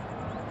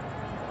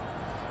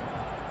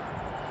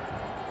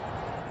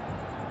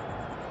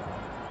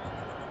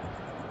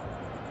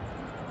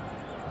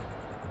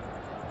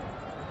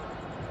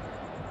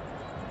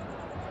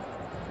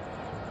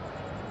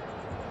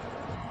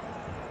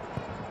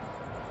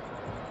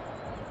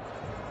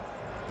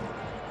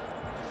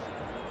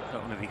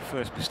 One of the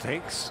first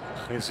mistakes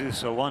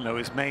Jesus Owano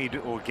has made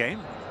all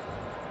game.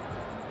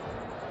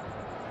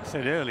 I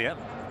said earlier,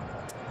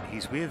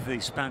 he's with the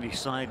Spanish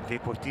side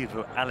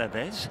Deportivo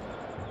Alaves,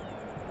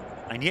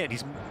 and yet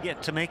he's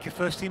yet to make a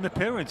first-team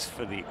appearance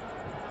for the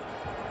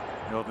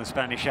Northern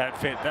Spanish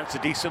outfit. That's a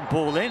decent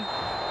ball in.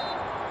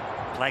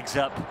 Flags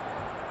up.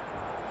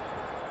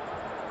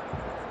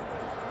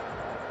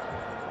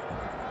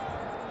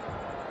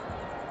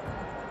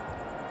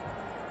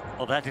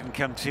 Well, that didn't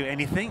come to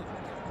anything.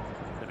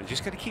 They're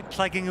just going to keep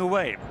plugging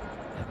away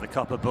at the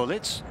copper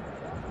bullets,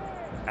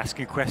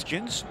 asking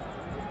questions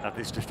of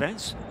this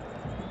defence.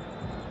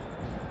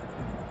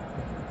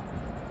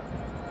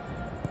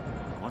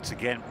 Once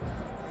again,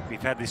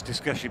 we've had this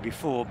discussion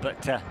before,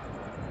 but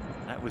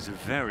that was a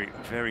very,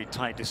 very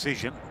tight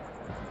decision.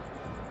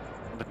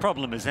 And the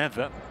problem, as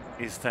ever,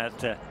 is that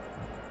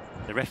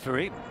the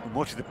referee, and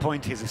more to the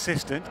point, his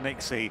assistant,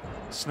 makes a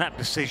snap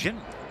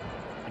decision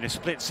in a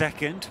split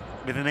second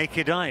with a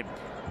naked eye.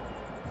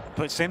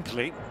 Put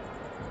simply,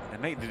 they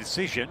make the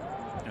decision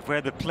of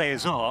where the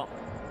players are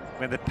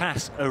when the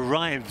pass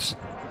arrives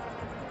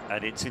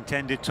at its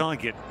intended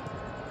target.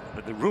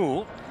 But the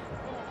rule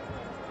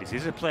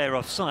is a player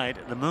offside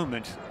at the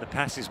moment the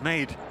pass is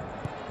made.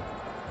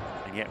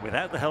 And yet,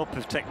 without the help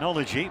of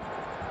technology,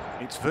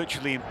 it's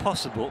virtually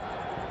impossible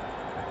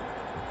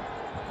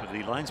for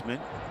the linesman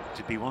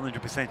to be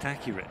 100%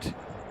 accurate.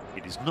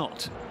 It is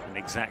not an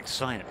exact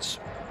science.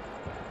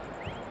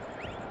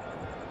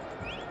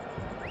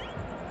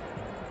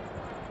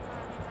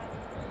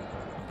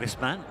 This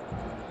man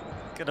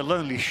got a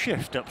lonely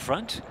shift up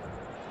front.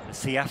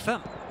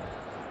 Siafa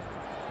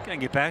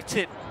going about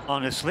it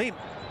honestly.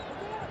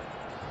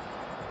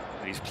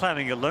 But he's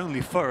ploughing a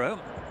lonely furrow.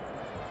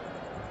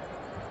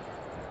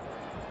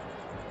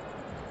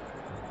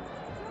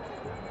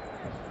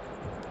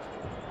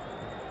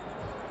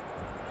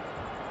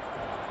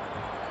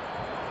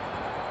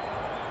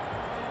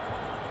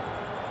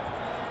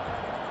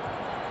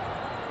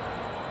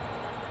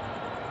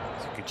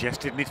 It's a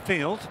congested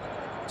midfield.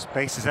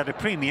 Space is at a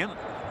premium.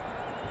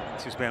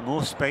 This is where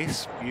more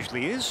space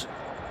usually is.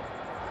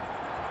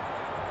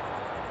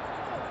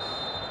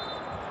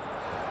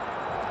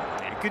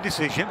 Yeah, good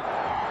decision.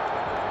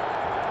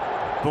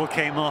 Ball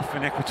came off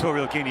an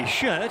Equatorial Guinea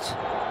shirt,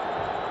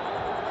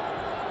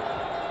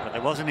 but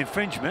there was an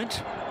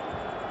infringement.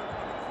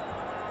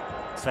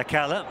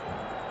 Sakala,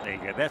 there you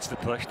go, that's the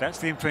push, that's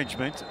the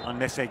infringement on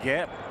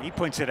Meseguer. He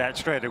points it out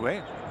straight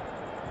away.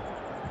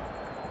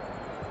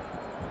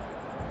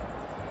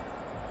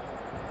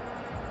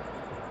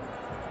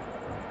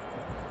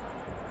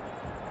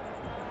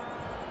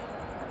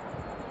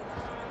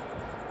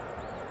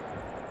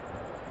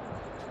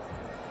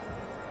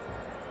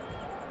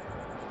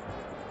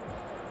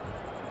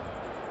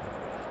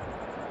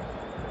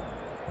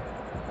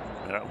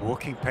 They're at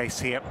walking pace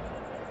here,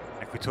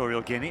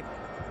 Equatorial Guinea.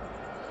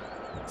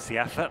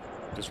 Siafa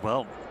as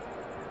well,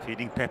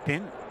 feeding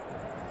Pepin.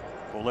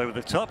 Ball over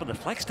the top, and the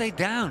flag stayed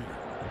down.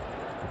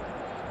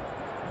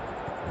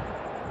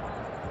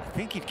 I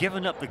think he'd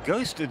given up the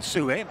ghost in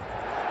Sue.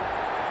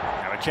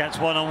 Now a chance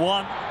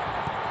one-on-one.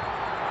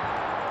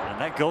 And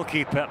that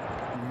goalkeeper,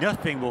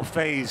 nothing will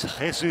faze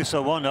Jesus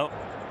Owono.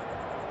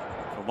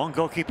 From one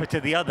goalkeeper to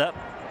the other,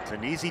 it's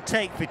an easy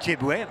take for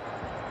Chibwe.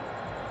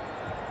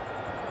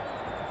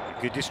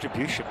 Good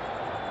distribution.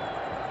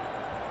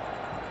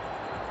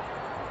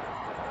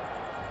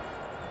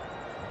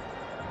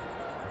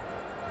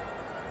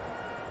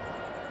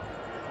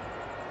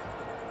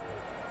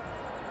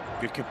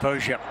 Good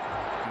composure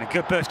and a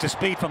good burst of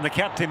speed from the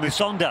captain,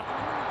 Musonda.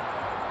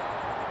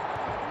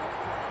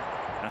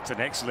 That's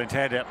an excellent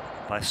header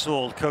by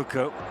Saul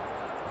Coco.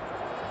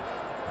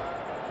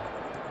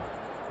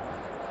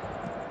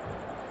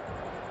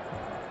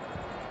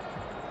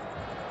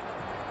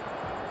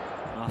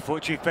 Our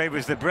fortune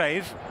favours the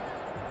brave.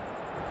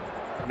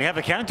 We have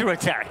a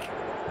counter-attack.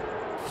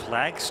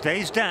 Flag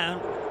stays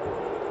down.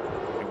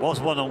 It was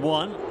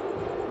one-on-one.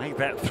 Make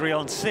that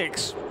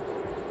 3-on-6.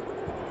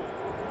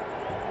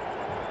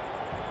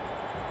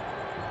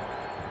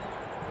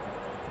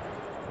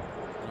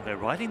 Well, they're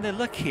riding their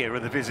luck here, are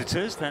the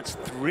visitors. That's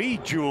 3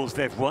 duels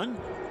they've won.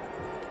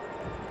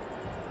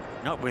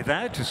 Not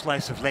without a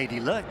slice of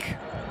lady luck.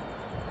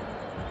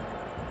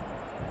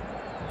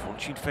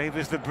 Fortune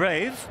favours the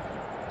brave.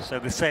 So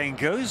the saying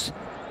goes.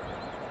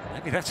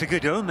 Maybe that's a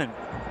good omen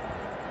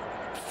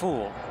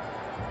for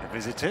the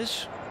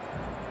visitors.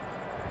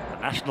 The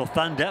National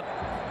Thunder.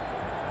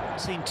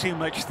 Seen too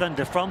much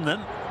thunder from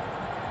them.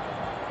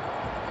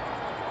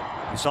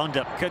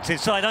 Musonda cuts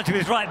inside onto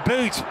his right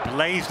boot.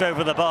 Blazed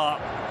over the bar.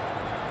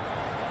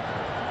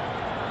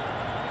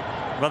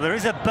 Well, there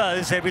is a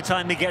buzz every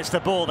time he gets the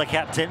ball, the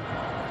captain.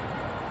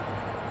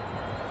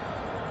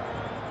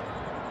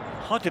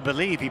 Hard to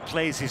believe he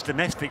plays his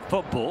domestic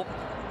football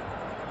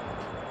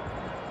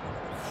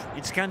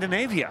in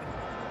Scandinavia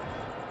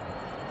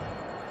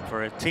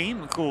for a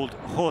team called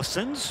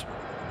Horsens.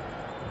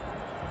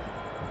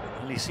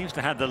 And he seems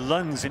to have the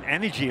lungs and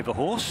energy of a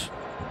horse.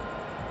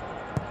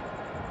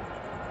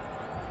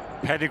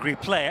 Pedigree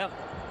player,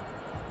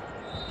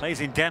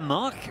 plays in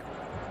Denmark.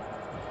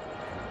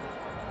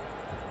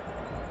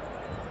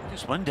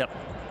 Just wonder,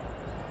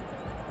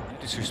 no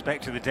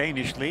disrespect to the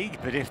Danish league,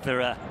 but if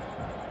there are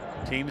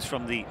teams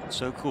from the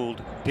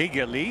so-called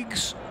bigger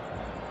leagues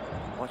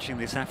watching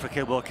this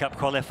Africa World Cup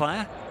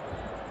qualifier.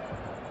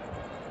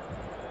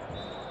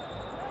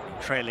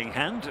 Trailing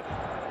hand.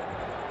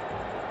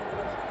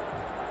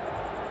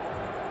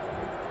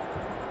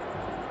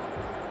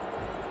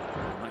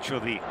 I'm not sure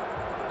the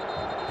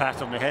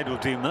pat on the head will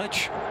do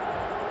much.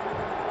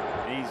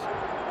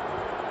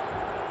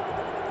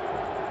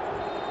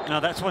 Now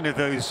that's one of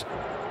those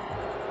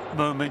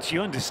moments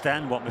you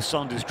understand what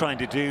Musonda's trying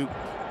to do.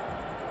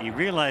 He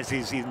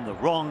realizes he's in the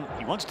wrong.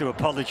 He wants to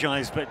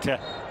apologize, but yeah,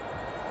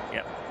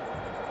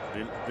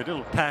 the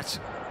little pat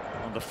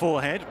on the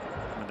forehead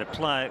with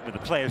the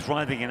players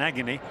writhing in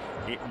agony,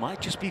 it might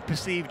just be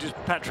perceived as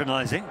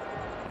patronizing.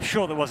 I'm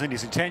sure that wasn't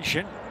his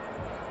intention.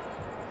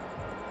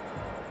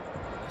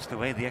 That's the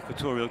way the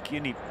Equatorial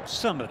Guinea,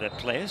 some of their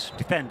players,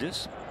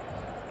 defenders,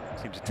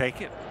 seem to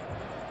take it.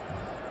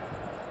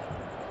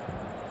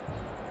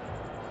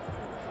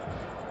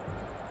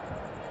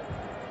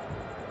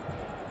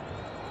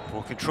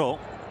 Poor control.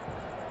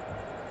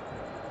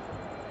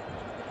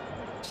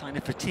 Sign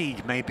of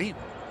fatigue, maybe.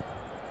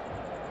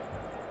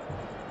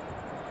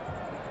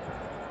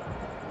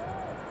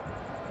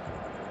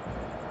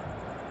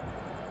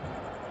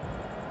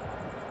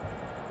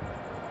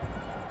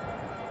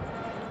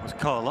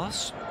 was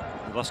Carlos,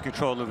 who lost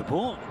control of the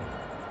ball.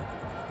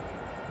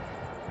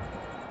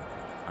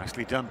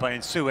 Nicely done by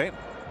Nsue.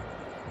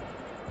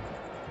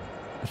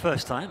 The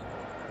first time.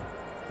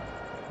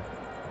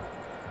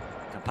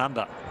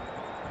 Kampamba.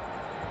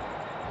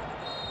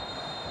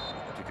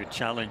 A good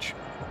challenge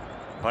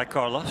by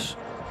Carlos.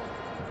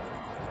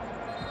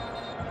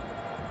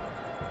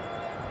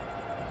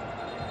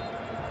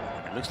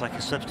 It looks like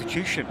a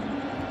substitution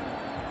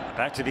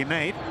about to be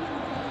made.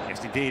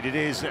 Yes, indeed it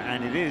is,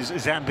 and it is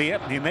Zambia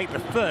who make the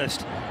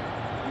first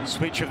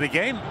switch of the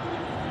game.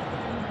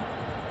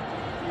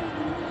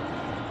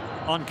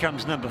 On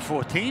comes number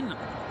 14.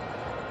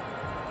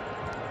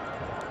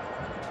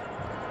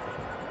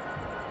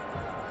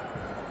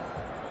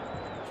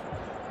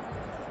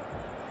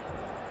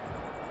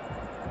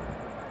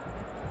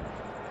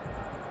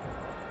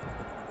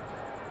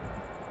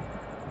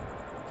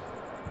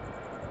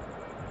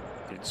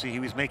 Didn't see he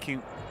was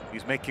making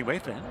way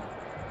for him.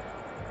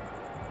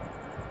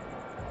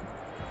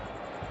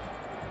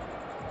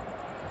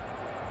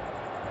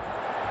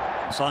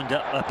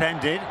 Sonda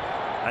upended.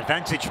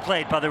 Advantage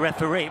played by the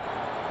referee.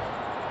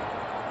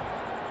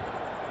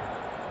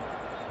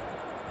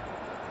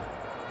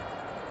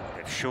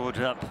 They've shored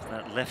up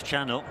that left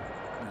channel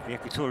of the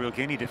Equatorial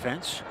Guinea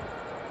defence.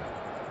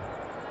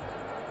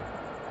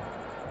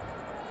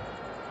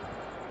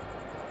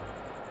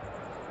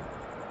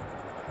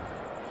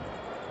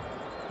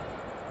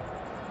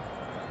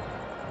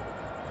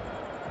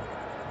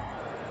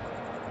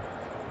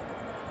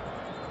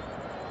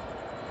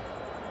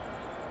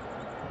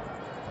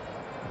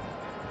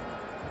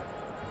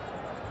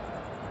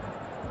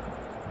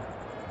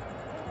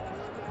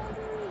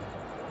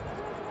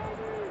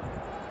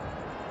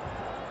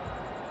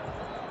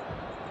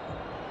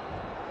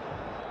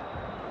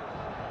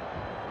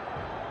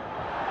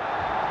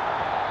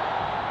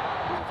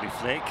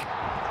 Flick.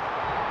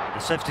 The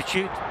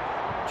substitute,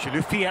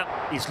 Chilufya,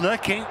 is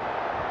lurking.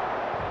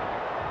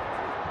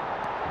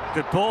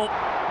 Good ball.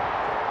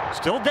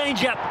 Still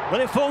danger.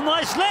 Will it fall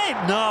nicely?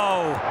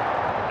 No.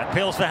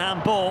 Appeals for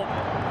handball.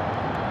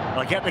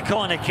 I'll get the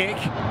corner kick.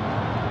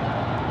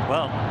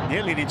 Well,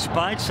 nearly an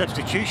inspired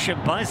substitution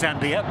by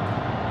Zambia.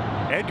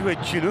 Edward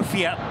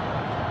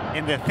Chilufya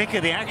in the thick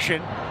of the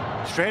action.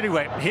 Straight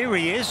away, here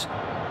he is.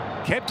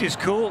 Kept his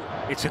cool.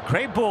 It's a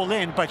great ball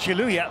in by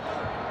Chilufya.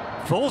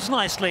 Falls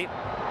nicely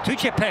to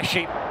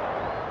Chepeshi.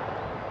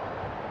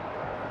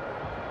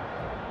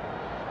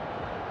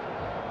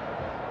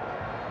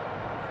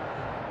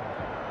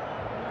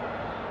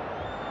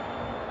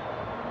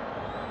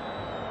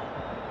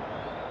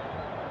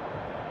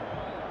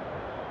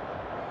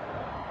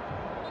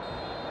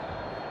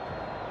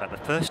 But the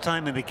first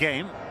time in the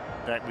game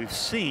that we've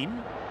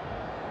seen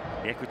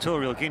the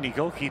Equatorial Guinea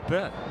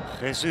goalkeeper,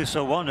 Jesus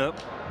Owano,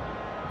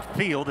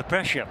 feel the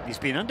pressure. He's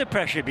been under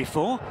pressure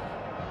before,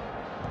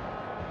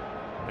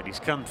 but he's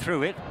come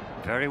through it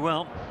very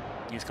well.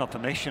 Here's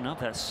confirmation of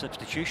that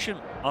substitution.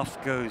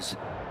 Off goes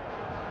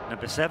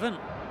number 7.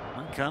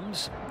 On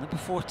comes number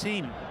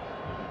 14.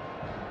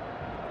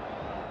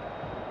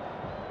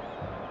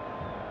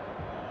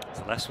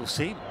 So last we'll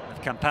see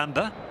of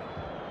Kampamba.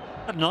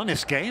 Had an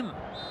honest game.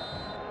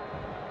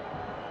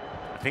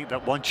 I think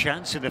that one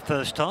chance in the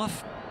first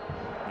half,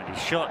 and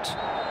his shot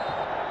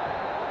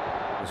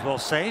was well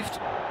saved.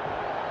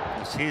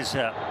 It's his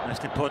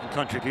most important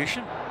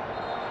contribution.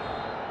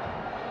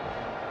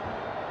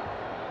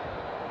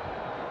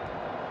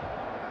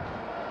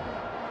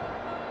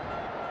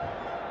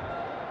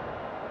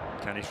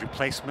 Can his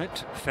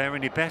replacement fare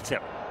any better?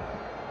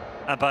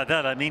 And by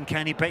that I mean,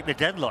 can he break the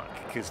deadlock?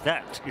 Because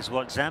that is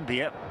what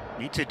Zambia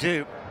need to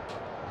do.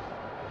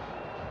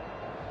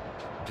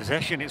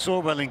 Possession, it's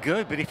all well and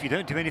good, but if you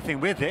don't do anything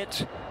with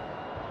it,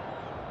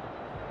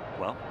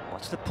 well,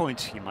 what's the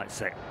point, you might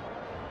say?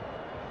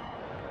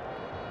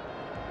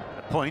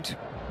 The point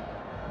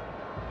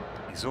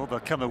is all they'll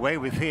come away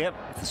with here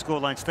if the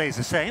scoreline stays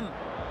the same.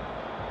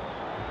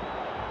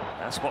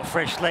 That's what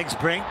fresh legs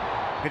bring.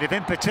 Bit of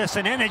impetus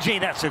and energy.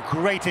 That's a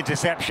great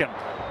interception.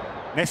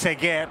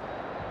 Meseguer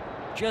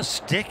just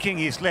sticking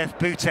his left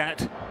boot out.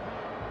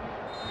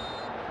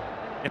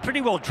 They're pretty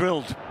well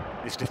drilled,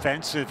 this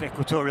defence of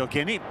Equatorial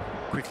Guinea.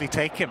 Quickly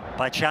taken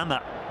by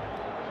Chama.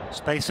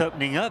 Space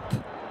opening up.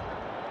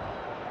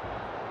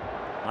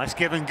 Nice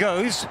give and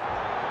goes.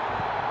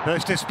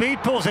 Burst of speed,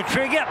 pulls a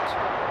trigger.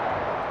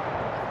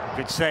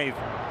 Good save.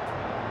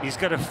 He's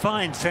got a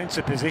fine sense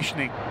of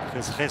positioning,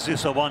 because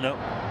Jesus Owano.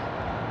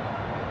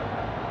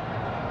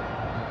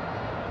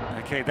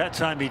 Okay, that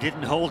time he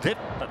didn't hold it,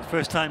 but the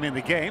first time in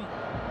the game.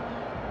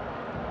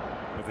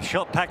 With a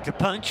shot packed a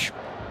punch.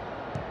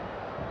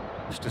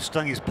 Must have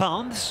stung his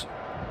palms.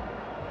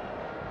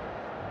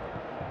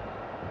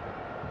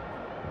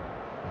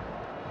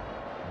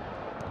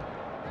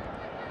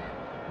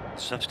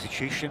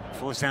 Substitution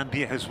for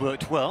Zambia has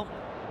worked well.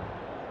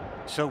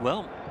 So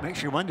well,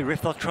 makes you wonder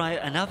if they'll try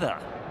another.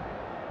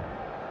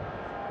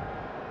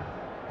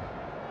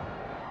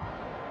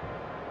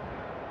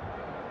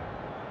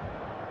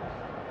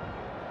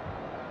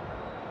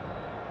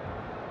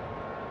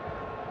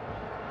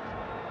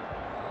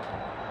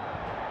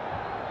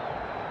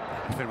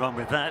 Nothing wrong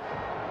with that.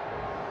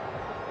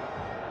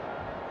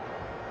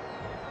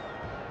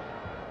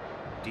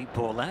 Deep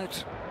ball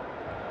out.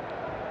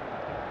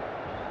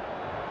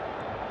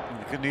 And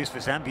the good news for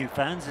Zambian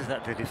fans is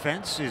that the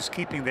defence is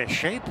keeping their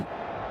shape.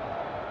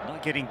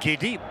 Not getting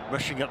giddy,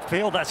 rushing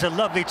upfield. That's a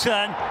lovely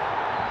turn.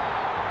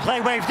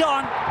 Play waved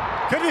on.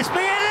 Could this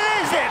be it?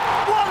 It is it!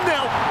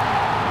 1-0!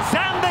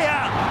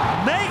 Zambia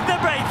make the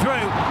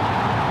breakthrough.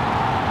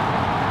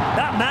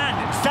 That man,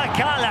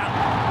 Sakala.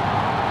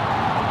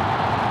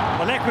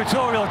 Well,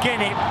 Equatorial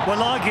Guinea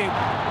will argue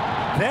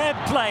their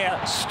player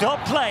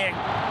stopped playing.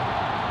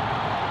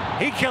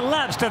 He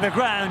collapsed to the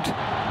ground.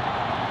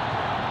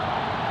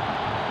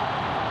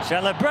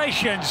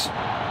 Celebrations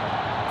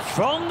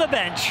from the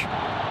bench.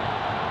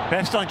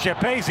 Best on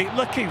Chapezi,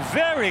 looking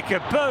very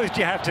composed,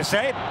 you have to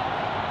say.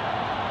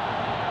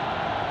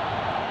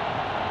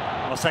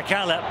 Well,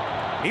 Sakala,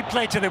 he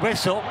played to the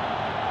whistle.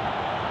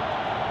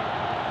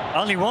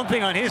 Only one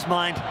thing on his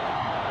mind,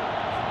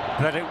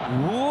 but I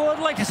would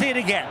like to see it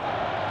again,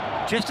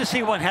 just to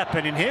see what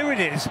happened. And here it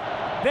is.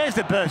 There's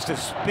the burst of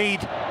speed.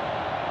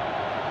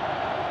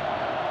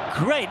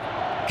 Great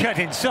cut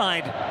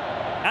inside.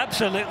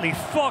 Absolutely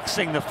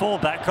foxing the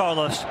fullback,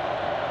 Carlos.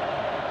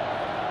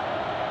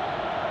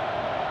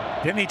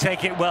 Didn't he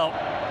take it well?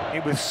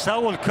 It was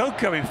Saul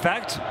Coco, in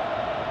fact.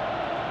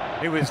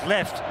 It was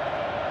left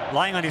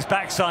lying on his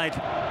backside.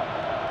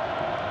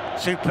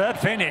 Superb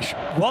finish.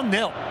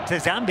 1-0 to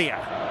Zambia.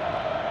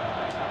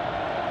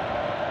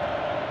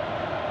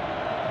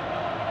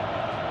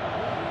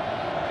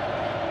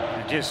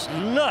 And just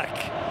look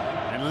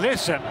and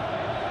listen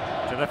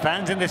to the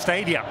fans in the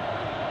stadium.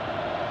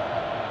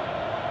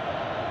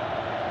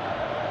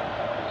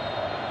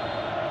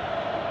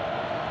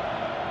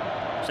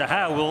 So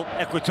how will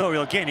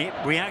Equatorial Guinea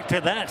react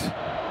to that?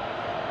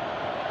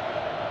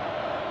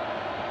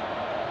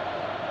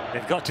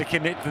 They've got to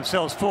commit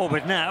themselves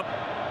forward now.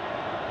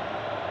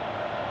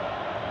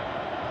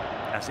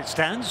 As it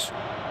stands,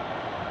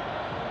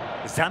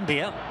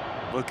 Zambia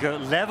will go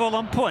level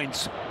on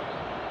points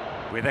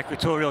with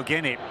Equatorial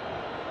Guinea.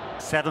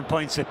 7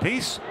 points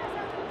apiece.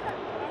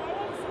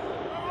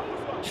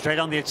 Straight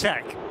on the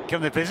attack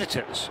come the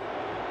visitors.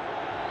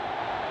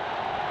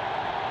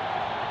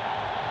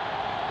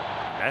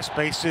 Their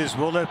spaces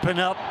will open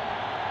up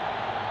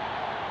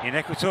in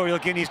Equatorial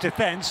Guinea's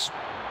defence.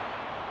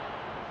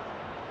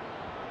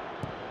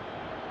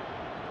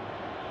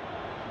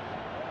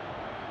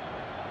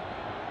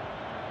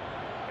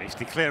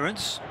 Hasty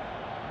clearance.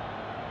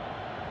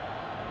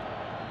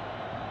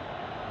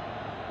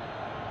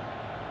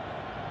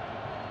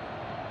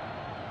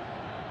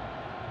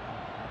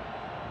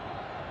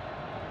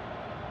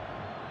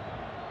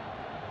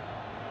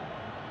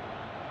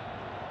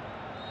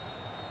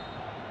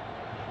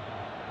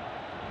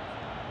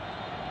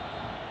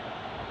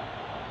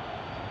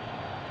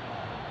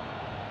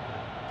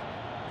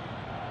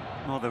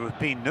 Well, there have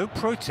been no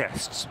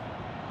protests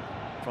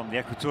from the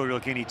Equatorial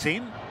Guinea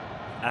team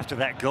after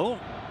that goal.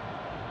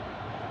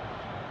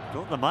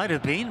 Thought there might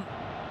have been.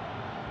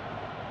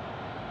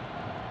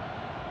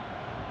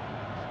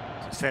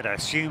 As I said, I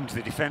assumed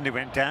the defender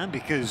went down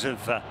because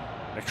of a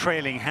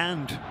trailing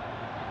hand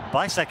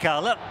by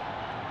Sakala.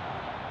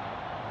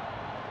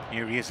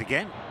 Here he is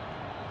again.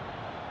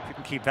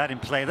 Couldn't keep that in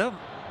play though.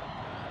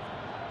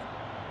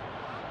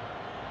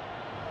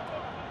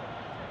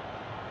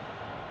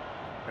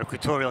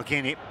 Equatorial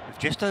Guinea with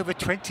just over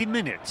 20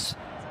 minutes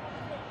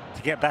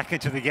to get back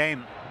into the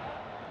game.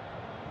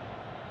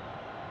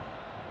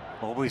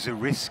 Always a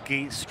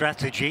risky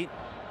strategy,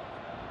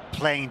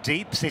 playing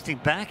deep, sitting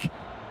back,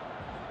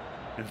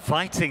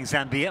 inviting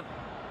Zambia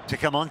to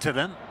come onto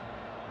them.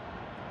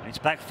 And it's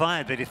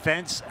backfired. The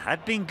defence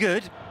had been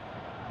good,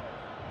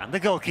 and the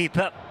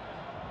goalkeeper.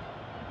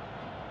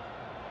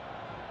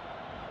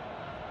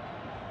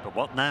 But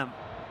what now?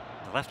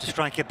 They'll have to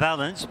strike a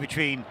balance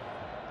between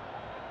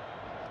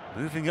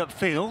moving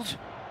upfield,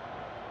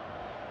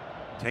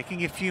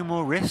 taking a few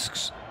more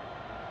risks.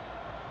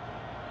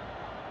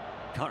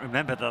 Can't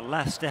remember the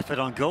last effort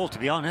on goal, to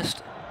be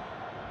honest.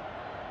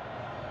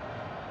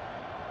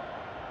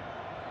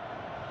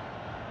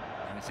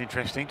 And it's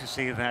interesting to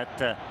see that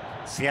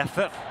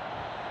Siafa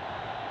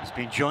has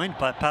been joined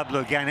by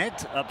Pablo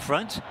Ganet up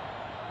front.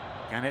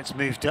 Ganet's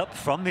moved up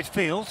from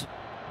midfield.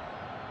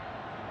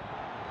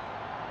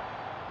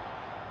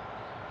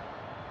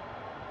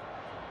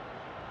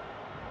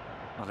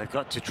 Well, they've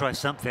got to try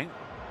something.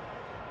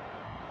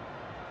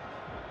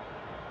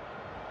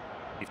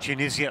 If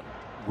Tunisia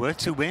were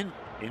to win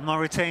in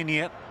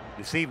Mauritania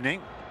this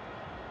evening,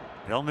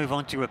 they'll move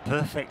on to a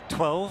perfect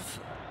 12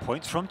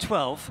 points from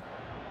 12,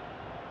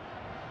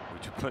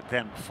 which would put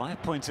them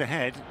 5 points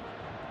ahead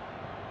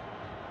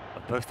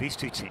of both these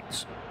two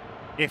teams,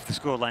 if the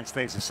scoreline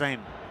stays the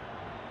same.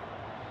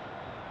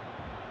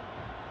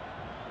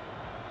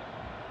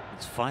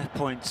 It's 5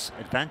 points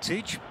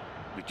advantage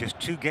with just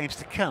 2 games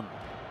to come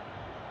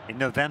in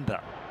November.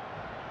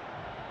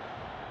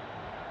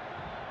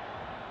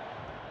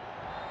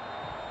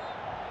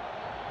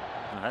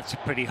 Well, that's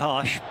pretty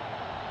harsh.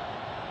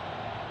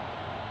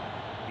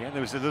 Yeah,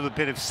 there was a little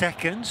bit of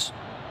seconds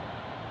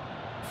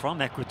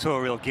from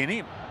Equatorial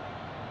Guinea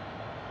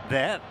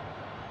there.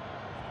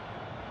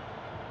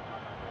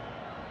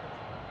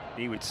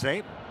 He would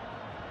say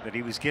that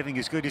he was giving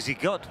as good as he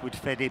got with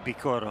Fede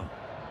Bicoro.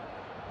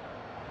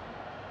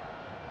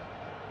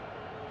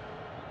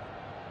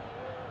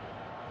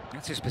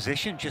 That's his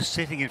position, just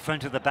sitting in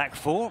front of the back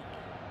four.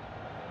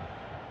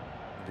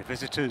 The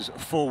visitors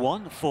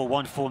 4-1,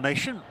 4-1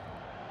 formation.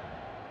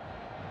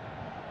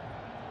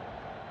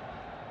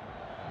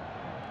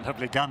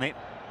 Lovely dummy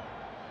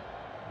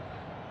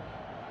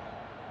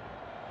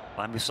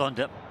by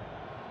Musonda.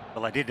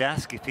 Well, I did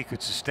ask if he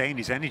could sustain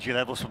his energy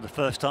levels from the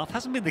first half.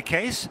 Hasn't been the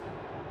case.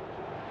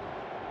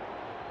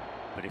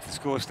 But if the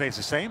score stays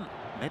the same,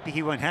 maybe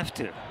he won't have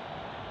to.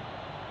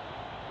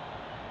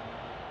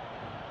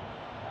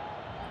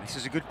 This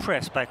is a good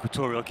press by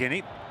Equatorial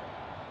Guinea.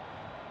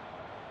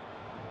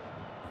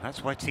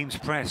 That's why teams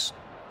press,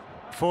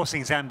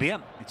 forcing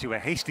Zambia into a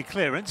hasty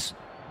clearance.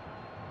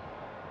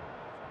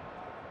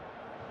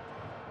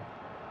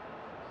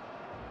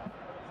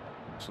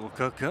 Saul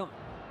Coco,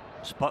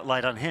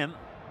 spotlight on him.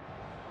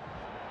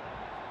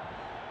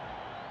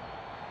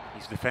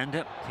 He's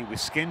defender, he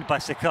was skinned by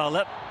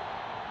Sakala.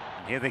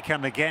 And here they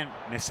come again,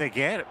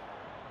 Meseguer,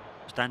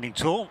 standing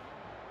tall.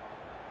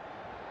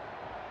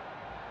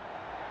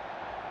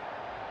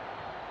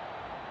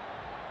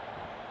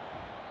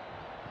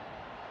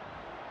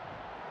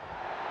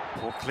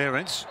 Poor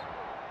clearance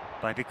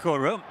by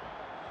Bicoro.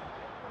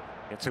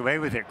 Gets away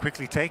with it,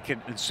 quickly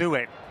taken, and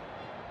Sue,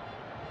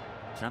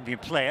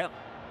 Zambian player,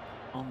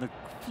 on the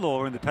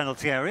floor in the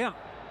penalty area.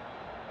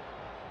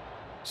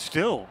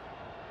 Still.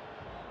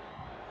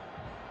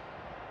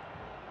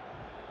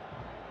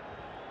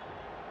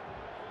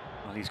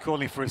 Well, he's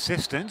calling for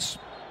assistance.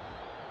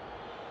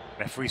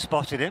 Referee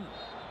spotted him.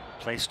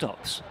 Play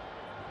stops.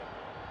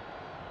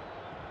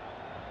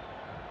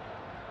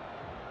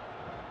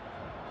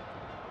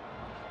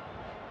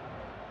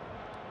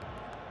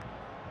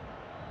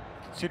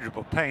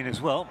 Considerable pain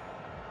as well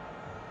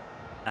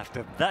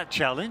after that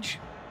challenge.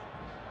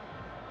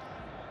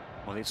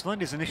 Well, it's not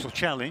his initial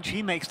challenge.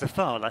 He makes the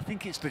foul. I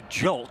think it's the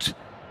jolt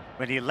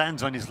when he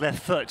lands on his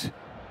left foot.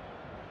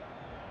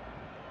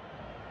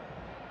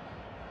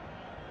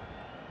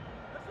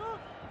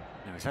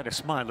 Now, he's had a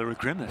smile or a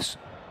grimace.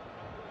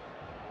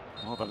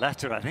 Or the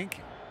latter, I think.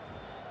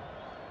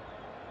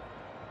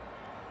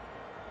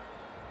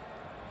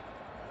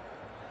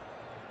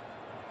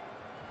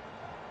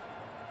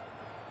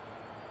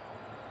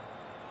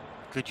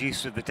 Good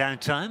use of the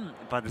downtime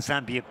by the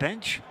Zambia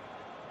bench.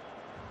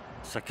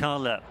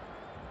 Sakala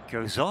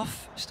goes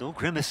off, still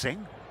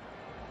grimacing.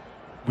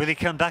 Will he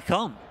come back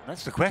on?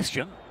 That's the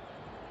question.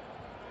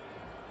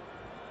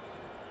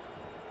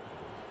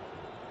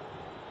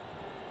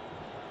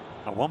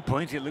 At one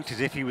point it looked as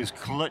if he was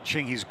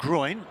clutching his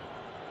groin.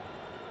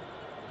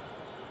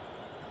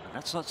 And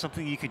that's not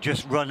something you could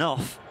just run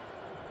off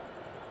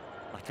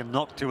like a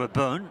knock to a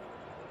bone.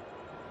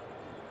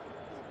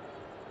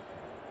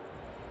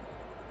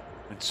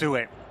 And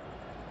Sue,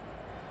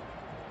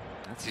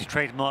 that's his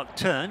trademark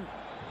turn,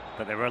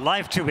 but they were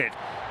alive to it.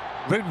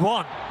 Route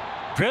one,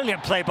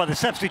 brilliant play by the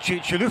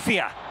substitute,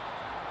 Chilufya.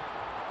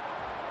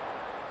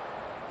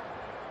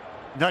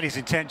 Not his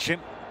intention.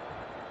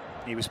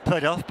 He was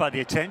put off by the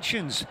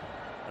attentions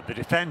of the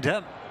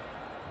defender,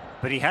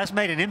 but he has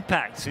made an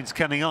impact since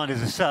coming on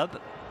as a sub.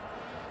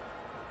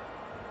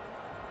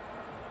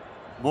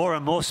 More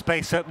and more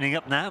space opening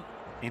up now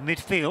in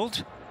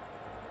midfield.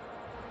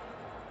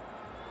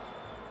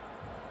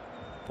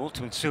 Ball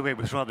to Nsue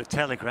was rather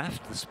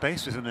telegraphed. The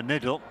space was in the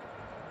middle,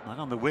 not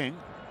on the wing.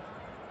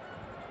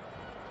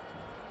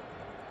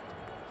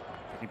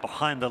 Getting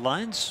behind the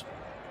lines.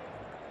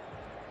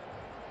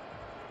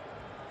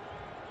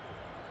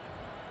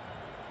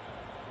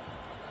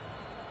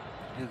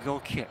 New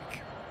goal kick.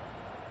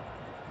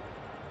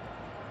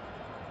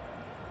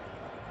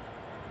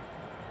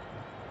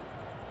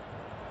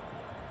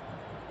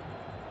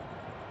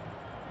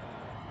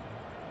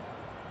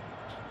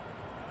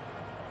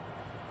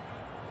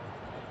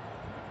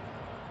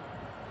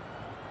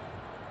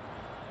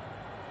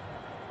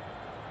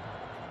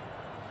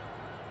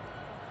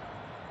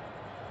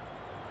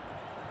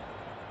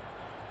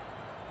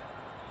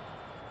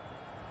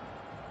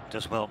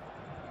 Does well.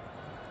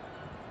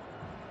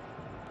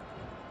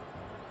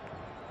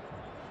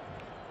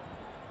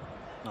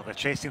 Well, they're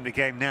chasing the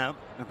game now,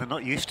 and they're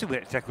not used to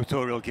it,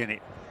 Equatorial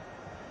Guinea.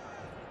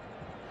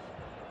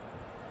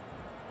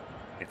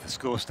 If the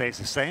score stays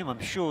the same, I'm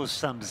sure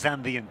some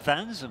Zambian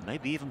fans, and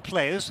maybe even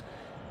players,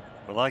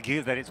 will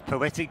argue that it's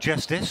poetic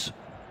justice.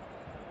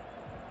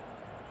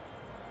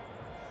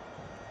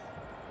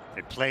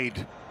 They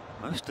played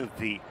most of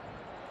the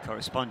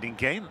corresponding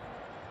game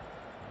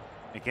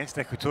against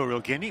Equatorial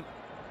Guinea,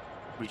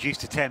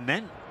 reduced to 10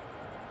 men.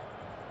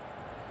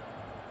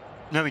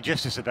 No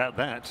injustice about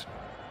that.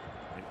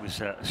 It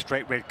was a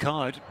straight red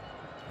card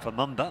for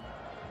Mumba,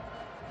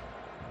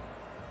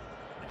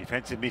 a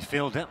defensive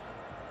midfielder,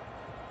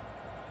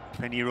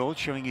 20-year-old,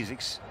 showing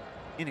his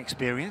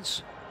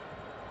inexperience.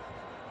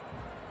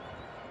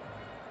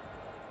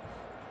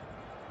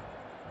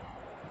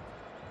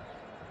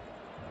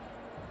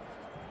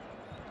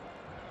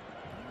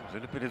 A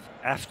little bit of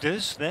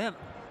afters there.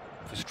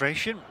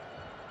 Frustration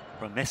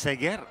from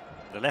Meseguer,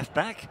 the left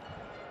back.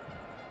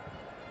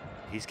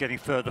 He's getting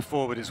further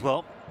forward as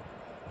well.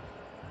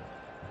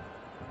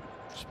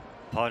 It's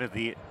part of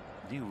the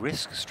new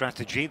risk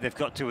strategy they've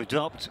got to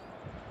adopt.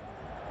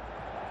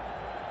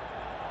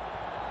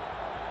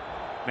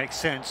 Makes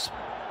sense.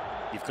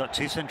 You've got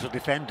two central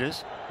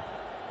defenders.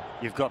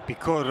 You've got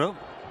Picoro.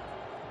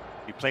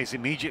 He plays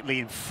immediately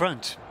in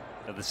front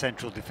of the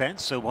central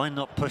defence, so why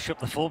not push up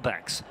the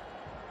fullbacks?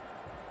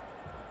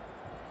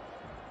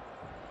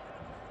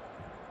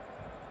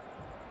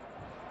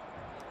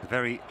 The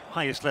very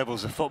highest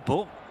levels of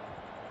football.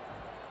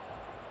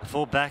 The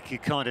fullback you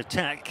can't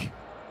attack,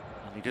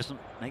 and he doesn't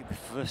make the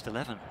first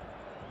 11.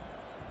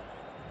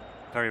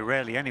 Very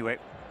rarely anyway.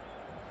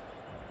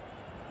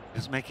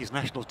 Doesn't make his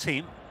national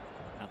team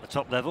at the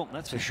top level,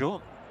 that's for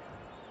sure.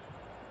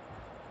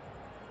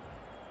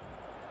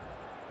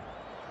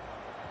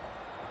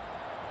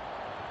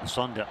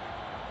 Sonda.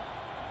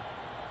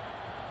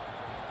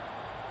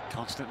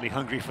 Constantly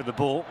hungry for the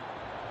ball.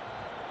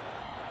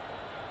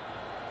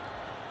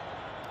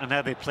 And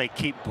now they play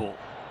keep ball,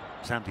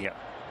 Zambia.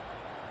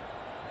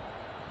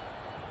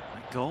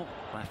 That goal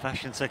by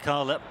Fashion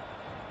Sakala.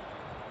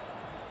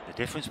 The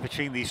difference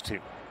between these two.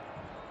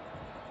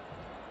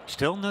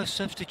 Still no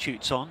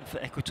substitutes on for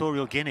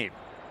Equatorial Guinea.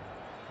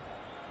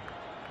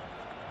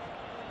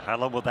 How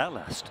long will that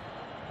last?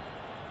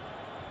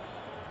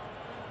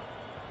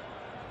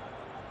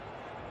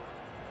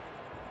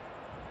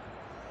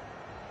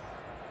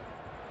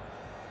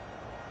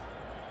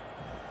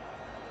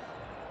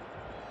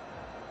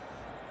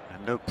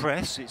 And no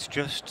press, it's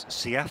just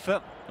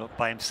Siafa up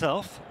by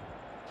himself.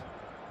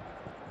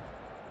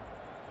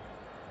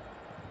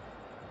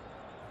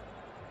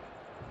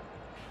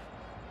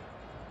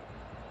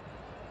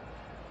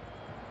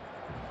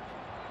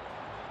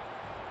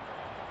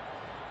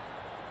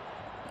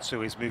 So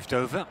he's moved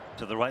over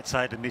to the right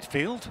side of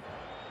midfield.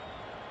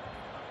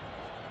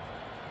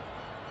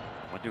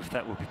 I wonder if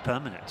that will be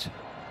permanent.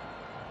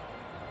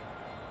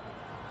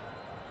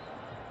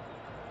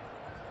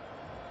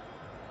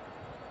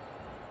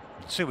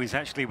 So he's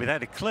actually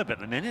without a club at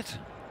the minute.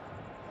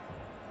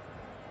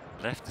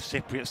 Left the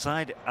Cypriot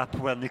side,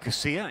 Apoel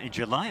Nicosia in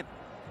July.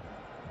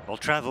 Well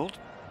travelled,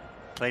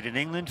 played in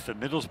England for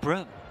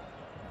Middlesbrough,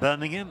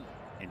 Birmingham,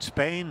 in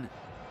Spain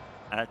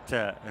at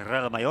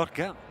Real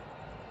Mallorca.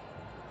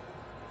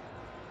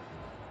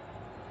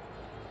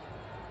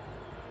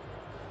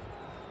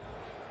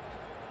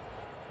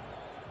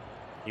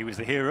 He was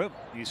the hero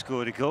who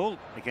scored a goal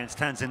against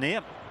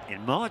Tanzania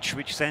in March,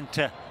 which sent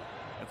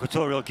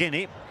Equatorial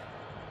Guinea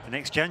to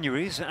next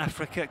January's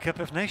Africa Cup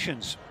of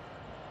Nations.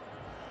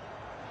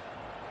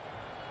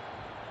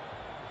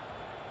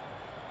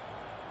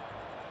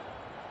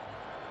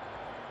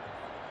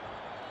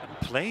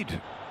 Hadn't played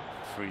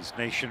for his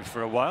nation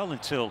for a while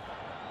until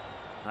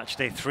match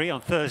day 3 on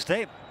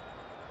Thursday,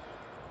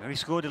 where he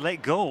scored a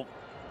late goal,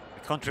 a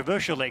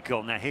controversial late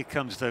goal. Now here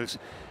comes those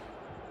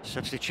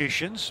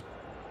substitutions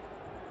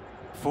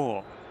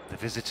for the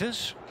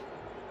visitors.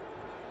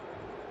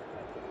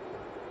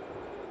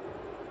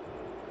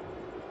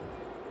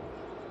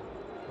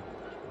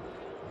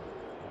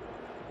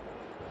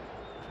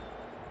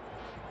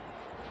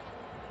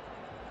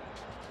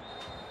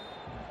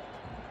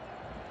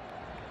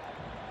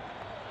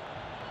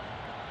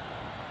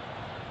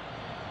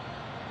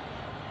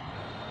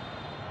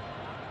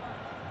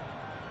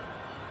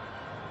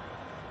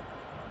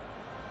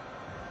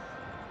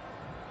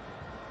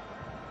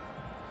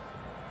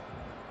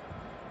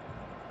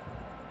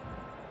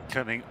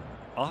 Coming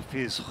off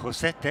is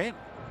Josete,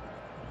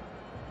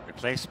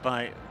 replaced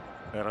by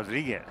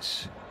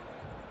Rodriguez.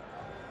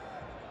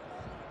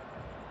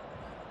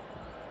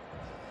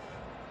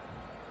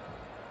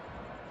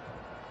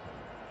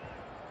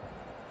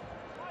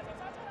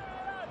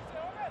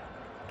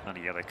 And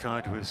the yellow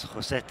card was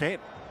Josete,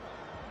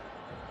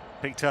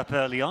 picked up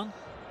early on.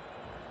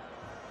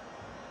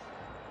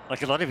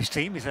 Like a lot of his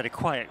team, he's had a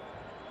quiet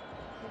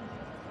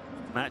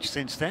match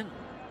since then.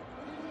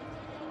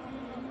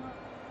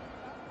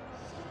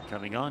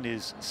 Coming on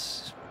is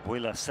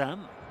Spoiler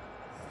Sam.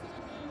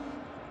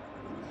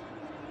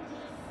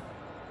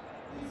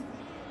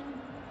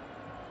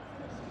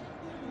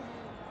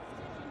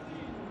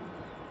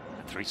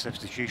 And 3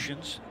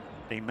 substitutions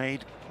being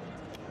made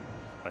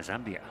by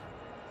Zambia.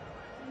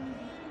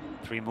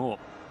 3 more.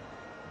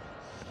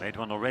 Made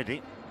one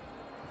already.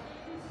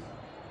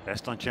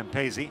 Best on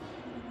Champezi,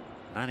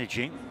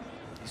 managing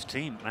his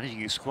team,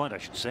 managing his squad, I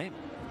should say.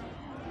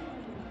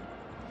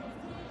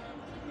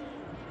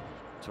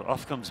 So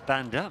off comes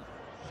Banda.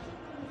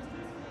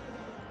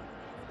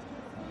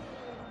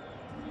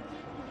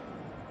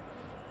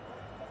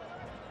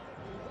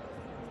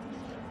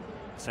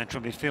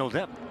 Central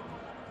midfielder.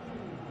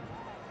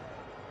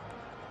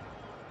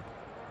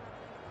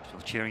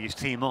 Still cheering his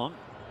team on.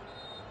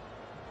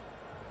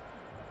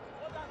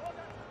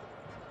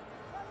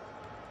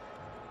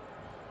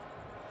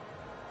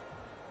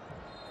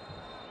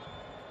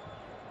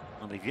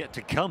 Well, they've yet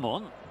to come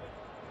on.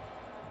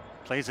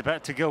 Play's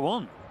about to go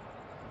on.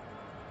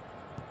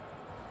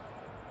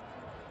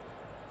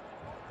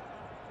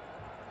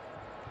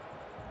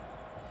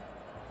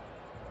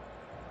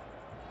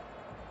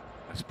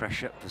 There's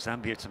pressure for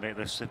Zambia to make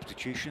those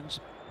substitutions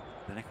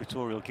than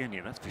Equatorial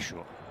Guinea, that's for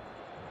sure.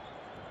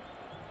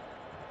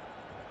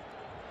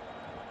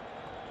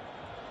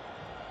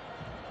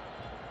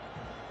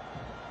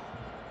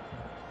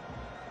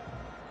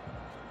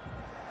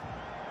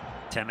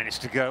 Ten minutes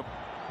to go.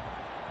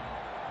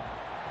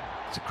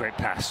 It's a great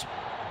pass.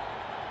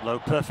 Low,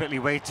 perfectly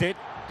weighted.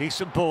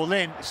 Decent ball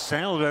in.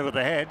 Sailed over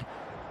the head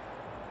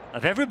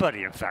of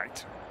everybody, in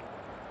fact.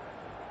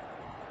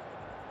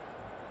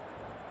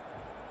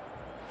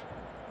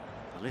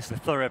 Well, it's the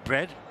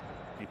thoroughbred.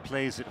 He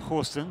plays at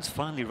Horston's,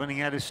 finally running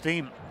out of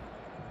steam.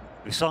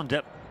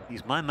 Busonda,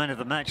 he's my man of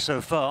the match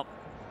so far.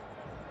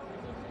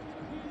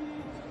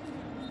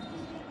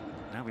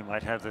 Now we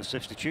might have those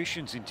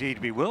substitutions. Indeed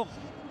we will.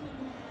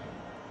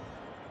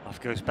 Off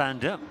goes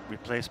Banda,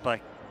 replaced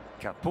by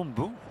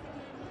Kapumbu.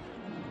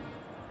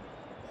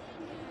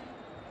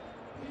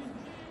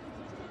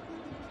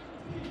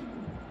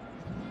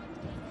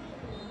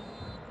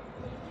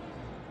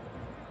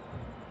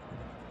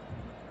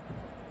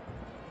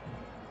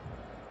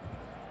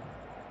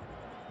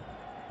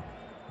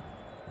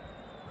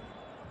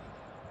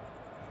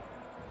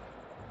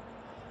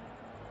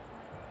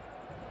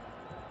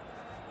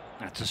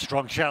 That's a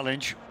strong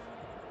challenge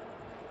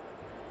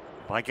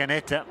by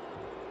Ganeta.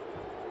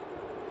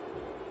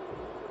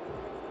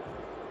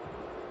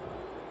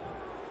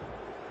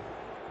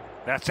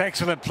 That's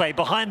excellent play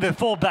behind the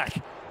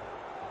fullback.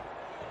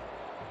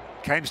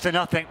 Comes to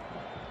nothing.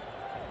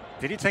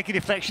 Did it take a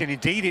deflection?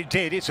 Indeed it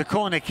did. It's a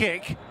corner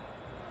kick.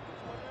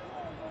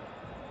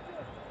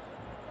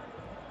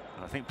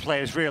 I think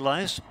players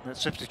realise that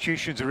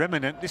substitutions are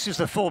imminent. This is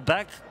the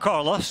fullback,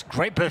 Carlos.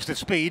 Great burst of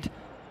speed.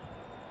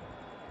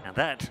 And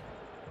that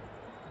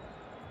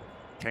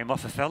came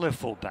off a fellow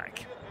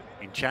fullback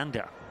in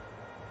Chanda.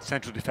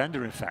 Central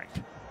defender, in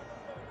fact.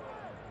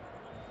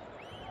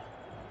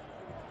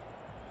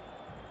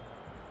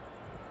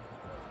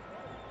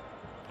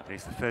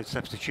 There's the third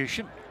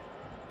substitution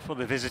for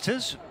the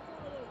visitors.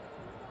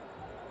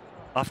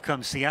 Off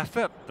comes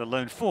Siafa, the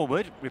lone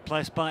forward,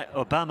 replaced by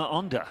Obama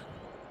Onda.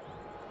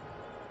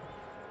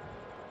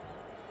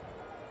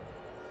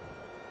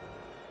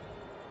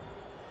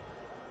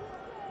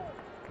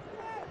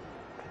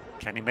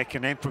 Can he make a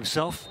name for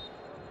himself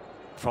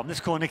from this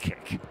corner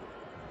kick?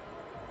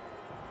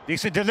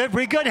 Decent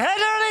delivery, good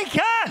header, and he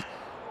can!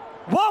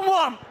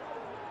 1-1.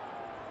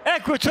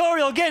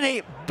 Equatorial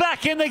Guinea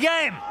back in the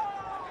game.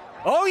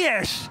 Oh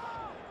yes.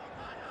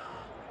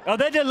 Oh,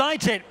 they're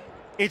delighted.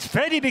 It's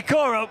Freddy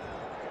Bikoro.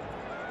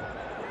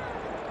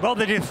 Well,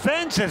 the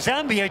defense of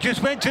Zambia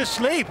just went to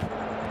sleep.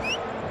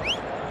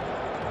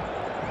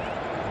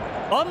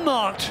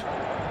 Unmarked.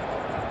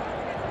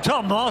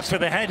 Top marks for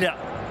the header.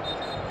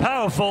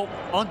 Powerful,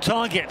 on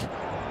target.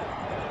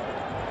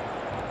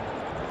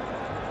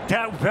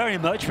 Doubt very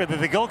much whether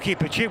the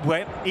goalkeeper,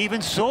 Chibwe,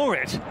 even saw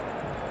it.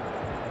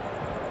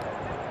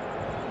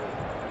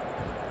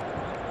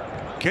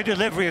 Good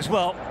delivery as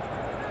well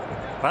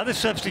by the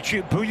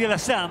substitute,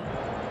 Boulielassam.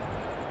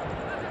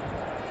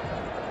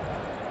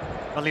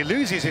 Well, he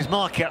loses his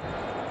marker.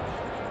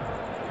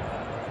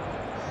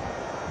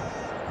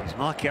 His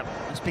marker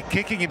must be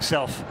kicking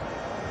himself.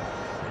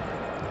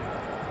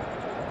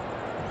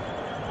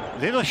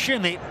 Little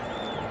shimmy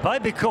by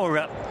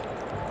Bikora.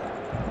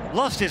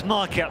 Lost his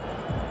marker.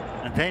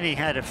 And then he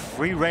had a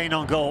free rein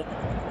on goal.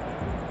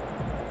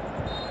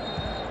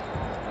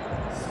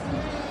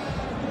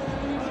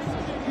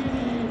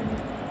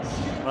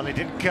 Well, he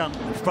didn't come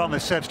from a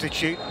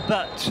substitute,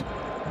 but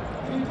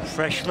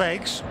fresh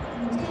legs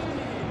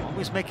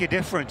always make a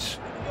difference.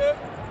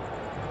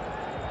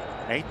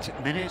 8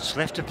 minutes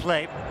left to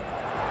play.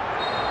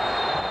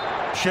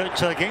 Shirt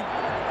tugging.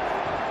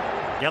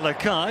 Yellow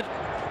card.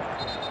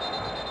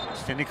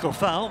 Cynical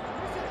foul.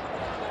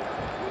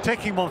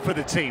 Taking one for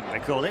the team, they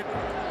call it.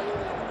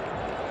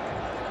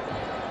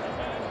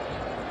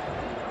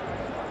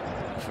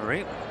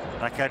 Referee,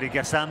 Bakari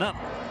Gassama,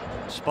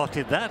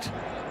 spotted that.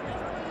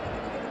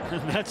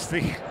 And that's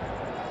the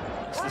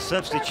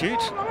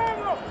substitute.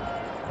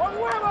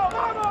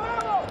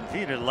 He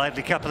had a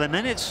lively couple of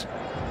minutes.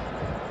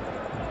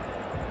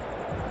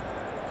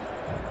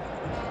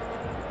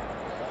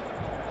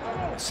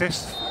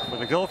 Assist for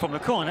the goal from the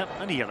corner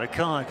and a yellow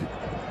card.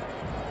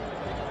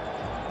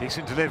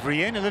 Decent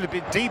delivery in, a little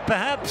bit deep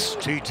perhaps.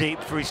 Too deep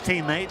for his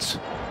teammates.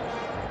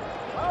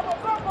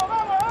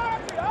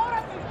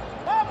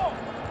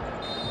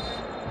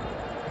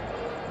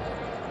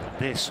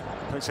 This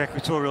puts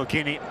Equatorial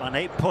Guinea on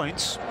 8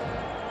 points.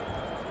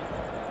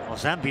 While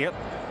Zambia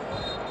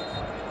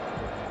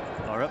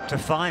are up to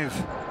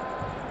 5.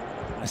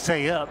 I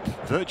say up,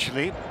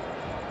 virtually.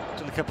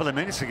 Until a couple of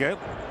minutes ago,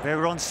 they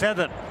were on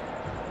 7.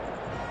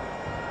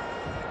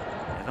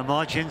 And the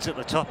margins at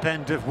the top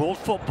end of world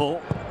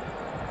football.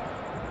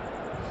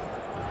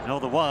 And all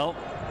the while,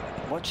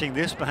 watching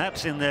this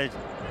perhaps in the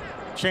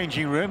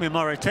changing room in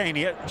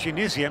Mauritania,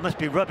 Tunisia must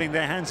be rubbing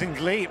their hands in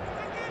glee.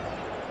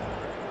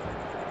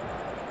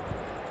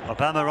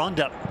 Obama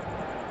Onda.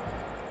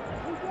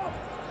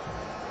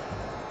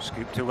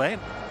 Scooped away.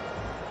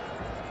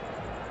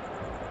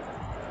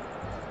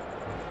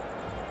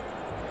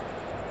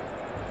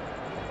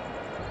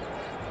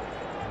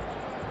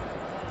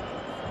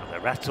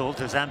 rattle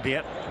to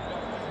Zambia.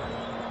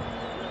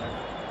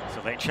 It's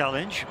a late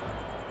challenge.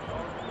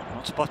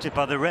 Not spotted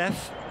by the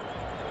ref.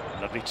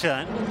 Lovely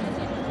turn.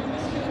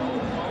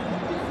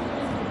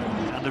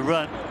 And the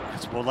run.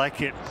 It's more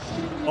like it.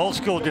 Old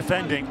school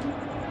defending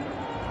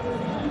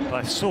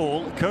by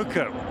Saul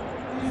Coco.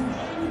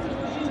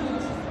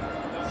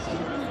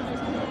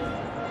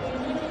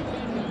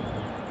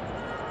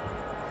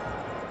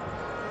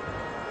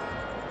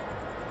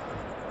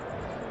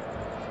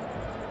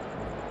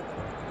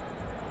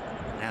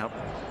 Now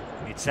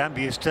it's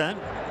Zambia's turn.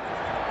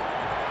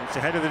 It's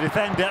ahead of the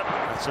defender.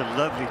 That's a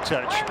lovely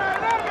touch.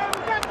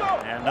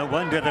 And no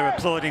wonder they're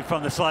applauding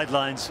from the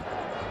sidelines.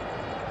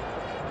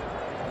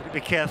 Be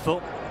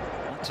careful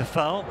not to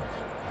foul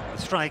the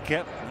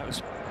striker. That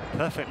was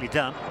perfectly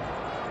done.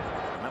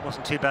 And that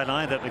wasn't too bad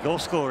either. The goal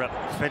scorer,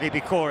 Fede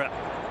Bicora,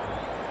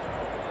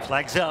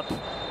 flags up. The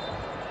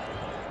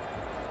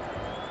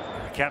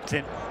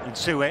captain,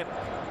 Nsue,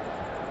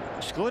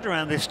 scored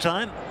around this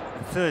time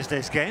in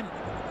Thursday's game.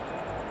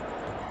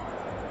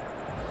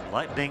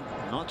 Lightning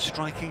not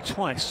striking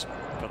twice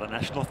for the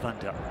National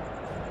Thunder.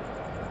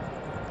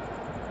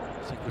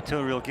 It's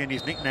Equatorial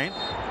Guinea's nickname.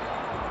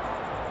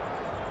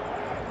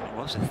 It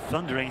was a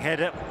thundering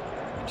header.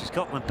 Just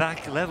got them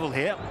back level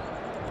here.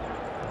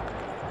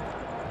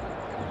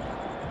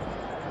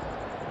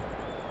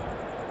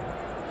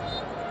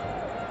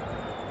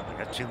 We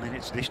got 2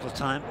 minutes additional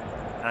time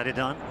added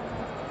on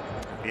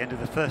at the end of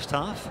the first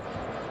half.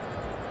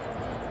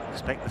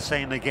 Expect the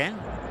same again.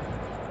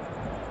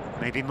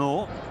 Maybe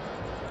more.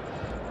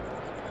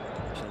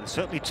 So there's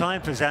certainly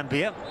time for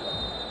Zambia.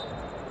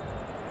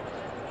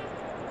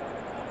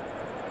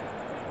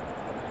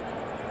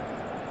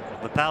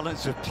 The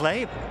balance of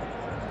play,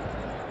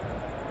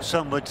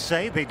 some would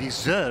say they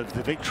deserve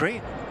the victory,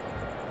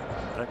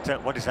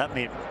 but what does that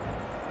mean?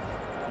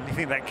 The only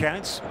thing that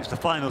counts is the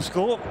final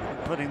score,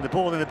 putting the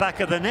ball in the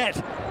back of the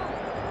net.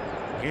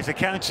 Here's a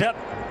counter.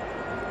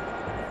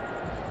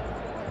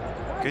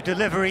 Good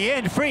delivery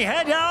in, free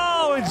header.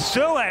 Oh, and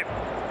Nsue,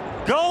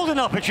 golden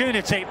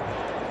opportunity.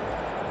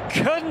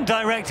 Couldn't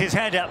direct his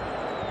header.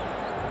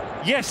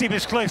 Yes, he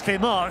was closely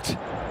marked.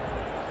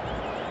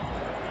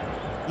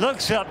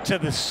 Looks up to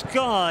the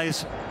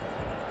skies.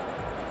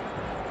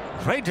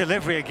 Great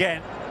delivery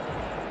again.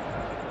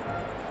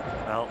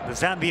 Well, the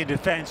Zambian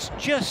defence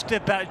just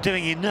about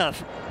doing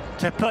enough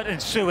to put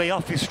Nsue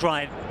off his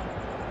stride.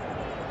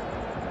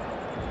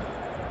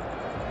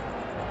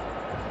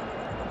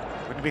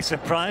 Wouldn't be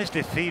surprised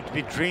if he'd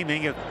been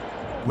dreaming of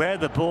where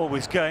the ball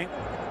was going.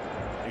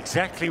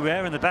 Exactly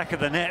where, in the back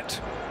of the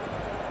net.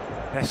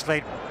 Best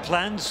laid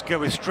plans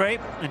go astray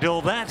and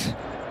all that.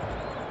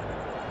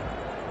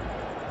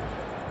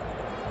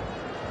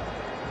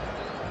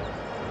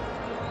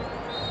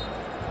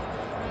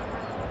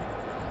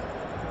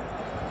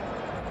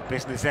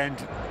 Business end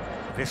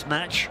of this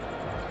match.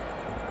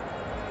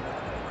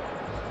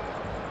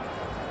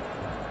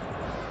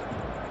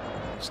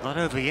 It's not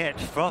over yet,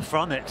 far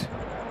from it.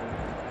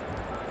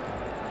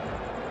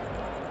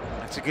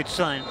 That's a good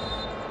sign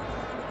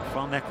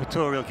from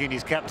Equatorial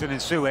Guinea's captain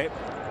Nsue.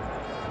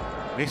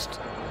 Messed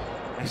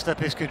up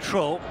his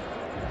control.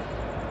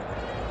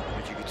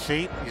 But you can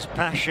see his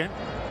passion,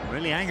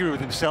 really angry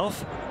with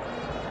himself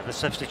at the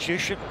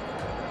substitution.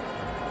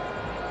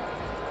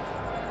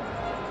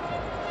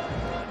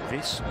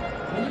 This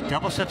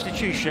double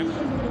substitution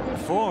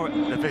for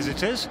the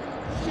visitors.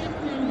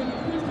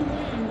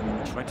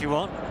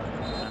 21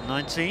 and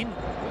 19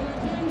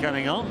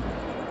 coming on.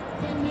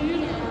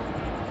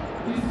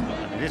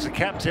 And it is the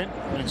captain,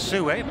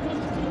 Nsue,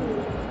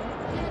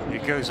 who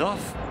goes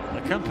off,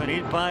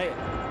 accompanied by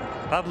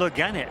Pablo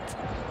Ganet.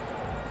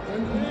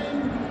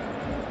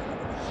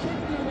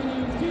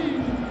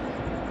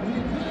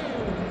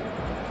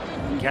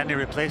 Ganet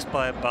replaced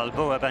by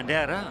Balboa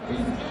Bandera.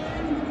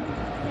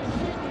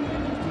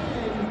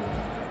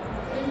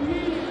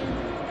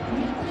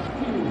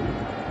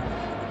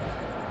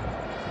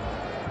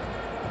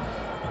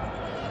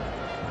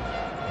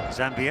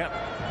 Zambia,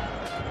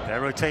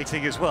 they're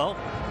rotating as well.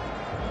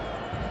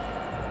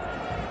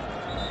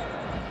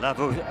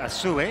 Lavo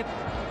Asue,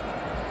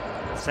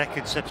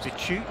 second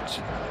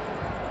substitute,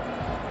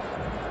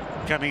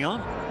 coming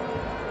on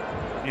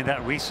in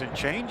that recent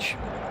change,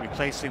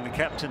 replacing the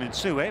captain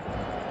Nsue,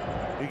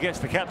 who gets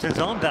the captain's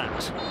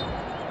armband.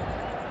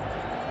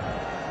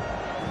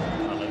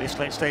 Well, at this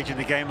late stage in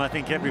the game, I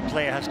think every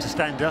player has to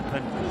stand up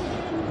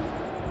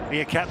and be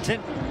a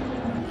captain,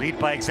 lead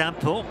by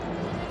example.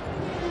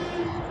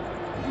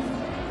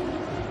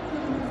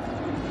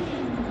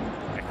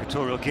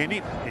 Equatorial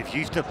Guinea, they've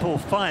used up all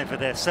 5 of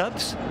their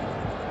subs.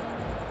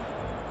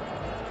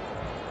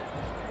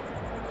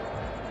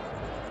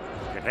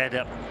 Good head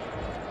up.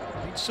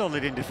 Been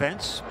solid in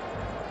defence.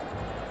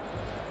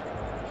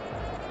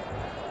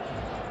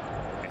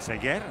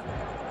 Herzegovina.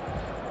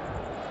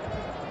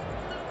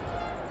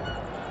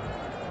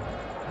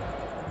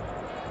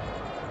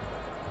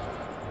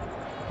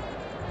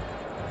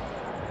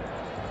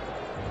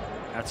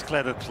 That's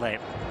clever play.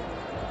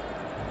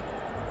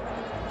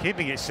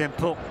 Keeping it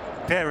simple,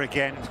 There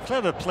again,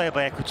 clever play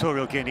by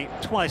Equatorial Guinea,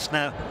 twice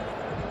now.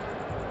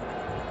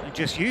 And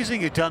just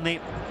using a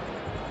dummy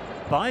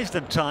buys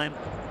them time,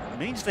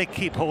 means they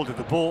keep hold of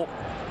the ball.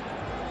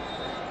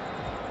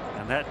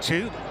 And that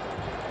too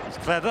is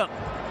clever.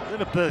 A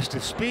little burst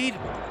of speed,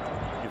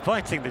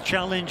 inviting the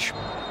challenge,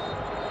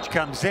 which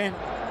comes in.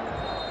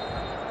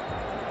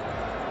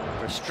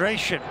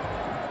 Frustration.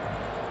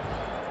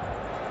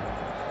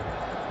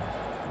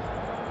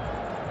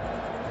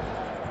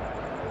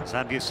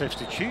 Zambia's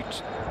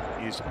substitute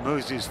is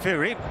Moses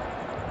Firi.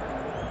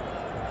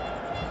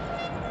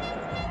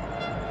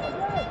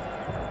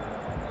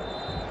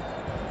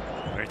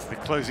 We're into the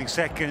closing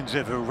seconds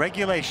of a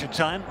regulation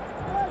time,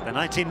 the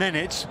 90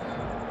 minutes.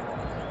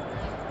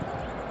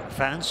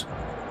 Fans,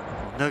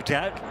 no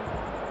doubt,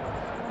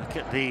 look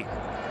at the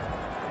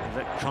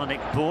electronic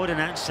board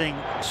announcing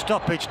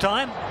stoppage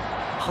time.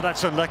 Oh,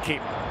 that's unlucky.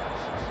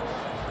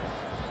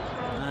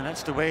 And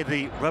that's the way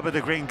the rub of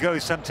the green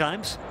goes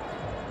sometimes.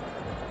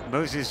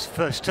 Moses'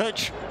 first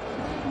touch.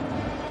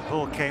 The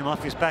ball came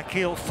off his back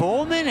heel.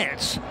 4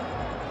 minutes.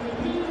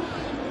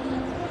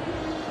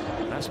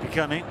 That's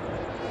becoming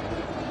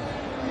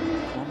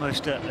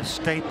almost a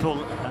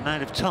staple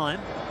amount of time.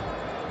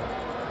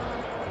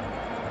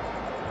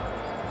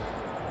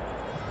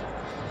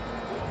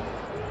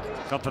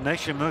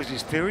 Confirmation,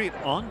 Moses Firi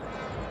on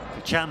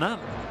for Chama.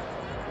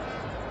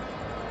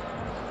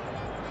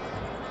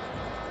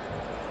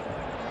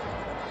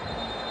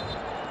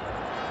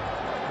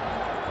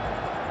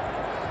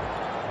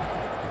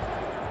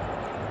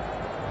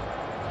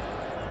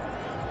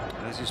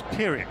 Moses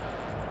Firi.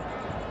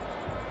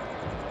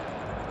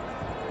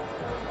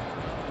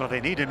 Well, they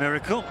need a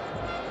miracle.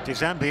 To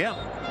Zambia.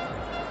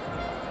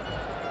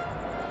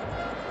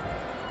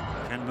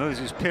 Can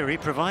Moses Firi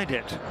provide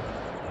it?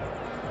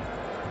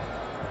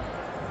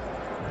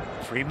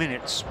 3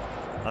 minutes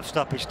of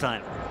stoppage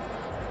time.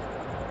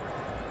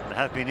 There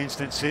have been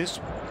instances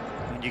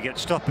when you get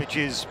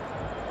stoppages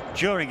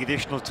during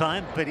additional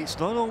time, but it's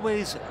not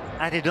always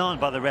added on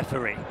by the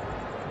referee.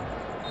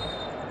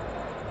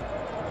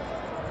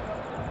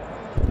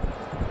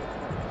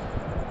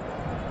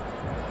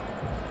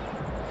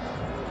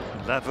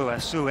 Lavo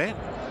Asue,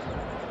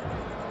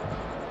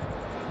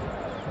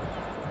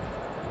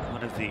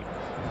 one of the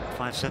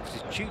 5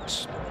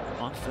 substitutes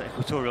on for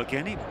Equatorial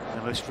Guinea,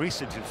 the most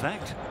recent in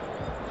fact.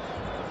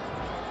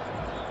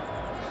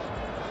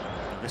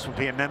 This will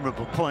be a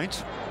memorable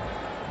point.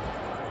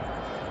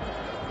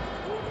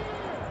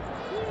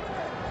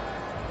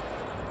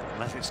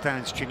 As it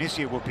stands,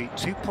 Tunisia will be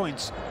 2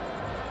 points,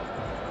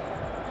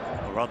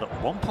 or rather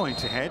 1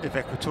 point ahead of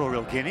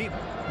Equatorial Guinea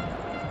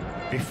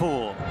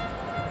before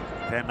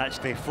their match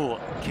day 4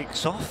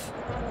 kicks off.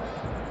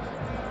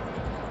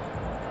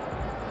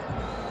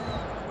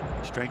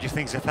 Stranger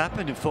things have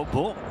happened in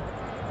football.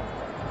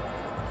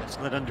 Let's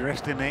not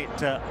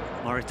underestimate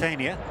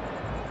Mauritania.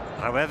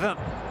 However,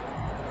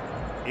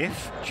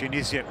 if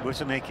Tunisia were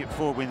to make it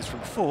 4 wins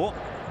from 4,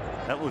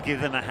 that will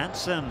give them a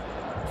handsome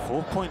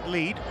 4-point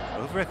lead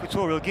over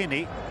Equatorial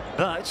Guinea.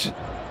 But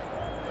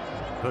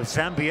both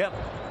Zambia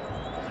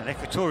and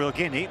Equatorial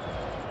Guinea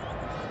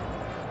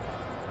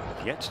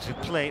have yet to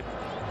play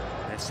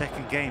their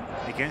second game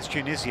against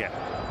Tunisia.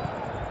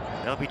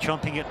 They'll be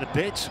chomping at the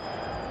bit.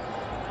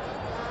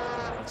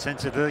 A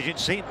sense of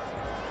urgency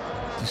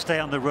to stay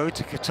on the road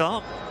to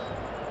Qatar.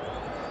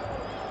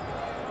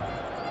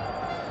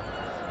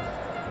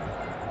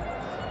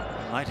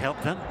 Might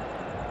help them.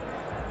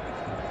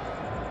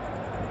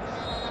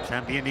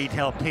 Zambia need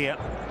help here.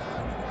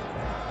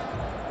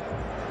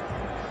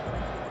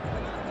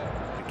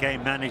 The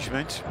game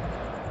management,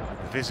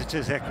 the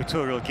visitors,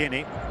 Equatorial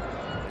Guinea,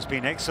 has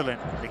been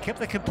excellent. They kept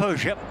the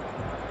composure,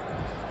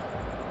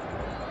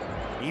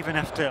 even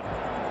after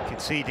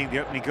conceding the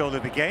opening goal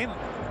of the game.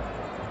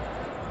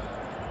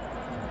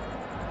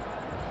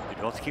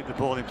 Did well to keep the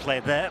ball in play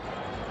there,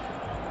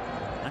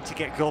 and to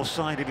get goal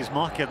side of his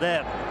marker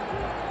there.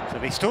 So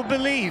they still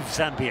believe,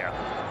 Zambia.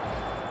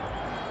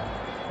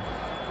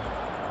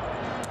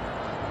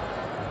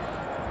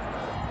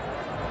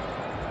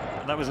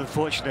 And that was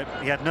unfortunate.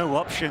 He had no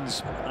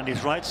options on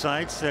his right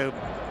side, so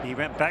he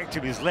went back to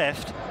his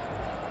left.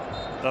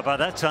 But by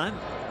that time,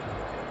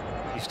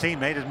 his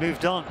teammate had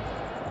moved on.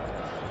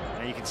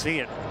 And you can see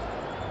it.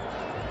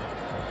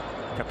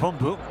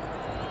 Kapombu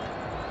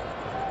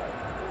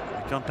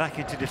gone back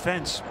into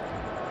defence.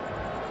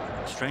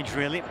 Strange,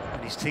 really,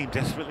 and his team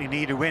desperately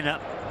need a winner.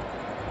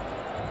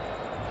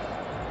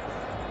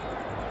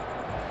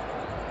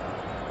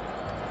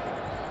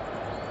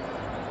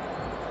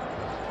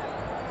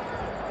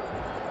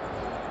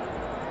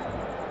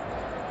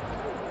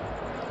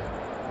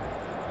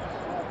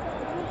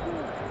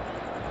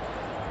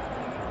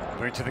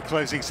 We're into the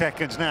closing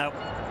seconds now.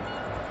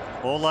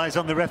 All eyes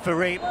on the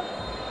referee.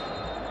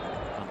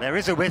 And there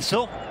is a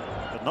whistle,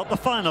 but not the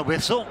final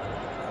whistle.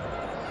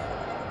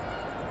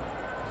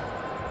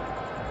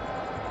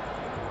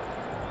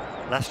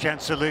 Last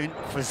chance saloon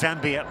for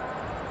Zambia.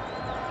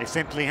 They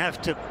simply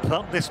have to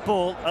pump this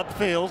ball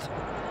upfield.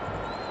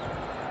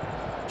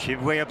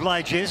 Chibwe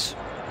obliges.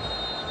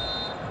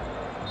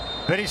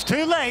 But it's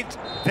too late.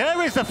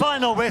 There is the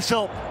final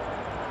whistle.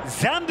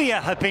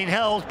 Zambia have been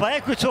held by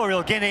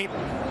Equatorial Guinea.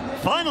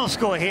 Final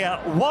score here,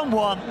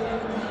 1-1.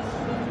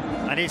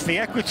 And it's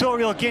the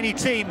Equatorial Guinea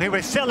team who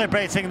is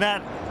celebrating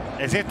that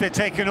as if they'd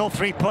taken all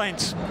 3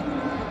 points.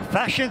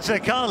 Fashion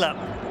Zakala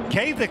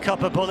gave the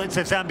copper bullet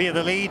to Zambia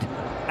the lead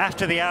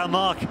after the hour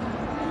mark,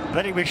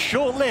 but it was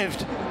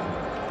short-lived.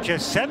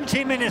 Just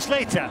 17 minutes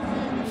later,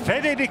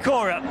 Fede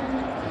Bikora,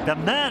 the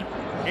man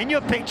in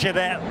your picture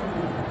there,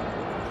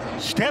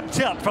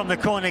 stepped up from the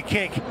corner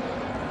kick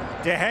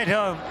to head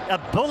home a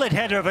bullet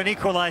header of an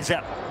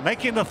equaliser,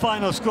 making the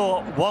final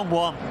score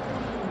 1-1.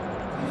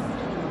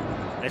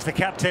 As the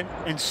captain,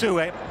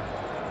 Nsue,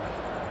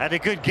 had a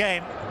good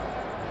game.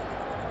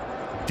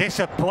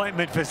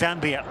 Disappointment for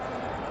Zambia.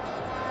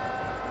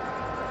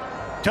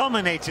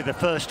 Dominated the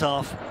first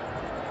half,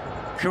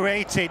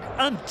 created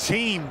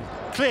umpteen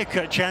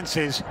clear-cut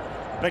chances,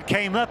 but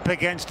came up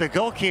against the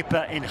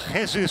goalkeeper in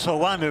Jesus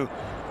Owanu.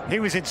 He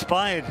was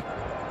inspired.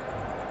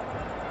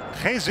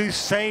 Jesus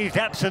saved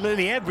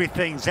absolutely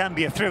everything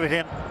Zambia threw at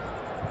him.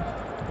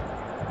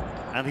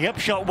 And the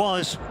upshot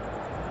was,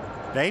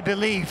 they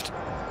believed,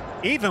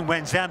 even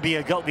when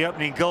Zambia got the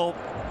opening goal,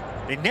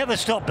 they never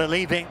stopped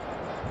believing.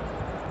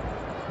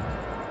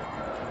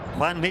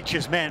 Juan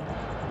Mitchell's men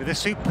with a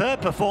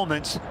superb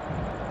performance,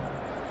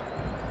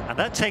 and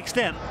that takes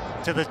them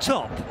to the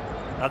top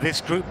of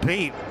this Group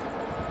B.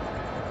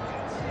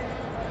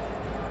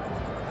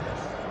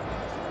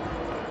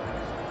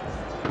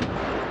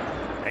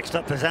 Next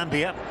up for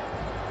Zambia,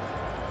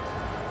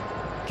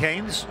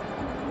 games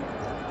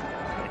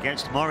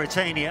against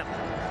Mauritania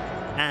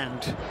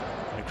and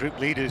the group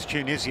leaders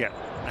Tunisia,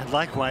 and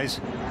likewise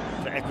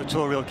for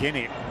Equatorial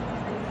Guinea.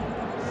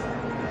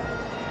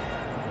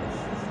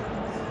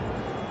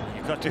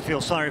 You've got to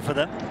feel sorry for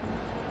them.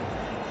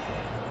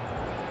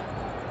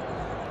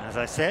 As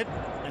I said,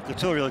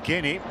 Equatorial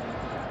Guinea,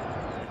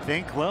 I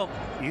think, well,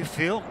 you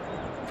feel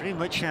pretty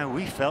much how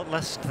we felt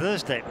last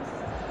Thursday.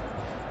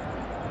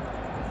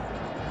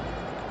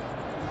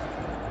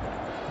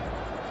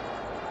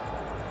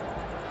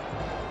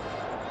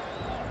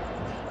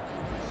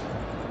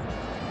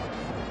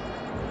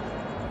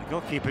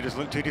 Goalkeeper doesn't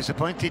look too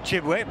disappointed,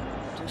 Chibwe.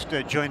 Just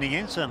joining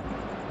in some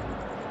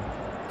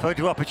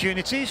photo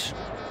opportunities.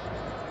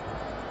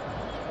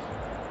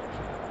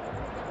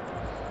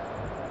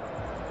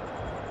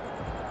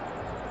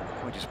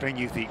 We'll just bring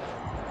you the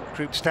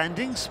group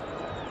standings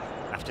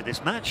after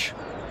this match.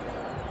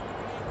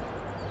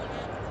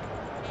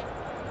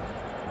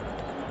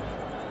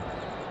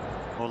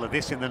 All of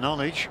this in the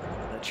knowledge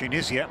that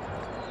Tunisia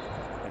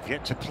have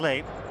yet to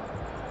play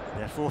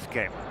their fourth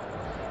game.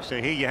 So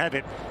here you have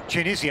it,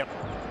 Tunisia,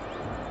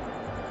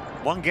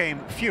 one game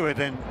fewer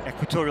than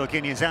Equatorial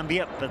Guinea and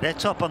Zambia, but they're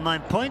top on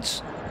 9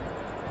 points.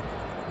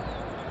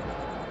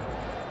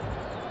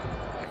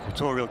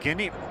 Equatorial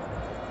Guinea,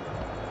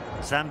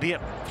 Zambia,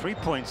 3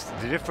 points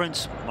the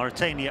difference.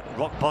 Mauritania,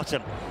 rock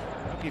bottom.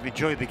 Hope you've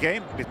enjoyed the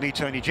game with me,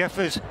 Tony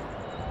Jeffers.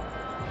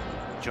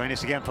 Join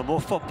us again for more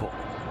football.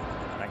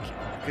 Thank you.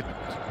 Good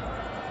night.